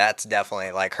up, that's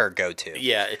definitely like her go-to.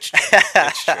 Yeah, it's true.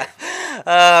 It's true.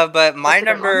 But my That's a good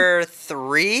number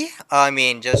 3, I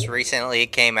mean, just recently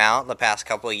came out the past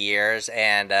couple of years,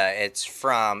 and it's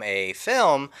from a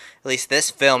film. At least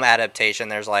this film adaptation.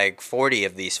 There's like 40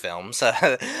 of these films,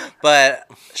 but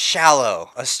Shallow: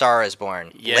 A Star Is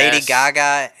Born. Yes. Lady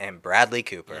Gaga and Bradley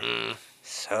Cooper.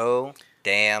 So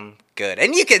damn good.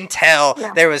 And you can tell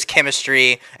Yeah. there was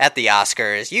chemistry at the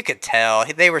Oscars. You could tell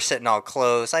they were sitting all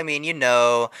close. I mean,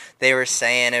 they were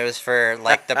saying it was for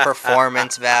like the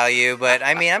performance value, but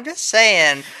I mean, I'm just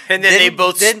saying. And then they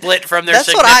both split from their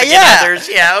that's what significant others.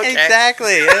 Yeah, okay.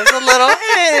 Exactly. It was a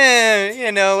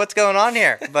little, what's going on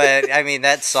here? But I mean,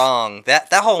 that song,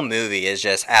 that whole movie is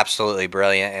just absolutely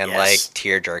brilliant and Yes. like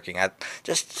tear jerking.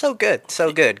 Just so good,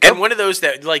 so good. And one of those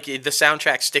that like the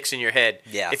soundtrack sticks in your head.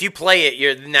 Yeah. If you play it,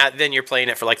 then you're playing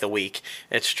it for like the week.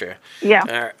 It's true.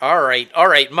 Yeah. All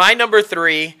right. My number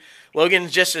 3. Logan,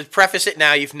 just to preface it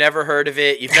now, you've never heard of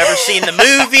it. You've never seen the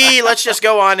movie. Let's just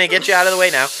go on and get you out of the way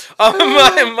now.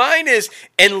 Mine is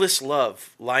Endless Love,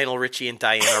 Lionel Richie and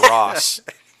Diana Ross.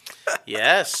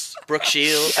 Yes. Brooke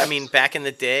Shields. I mean, back in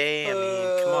the day. I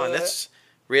mean, come on. That's...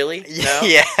 Really? No?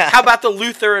 Yeah. How about the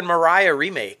Luther and Mariah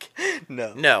remake?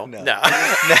 No. No.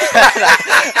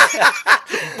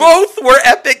 Both were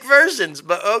epic versions,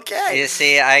 but okay. You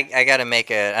see, I got to make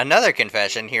another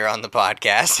confession here on the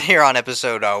podcast, here on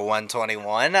episode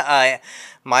 121.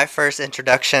 My first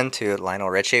introduction to Lionel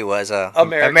Richie was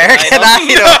American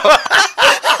Idol.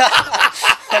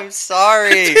 I'm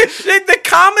sorry. The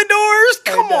Commodores?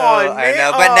 Come on, man. I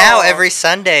know. But now every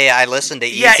Sunday I listen to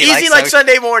Easy. Yeah, Easy like So-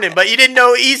 Sunday morning, but you didn't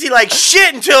know Easy like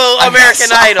shit until I'm American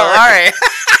sorry. Idol. All right.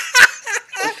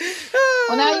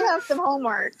 Well, now you have some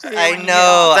homework to do. I when you get know,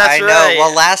 off. That's I know. right.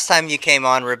 Well, last time you came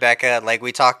on, Rebecca, like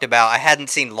we talked about, I hadn't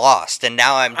seen Lost, and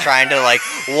now I'm trying to like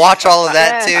watch all of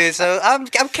that Yeah. too. So I'm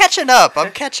catching up.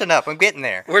 I'm getting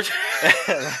there. We're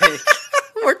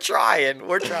we're trying.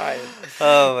 We're trying.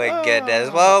 Oh my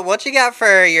goodness. Well, what you got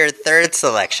for your third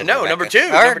selection? No, Rebecca? number two,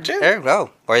 Or, number two.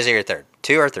 Or is it your third?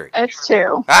 2 or 3? It's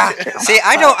 2. Ah, see,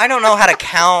 I don't know how to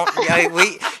count.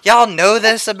 Y'all know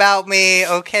this about me,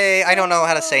 okay? I don't know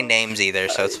how to say names either,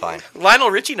 so it's fine.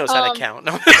 Lionel Richie knows how to count.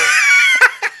 No.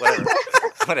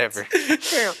 Whatever.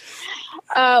 True.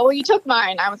 Well, you took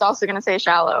mine. I was also going to say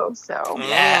Shallow, so.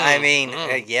 Yeah, I mean,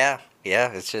 yeah,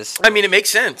 it's just. I mean, it makes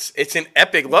sense. It's an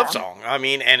epic love Yeah. song. I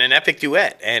mean, and an epic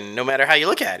duet. And no matter how you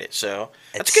look at it, so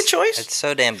that's a good choice. It's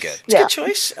so damn good. It's a Yeah. good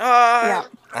choice. Yeah.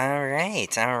 All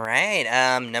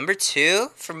right. Number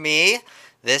 2 for me.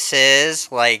 This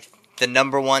is like the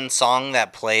number 1 song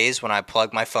that plays when I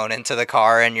plug my phone into the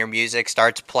car and your music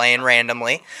starts playing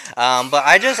randomly. But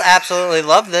I just absolutely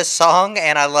love this song,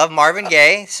 and I love Marvin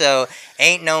Gaye. So,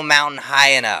 "Ain't No Mountain High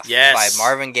Enough" Yes. by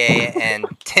Marvin Gaye and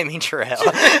Timmy Terrell.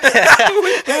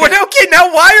 Well, okay,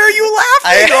 now why are you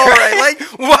laughing? All right, like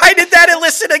why did that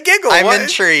elicit a giggle? I'm What?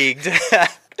 intrigued.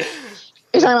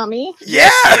 You're talking about me? Yeah.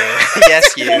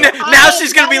 Yes, you. Now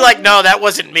she's gonna be like, no, that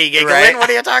wasn't me giggling. Right. What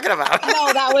are you talking about?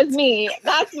 No, that was me.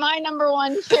 That's my number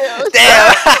 1 too.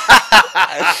 Damn.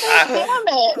 Damn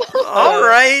it. All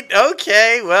right.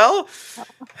 Okay. Well.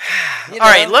 You All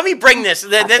right. know. Let me bring this.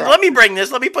 Then That's let me bring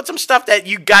this. Let me put some stuff that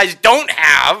you guys don't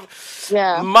have.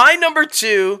 Yeah. My number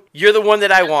 2. You're the one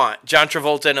that I want. John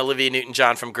Travolta and Olivia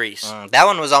Newton-John from Grease. That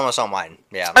one was almost on mine.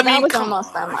 Yeah. I mean, was come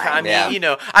almost on mine. I mean, Yeah. you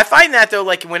know, I find that though,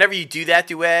 like whenever you do that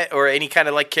duet or any kind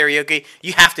of like karaoke,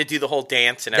 you have to do the whole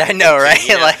dance and I everything. know, too, right?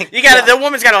 you know? Like- you gotta, the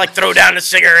woman's gotta like throw down the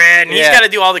cigarette, and he's Yeah. gotta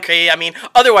do all the crazy. I mean,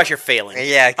 otherwise you're failing.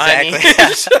 Yeah, exactly. I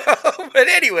mean, so, but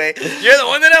anyway, you're the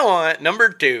one that I want. Number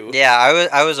 2. Yeah,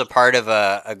 I was a part of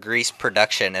a Grease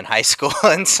production in high school,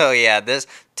 and so yeah, this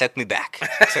took me back.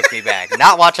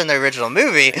 Not watching the original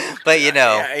movie, but you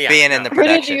know, Yeah, being in the Who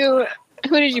did production.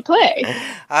 you play?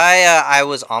 I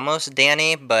was almost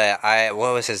Danny, but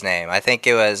what was his name? I think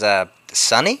it was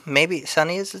Sonny. Maybe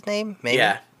Sonny is his name. Maybe.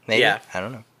 Yeah. Maybe. Yeah. I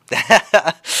don't know.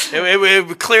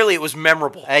 Clearly, it was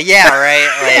memorable. Yeah, right.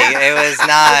 Like it was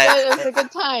not. It was a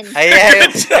good time. Yeah,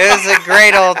 it was a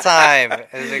great old time.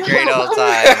 It was a great old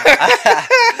time.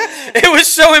 It was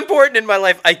so important in my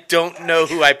life. I don't know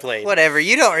who I played. Whatever.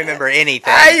 You don't remember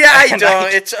anything. I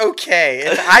don't. It's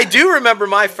okay. I do remember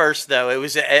my first though.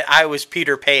 I was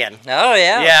Peter Pan. Oh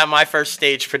yeah. Yeah, my first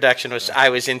stage production was I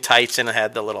was in tights and I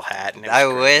had the little hat. And it was I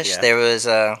great, wish yeah. there was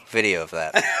a video of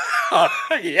that.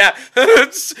 Yeah,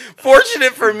 it's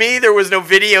fortunate for me there was no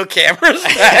video cameras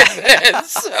back then,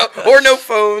 or no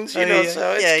phones, you know.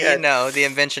 So it's yeah, good. you know, the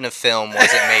invention of film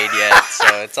wasn't made yet, so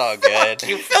it's all good.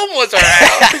 Your film was around.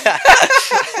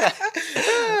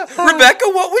 Rebecca,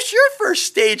 what was your first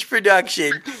stage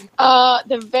production? So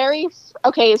the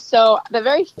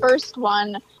very first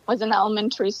one was in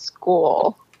elementary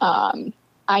school.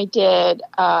 I did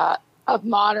a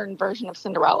modern version of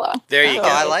Cinderella. There you Oh, go.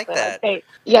 I like that.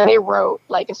 They wrote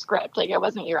like a script, like it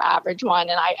wasn't your average one,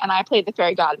 and I played the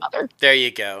fairy godmother. There you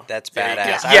go. That's There you go.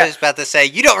 badass. Yeah. I was about to say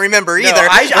you don't remember No, either.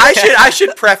 I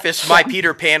should preface my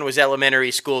Peter Pan was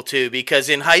elementary school too, because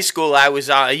in high school I was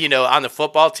on the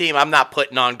football team. I'm not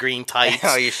putting on green tights.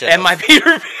 Oh, you should. And my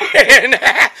Peter Pan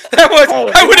hat,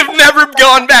 I would have never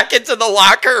gone back into the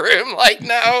locker room. Like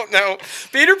no.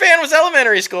 Peter Pan was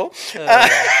elementary school.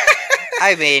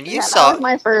 I mean, you Yeah, saw. that was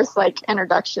my first like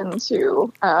introduction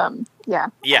to Yeah.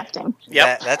 acting.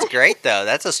 Yep. That's great though.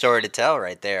 That's a story to tell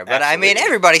right there. But I mean, Absolutely.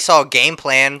 everybody saw Game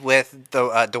Plan with the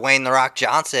Dwayne the Rock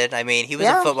Johnson. I mean, he was a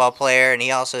Yeah. football player and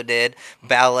he also did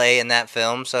ballet in that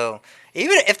film. So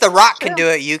even if the Rock can do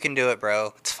True. it, you can do it,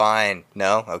 bro. It's fine.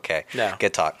 No, okay. No.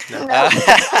 Good talk. No.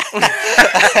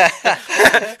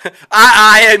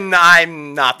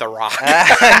 I'm not the Rock.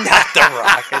 Not the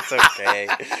Rock. It's okay.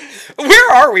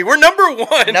 Where are we? We're number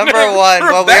 1. Number one.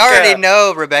 Well, we Rebecca. already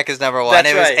know Rebecca's number one. That's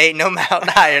It was right. Ain't No Mountain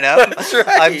High Enough. That's right.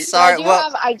 I'm sorry.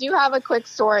 I do have a quick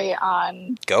story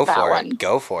on Go that for one. it.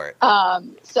 Go for it.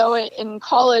 So in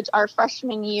college, our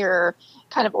freshman year,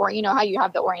 or you know how you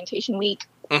have the orientation week,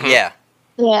 Mhm. Yeah.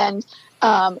 and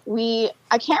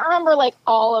I can't remember like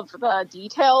all of the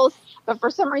details, but for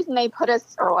some reason they put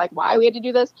us, or like why we had to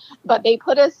do this, but they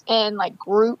put us in like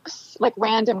groups, like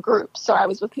random groups. So I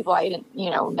was with people I didn't,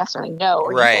 necessarily know.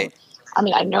 Or Right. anything. I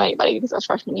mean, I didn't know anybody because it was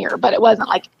freshman year, but it wasn't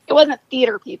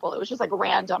theater people. It was just like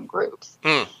random groups.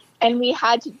 Mm. And we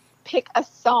had to pick a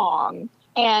song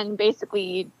and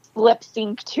basically lip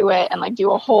sync to it and like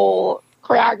do a whole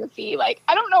choreography. Like,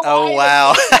 I don't know why. Oh,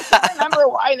 wow. I can't remember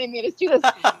why they made us do this.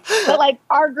 But, like,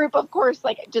 our group, of course,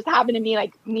 like, just happened to be,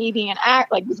 like, me being an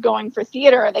act, like, was going for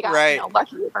theater. They got, Right. you know,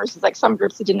 lucky versus, like, some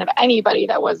groups that didn't have anybody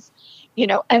that was, you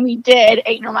know, and we did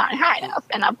Ain't No Mountain High Enough.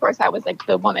 And, of course, I was, like,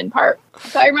 the woman part.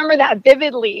 So I remember that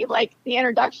vividly. Like, the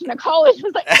introduction to college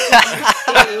was, like,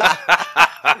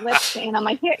 lip sync. I'm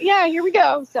like, here we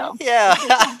go. So Yeah.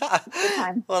 good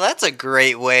time. Well, that's a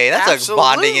great way. That's a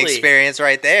bonding Absolutely. experience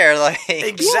right there. Like,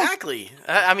 Exactly.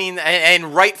 I mean,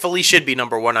 and rightfully should be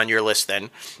number one on your list then.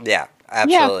 yeah,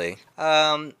 absolutely.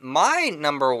 My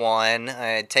number one,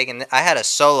 I had a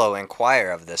solo in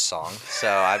choir of this song, so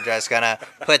I'm just gonna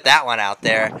put that one out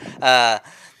there.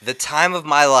 The Time of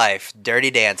My Life,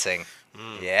 Dirty Dancing.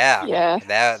 Yeah.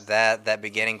 Yeah. That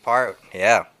beginning part.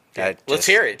 Yeah. Let's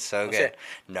hear it. So Let's good. hear it.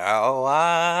 No,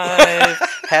 I've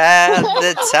had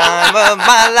the time of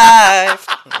my life.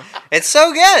 It's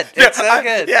so good. It's so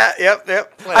good. Yep. Whatever.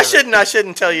 I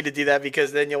shouldn't tell you to do that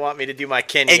because then you'll want me to do my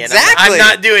Kenny. And Exactly. I'm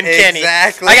not doing Kenny.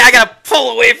 Exactly. I gotta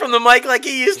pull away from the mic like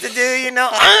he used to do. You know,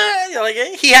 like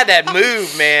he had that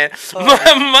move, man.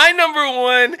 My number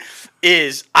one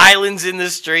is "Islands in the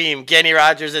Stream," Kenny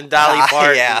Rogers and Dolly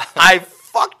Parton. Yeah. I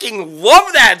fucking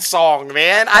love that song,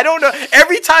 man. I don't know.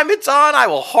 Every time it's on, I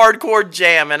will hardcore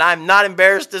jam, and I'm not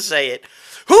embarrassed to say it.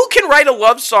 Who can write a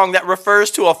love song that refers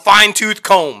to a fine-tooth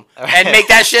comb and make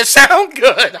that shit sound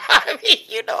good? I mean,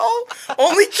 you know,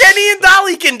 only Kenny and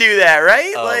Dolly can do that,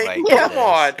 right? Oh like, my come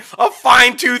on, a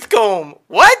fine-tooth comb.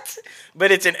 What?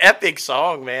 But it's an epic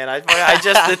song, man. I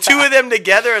just the two of them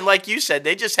together, and like you said,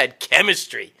 they just had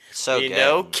chemistry. So you good.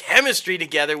 know, chemistry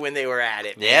together when they were at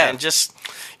it. Yeah. Man. Just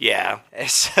yeah.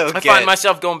 It's so I good. find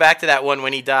myself going back to that one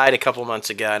when he died a couple months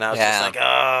ago, and I was Yeah. just like,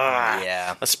 oh,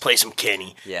 Yeah. let's play some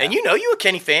Kenny. Yeah. And you know, you a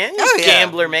Kenny fan. You're Oh, a yeah.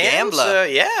 Gambler, man. Gambler. So,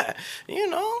 yeah. You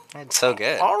know. It's so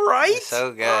good. All right. It's so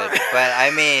All good. right. But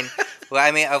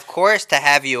I mean, of course, to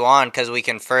have you on because we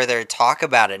can further talk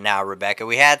about it now, Rebecca.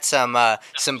 We had some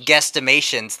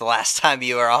guesstimations the last time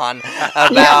you were on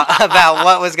about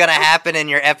what was going to happen in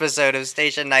your episode of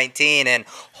Station 19, and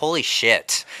holy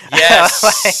shit! Yes.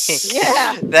 Like,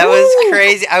 Yeah. that was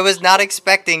crazy. I was not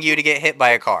expecting you to get hit by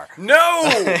a car. No.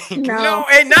 No.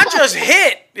 And not just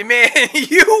hit. Man,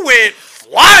 you went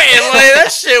flying. Like, that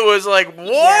shit was like,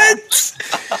 what?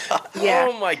 Yeah.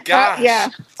 Oh, my gosh. Yeah.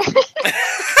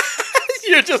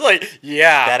 You're just like,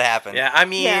 yeah. That happened. Yeah, I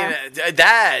mean,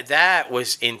 that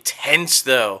was intense,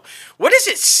 though. What does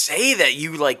it say that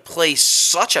you, like, play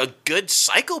such a good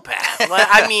psychopath? Like,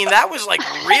 I mean, that was, like,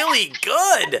 really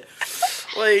good.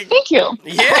 Like, Thank you.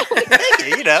 yeah.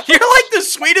 You know. You're like the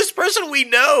sweetest person we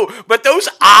know, but those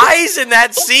eyes in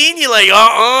that scene, you're like,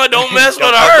 don't mess with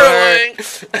her.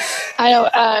 Like, I know.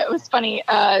 It was funny.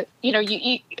 You know,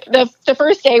 you the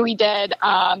first day we did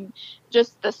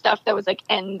just the stuff that was like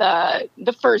in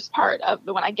the first part of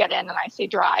the when I get in and I say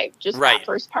drive, just Right. that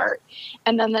first part.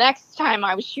 And then the next time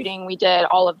I was shooting, we did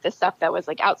all of the stuff that was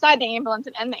like outside the ambulance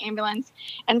and in the ambulance.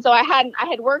 And so I had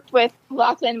worked with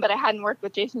Lachlan, but I hadn't worked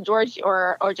with Jason George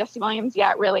or Jesse Williams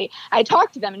yet. Really, I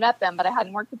talked to them and met them, but I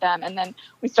hadn't worked with them. And then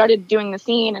we started doing the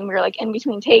scene, and we were like in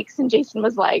between takes, and Jason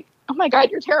was like, "Oh my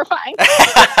God, you're terrifying."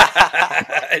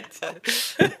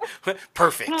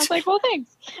 Perfect. And I was like, well,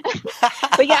 thanks.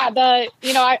 But yeah,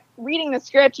 reading the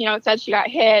script, it said she got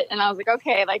hit, and I was like,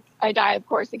 okay, like I die, of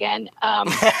course, again.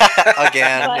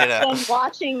 Again, But you know. then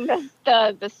watching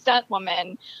the stunt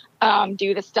woman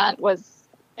do the stunt was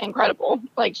incredible.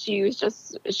 Like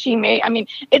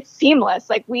it's seamless.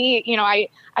 Like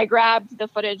I grabbed the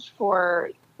footage for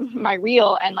my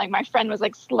reel, and like my friend was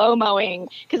like slow-moing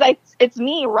because it's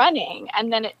me running,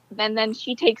 and then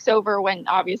she takes over when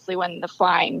the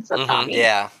flying starts on me.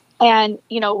 Yeah. And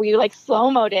we like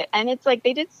slow-moed it, and it's like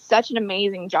they did such an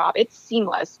amazing job. It's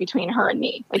seamless between her and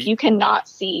me. Like you cannot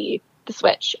see the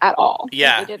switch at all.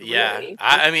 Yeah, Like, they did yeah. really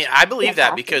I mean, I believe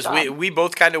that fantastic because job. we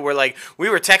both kind of were like, we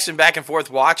were texting back and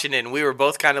forth watching it, and we were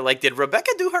both kind of like, did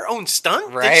Rebecca do her own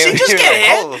stunt? Right. Did she just We were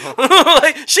get like, hit?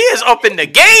 Like, she is up in the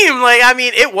game. Like, I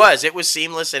mean, it was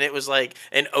seamless, and it was like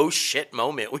an oh shit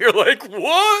moment. We were like,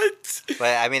 what?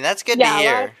 But I mean, that's good Yeah, to a lot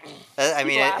hear. I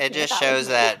mean, people it ask me just if that shows was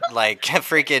me. that like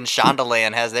freaking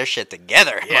Shondaland has their shit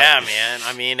together. Yeah, man.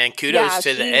 I mean, and kudos Yeah,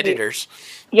 to the she- editors.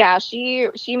 Yeah, she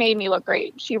made me look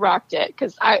great. She rocked it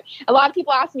because a lot of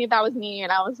people asked me if that was me,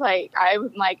 and I was like, I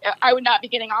would not be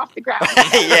getting off the ground.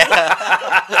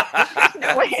 Yeah.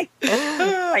 No way.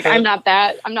 Like I'm not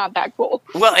that cool.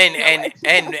 Well, No way.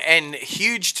 and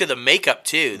huge to the makeup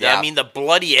too. Yeah. I mean, the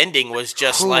bloody ending was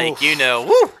just like,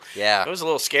 woo, Yeah. it was a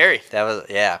little scary. That was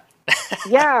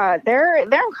Yeah, they're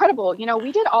incredible.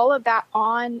 We did all of that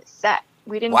on set.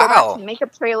 We didn't go Wow. back to the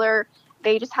makeup trailer.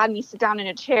 they just had me sit down in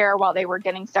a chair while they were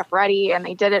getting stuff ready, and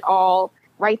they did it all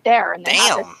right there. And they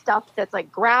have this stuff that's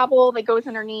like gravel that goes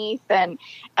underneath, and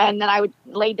then I would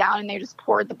lay down and they just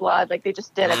poured the blood. Like, they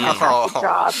just did a fantastic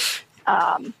job,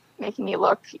 making me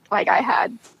look like I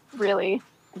had really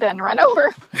been run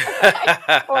over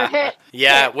or hit.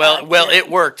 Yeah, well, it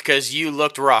worked because you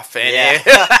looked rough, and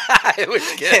it was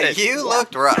good. You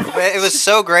looked rough. It was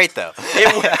so great, though.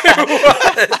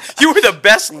 You were the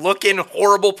best looking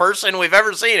horrible person we've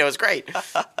ever seen. It was great.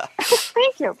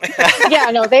 Thank you.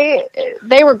 Yeah, no,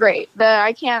 they were great.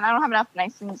 I don't have enough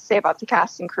nice things to say about the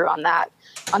cast and crew on that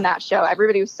show.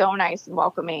 Everybody was so nice and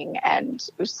welcoming, and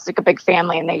it was just like a big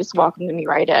family, and they just welcomed me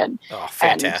right in. Oh,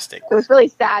 fantastic. And it was really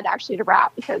sad actually to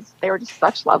wrap because they were just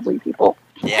such lovely people.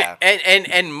 Yeah.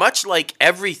 And much like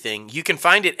everything, you can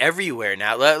find it everywhere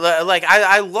now. Like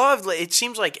I love, it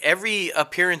seems like every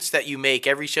appearance that you make,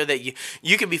 every show that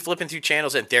you can be flipping through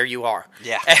channels and there you are.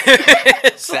 Yeah.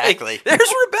 Exactly. Like,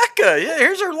 there's Rebecca. Yeah,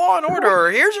 here's her Law and Order. Or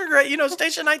here's her great,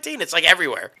 Station 19. It's like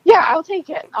everywhere. Yeah, I'll take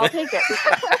it. I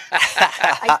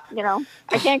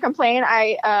can't complain.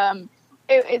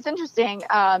 It's interesting.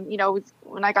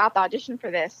 When I got the audition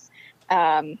for this,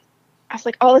 I was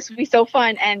like, oh, this would be so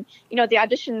fun. And, the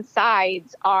audition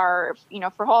sides are,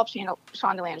 for all of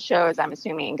Shondaland shows, I'm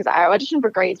assuming, because I auditioned for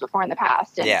grades before in the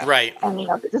past. And, yeah. Right. And,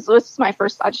 this is my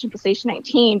first audition for Station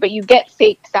 19, but you get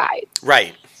fake sides.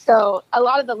 Right. So a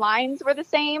lot of the lines were the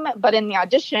same, but in the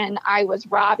audition, I was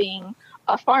robbing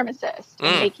a pharmacist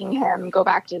and making him go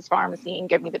back to his pharmacy and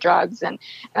give me the drugs. And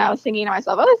I was thinking to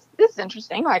myself, oh, this is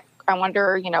interesting. Like, I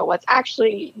wonder, what's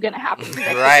actually going to happen.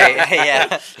 Right.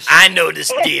 Yeah. I know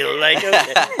this deal. Like,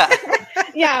 okay.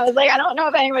 Yeah. I was like, I don't know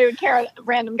if anybody would care, a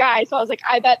random guy. So I was like,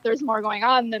 I bet there's more going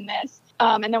on than this.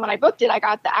 And then when I booked it, I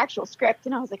got the actual script,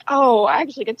 and I was like, oh, I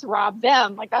actually get to rob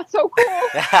them. Like, that's so cool.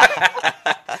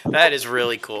 That is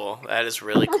really cool.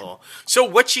 So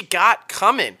what you got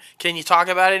coming? Can you talk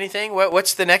about anything?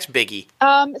 What's the next biggie?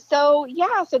 So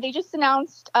they just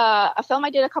announced a film I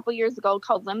did a couple years ago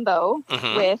called Limbo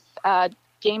with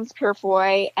James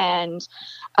Purefoy and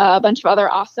a bunch of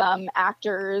other awesome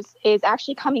actors is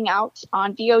actually coming out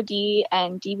on VOD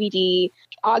and DVD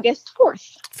August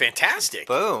 4th. Fantastic.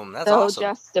 Boom. That's so awesome.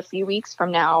 Just a few weeks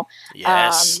from now.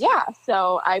 Yes.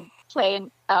 So I play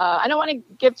I don't want to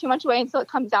give too much away until it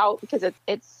comes out because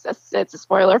it's a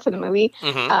spoiler for the movie.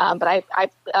 But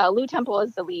Lou Temple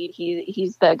is the lead.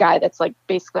 He's the guy that's like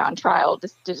basically on trial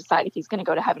just to decide if he's going to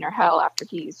go to heaven or hell after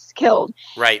he's killed.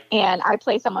 Right. And I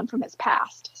play someone from his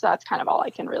past, so that's kind of all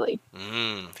I can really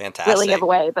fantastic. really give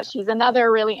away. But she's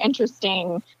another really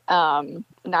interesting,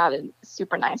 not a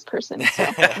super nice person. So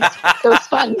it was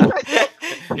fun.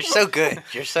 You're so good.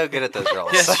 You're so good at those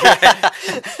roles.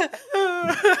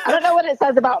 I don't know what it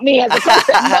says about me as a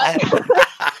person,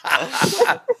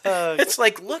 but it's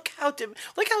like look how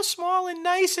small and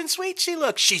nice and sweet she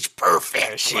looks. She's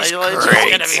perfect. She's great.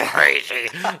 She's gonna be crazy.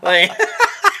 Like,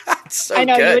 so I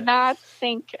know good. you would not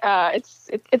think it's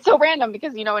so random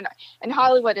because in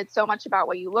Hollywood it's so much about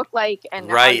what you look like and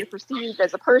how you're perceived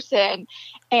as a person,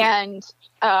 and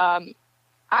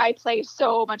I play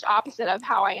so much opposite of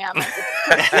how I am.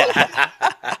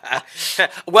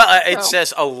 Well, it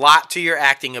says a lot to your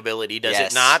acting ability, does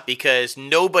it not? Because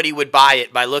nobody would buy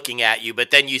it by looking at you,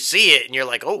 but then you see it and you're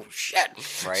like, oh, shit.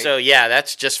 Right. So, yeah,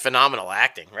 that's just phenomenal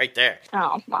acting right there.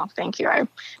 Oh, well, thank you. I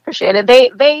appreciate it.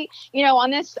 They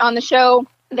on the show,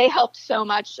 they helped so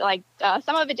much. Like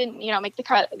some of it didn't, make the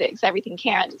cut because everything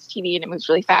can. It's TV and it moves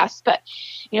really fast. But,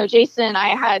 Jason and I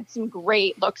had some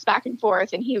great looks back and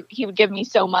forth, and he would give me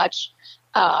so much.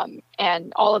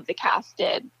 And all of the cast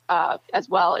did as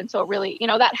well. And so really,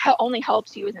 that only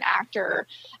helps you as an actor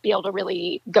be able to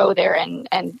really go there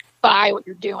and buy what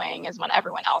you're doing is when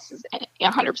everyone else is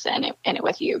 100% in it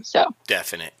with you. So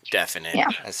definite. Yeah.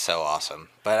 That's so awesome.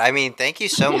 But I mean, thank you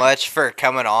so much for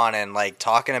coming on and like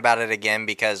talking about it again,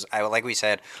 because like we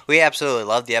said, we absolutely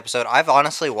loved the episode. I've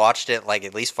honestly watched it like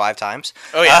at least 5 times.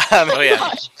 Oh yeah.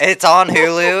 It's on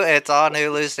Hulu. It's on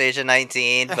Hulu Station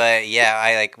 19. But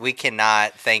yeah, we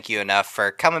cannot thank you enough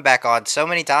for coming back on so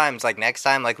many times. Like next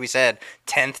time, like we said,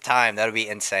 10th time, that would be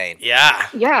insane. Yeah.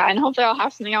 Yeah, and hopefully I'll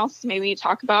have something else to maybe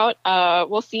talk about.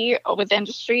 We'll see with the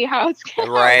industry how it's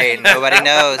going. Right. Nobody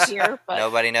knows. Here,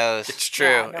 Nobody knows. It's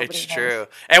true. It's true.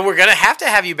 And we're going to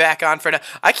have you back on for that.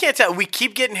 I can't tell. We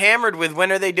keep getting hammered with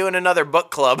when are they doing another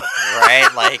book club. Right?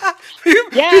 Like,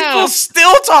 People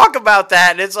still talk about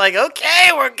that. And it's like,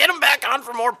 okay, we're getting back on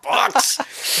for more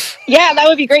books. Yeah, that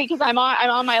would be great because I'm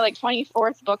on my like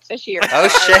 24th book this year. oh,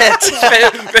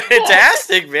 shit.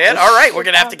 Fantastic, man. All right, we're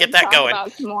going to have to get that Talk going.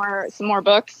 about some more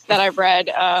books that I've read.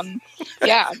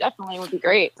 Yeah, definitely would be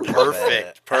great.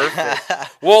 Perfect.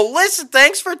 Well, listen,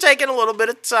 thanks for taking a little bit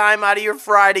of time out of your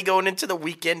Friday going into the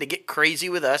weekend to get crazy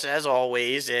with us, as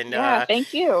always. And Yeah,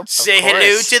 thank you. say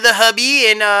hello to the hubby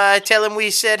and tell him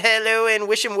we said hello and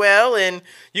wish him well. And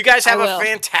you guys have a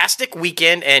fantastic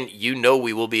weekend, and you know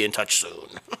we will be in touch soon.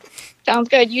 Sounds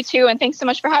good. You too. And thanks so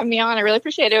much for having me on. I really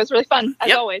appreciate it. It was really fun,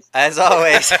 as always. As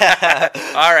always. All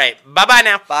right. Bye-bye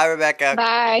now. Bye, Rebecca.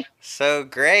 Bye. So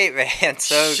great, man.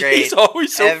 So great. She's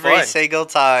always so Every fun. single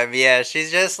time. Yeah, she's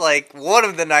just like one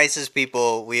of the nicest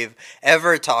people we've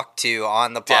ever talked to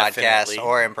on the Definitely. podcast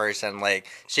or in person. Like,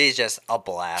 she's just a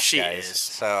blast, She guys. is.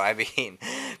 So, I mean,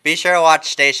 be sure to watch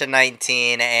Station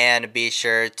 19 and be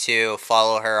sure to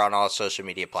follow her on all social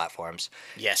media platforms.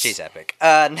 Yes. She's epic.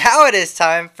 Now it is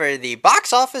time for the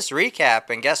box office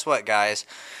recap. And guess what, guys?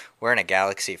 We're in a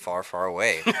galaxy far, far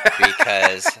away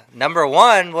because number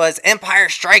one was Empire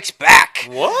Strikes Back.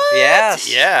 What?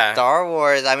 Yes. Yeah. Star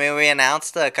Wars. I mean, we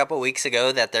announced a couple weeks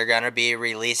ago that they're going to be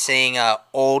releasing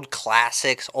old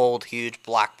classics, old huge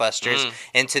blockbusters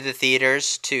into the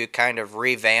theaters to kind of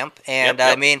revamp. And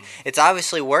Yep. I mean, it's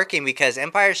obviously working because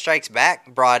Empire Strikes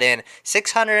Back brought in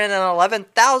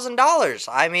 $611,000.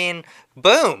 I mean,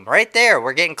 boom, right there.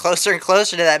 We're getting closer and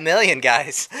closer to that $1 million,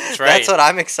 guys. That's right. That's what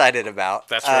I'm excited about.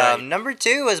 That's right. Number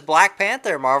two was Black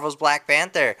Panther, Marvel's Black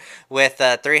Panther, with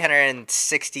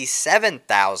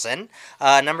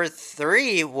 $367,000. Number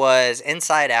three was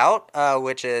Inside Out,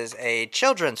 which is a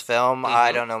children's film.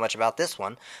 I don't know much about this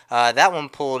one. That one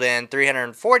pulled in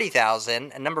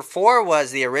 $340,000. And number four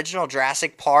was the original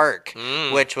Jurassic Park,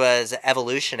 which was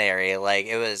evolutionary. Like,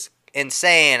 it was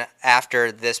insane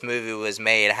after this movie was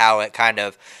made how it kind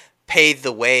of paved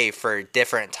the way for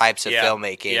different types of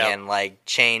filmmaking and like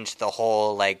changed the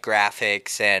whole like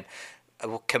graphics and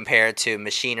compared to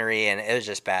machinery, and it was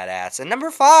just badass. And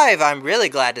number five, I'm really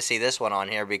glad to see this one on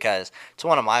here because it's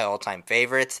one of my all-time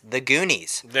favorites, The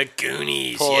Goonies. The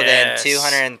Goonies, Pulled yes. in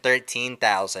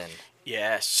 $213,000.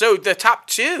 Yes. So the top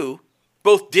two,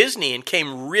 both Disney and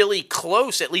came really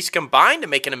close, at least combined, to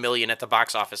making $1 million at the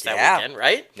box office that weekend,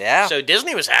 right? Yeah. So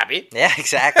Disney was happy. Yeah,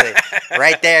 exactly.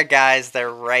 Right there, guys.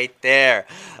 They're right there.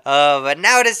 But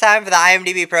now it is time for the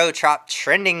IMDb Pro Top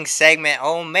Trending segment.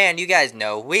 Oh, man, you guys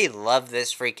know we love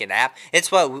this freaking app.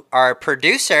 It's what our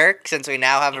producer, since we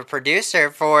now have a producer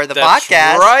for the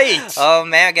podcast. Right. Oh,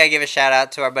 man, I got to give a shout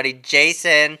out to our buddy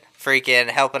Jason. Freaking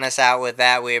helping us out with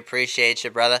that. We appreciate you,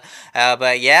 brother.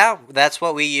 But yeah, that's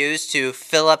what we use to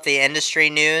fill up the industry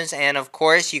news. And of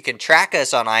course, you can track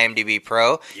us on IMDb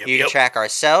Pro. You can track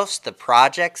ourselves, the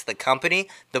projects, the company,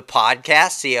 the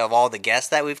podcast, see of all the guests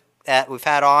that we've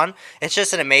had on. It's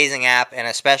just an amazing app and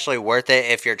especially worth it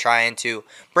if you're trying to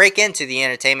break into the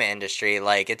entertainment industry.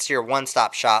 Like, it's your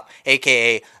one-stop shop,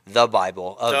 aka the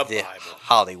Bible of the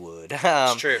Hollywood.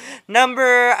 It's true.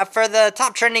 Number for the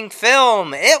top trending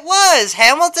film, it was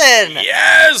Hamilton.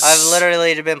 Yes! I've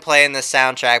literally been playing the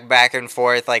soundtrack back and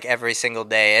forth like every single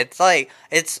day. It's like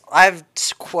I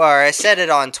said it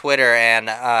on Twitter and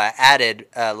added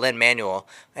Lin-Manuel,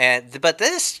 but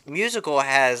this musical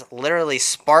has literally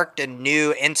sparked a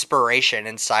new inspiration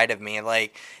inside of me.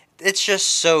 Like, it's just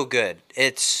so good.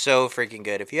 It's so freaking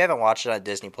good. If you haven't watched it on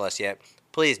Disney Plus yet,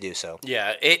 please do so.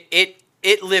 Yeah,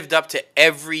 it lived up to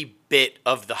every bit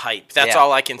of the hype. That's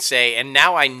all I can say. And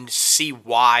now I see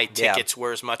why tickets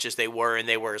were as much as they were, and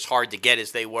they were as hard to get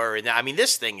as they were. And I mean,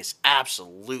 this thing is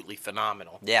absolutely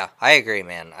phenomenal. Yeah, I agree,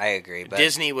 man. I agree. But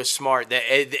Disney was smart. That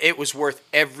it was worth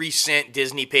every cent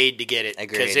Disney paid to get it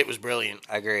because it was brilliant.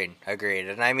 Agreed.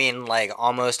 And I mean, like,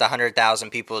 almost 100,000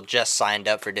 people just signed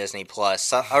up for Disney Plus.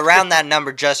 So, around that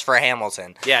number just for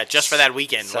Hamilton. Yeah, just for that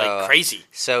weekend. So, like, crazy.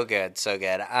 So good.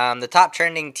 The top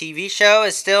trending TV show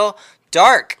is still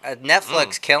Dark.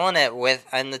 Netflix killing it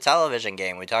in the television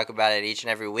game. We talk about it each and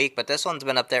every week, but this one's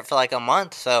been up there for like a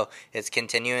month, so it's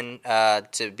continuing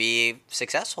to be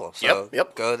successful. So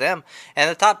go them. And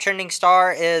the top trending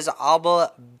star is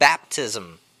Alba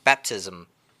Baptism.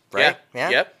 Right?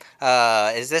 Yeah.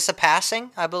 Yep. Is this a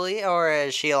passing, I believe, or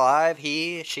is she alive?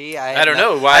 He, she, I don't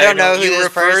know. Why I don't know who you this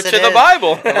refer person to the is.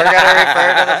 Bible. We're going to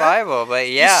refer to the Bible, but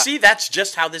yeah. You see, that's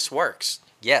just how this works.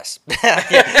 Yes.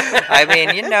 I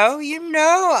mean, you know,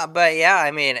 but yeah,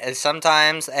 I mean,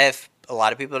 sometimes if a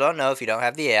lot of people don't know, if you don't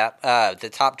have the app, the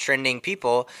top trending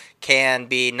people can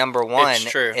be number one It's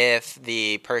true. if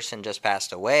the person just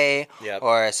passed away, Yep.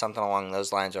 or something along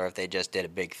those lines, or if they just did a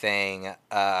big thing.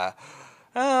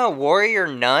 Warrior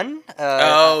Nun.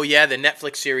 Oh yeah, the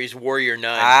Netflix series Warrior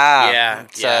Nun. Yeah,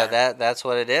 so yeah. that's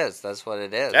what it is. That's what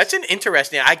it is. That's an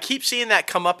interesting. I keep seeing that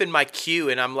come up in my queue,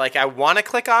 and I'm like, I want to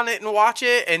click on it and watch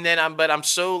it, and then I'm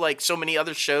so like so many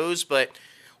other shows, but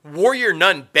Warrior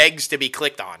Nun begs to be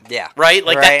clicked on. Yeah. right.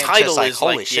 Like Right, that title just like, is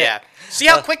holy like, shit. yeah. See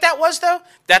how quick that was though?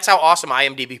 That's how awesome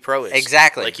IMDb Pro is.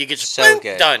 Exactly. Like you could just so boom,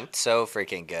 good. done. So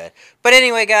freaking good. But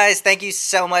anyway, guys, thank you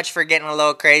so much for getting a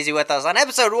little crazy with us on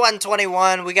episode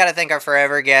 121. We got to thank our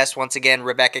forever guest once again,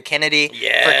 Rebecca Kennedy, for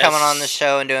Yes. coming on the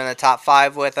show and doing the top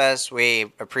 5 with us. We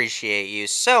appreciate you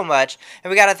so much.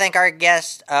 And we got to thank our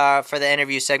guest for the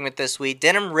interview segment this week,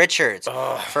 Denham Richards,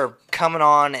 for coming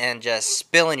on and just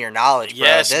spilling your knowledge, bro.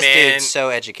 Yes, this man. dude's so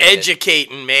educated.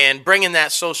 Educating, man, bringing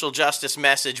that social justice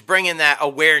message, bringing that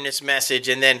awareness message,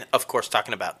 and then of course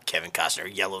talking about Kevin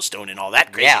Costner, Yellowstone, and all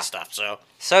that crazy Yeah. stuff. So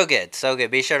So good, so good.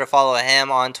 Be sure to follow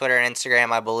him on Twitter and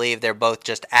Instagram. I believe they're both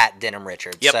just at Denham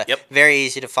Richards. Yep, So yep. Very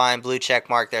easy to find. Blue check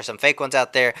mark. There's some fake ones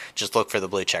out there. Just look for the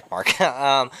blue check mark.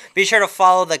 Be sure to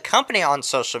follow the company on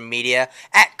social media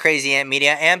at Crazy Ant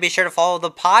Media, and be sure to follow the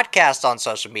podcast on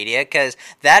social media because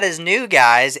that is new,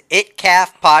 guys. It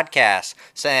Calf Podcast.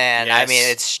 So, and I Yes. mean,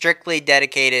 it's strictly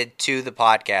dedicated to the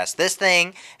podcast. This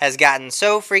thing has gotten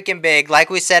so freaking big.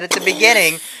 Like we said at the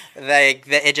beginning, like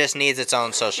it just needs its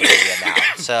own social media now.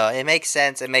 So it makes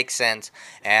sense. It makes sense.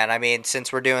 And I mean,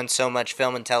 since we're doing so much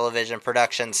film and television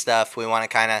production stuff, we want to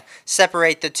kind of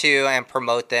separate the two and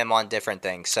promote them on different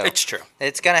things. So it's true.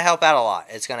 it's going to help out a lot.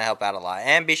 It's going to help out a lot.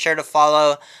 And be sure to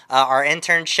follow our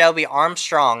intern, Shelby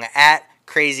Armstrong, at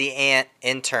Crazy Ant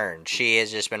Intern. She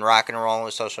has just been rocking and rolling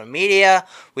with social media.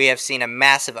 We have seen a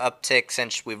massive uptick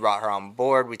since we brought her on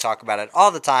board. We talk about it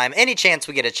all the time. Any chance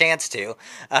we get a chance to,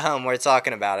 we're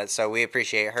talking about it. So we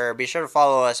appreciate her. Be sure to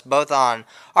follow us both on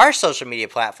our social media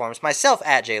platforms. Myself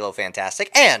at JLoFantastic,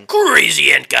 and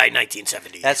Crazy Ant Guy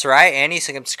 1970. that's right. And you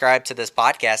can subscribe to this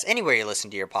podcast anywhere you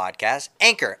listen to your podcast.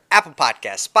 Anchor, Apple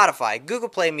Podcasts, Spotify, Google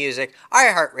Play Music,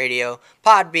 iHeartRadio,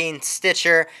 Podbean,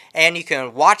 Stitcher, and you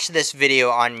can watch this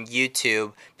video on YouTube.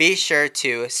 Be sure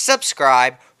to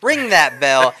subscribe, ring that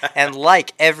bell, and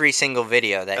like every single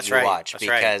video that That's you right. watch That's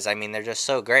right. because, I mean, they're just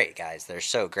so great, guys. They're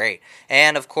so great.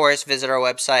 And, of course, visit our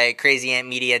website,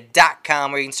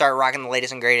 crazyantmedia.com, where you can start rocking the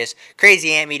latest and greatest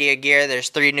Crazy Ant Media gear. There's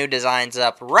 3 new designs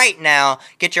up right now.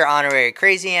 Get your honorary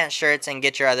Crazy Ant shirts and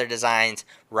get your other designs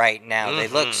right now. They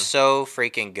look so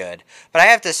freaking good. But I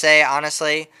have to say,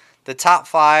 honestly, the top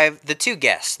 5, the 2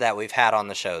 guests that we've had on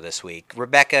the show this week,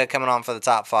 Rebecca coming on for the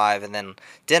top 5, and then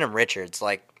Denham Richards,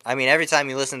 like, I mean, every time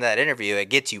you listen to that interview, it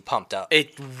gets you pumped up.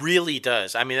 It really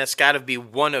does. I mean, that's got to be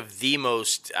one of the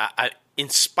most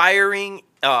inspiring,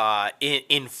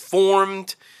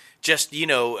 informed, just,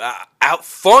 out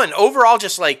fun. Overall,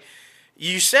 just like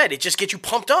you said, it just gets you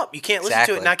pumped up. You can't listen to it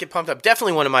Exactly. and not get pumped up.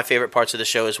 Definitely one of my favorite parts of the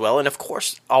show as well. And, of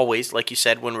course, always, like you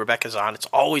said, when Rebecca's on, it's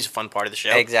always a fun part of the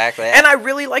show. Exactly. And I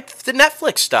really like the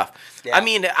Netflix stuff. Yeah. I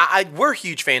mean, we're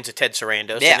huge fans of Ted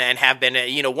Sarandos Yeah. and have been,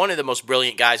 one of the most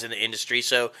brilliant guys in the industry.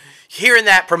 So hearing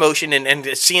that promotion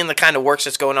and seeing the kind of works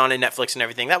that's going on in Netflix and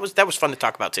everything, that was fun to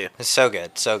talk about too. It's so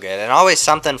good, so good. And always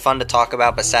something fun to talk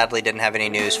about, but sadly didn't have any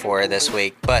news for her this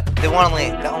week. But the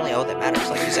only O that matters,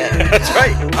 like you said. That's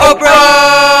right. Oprah!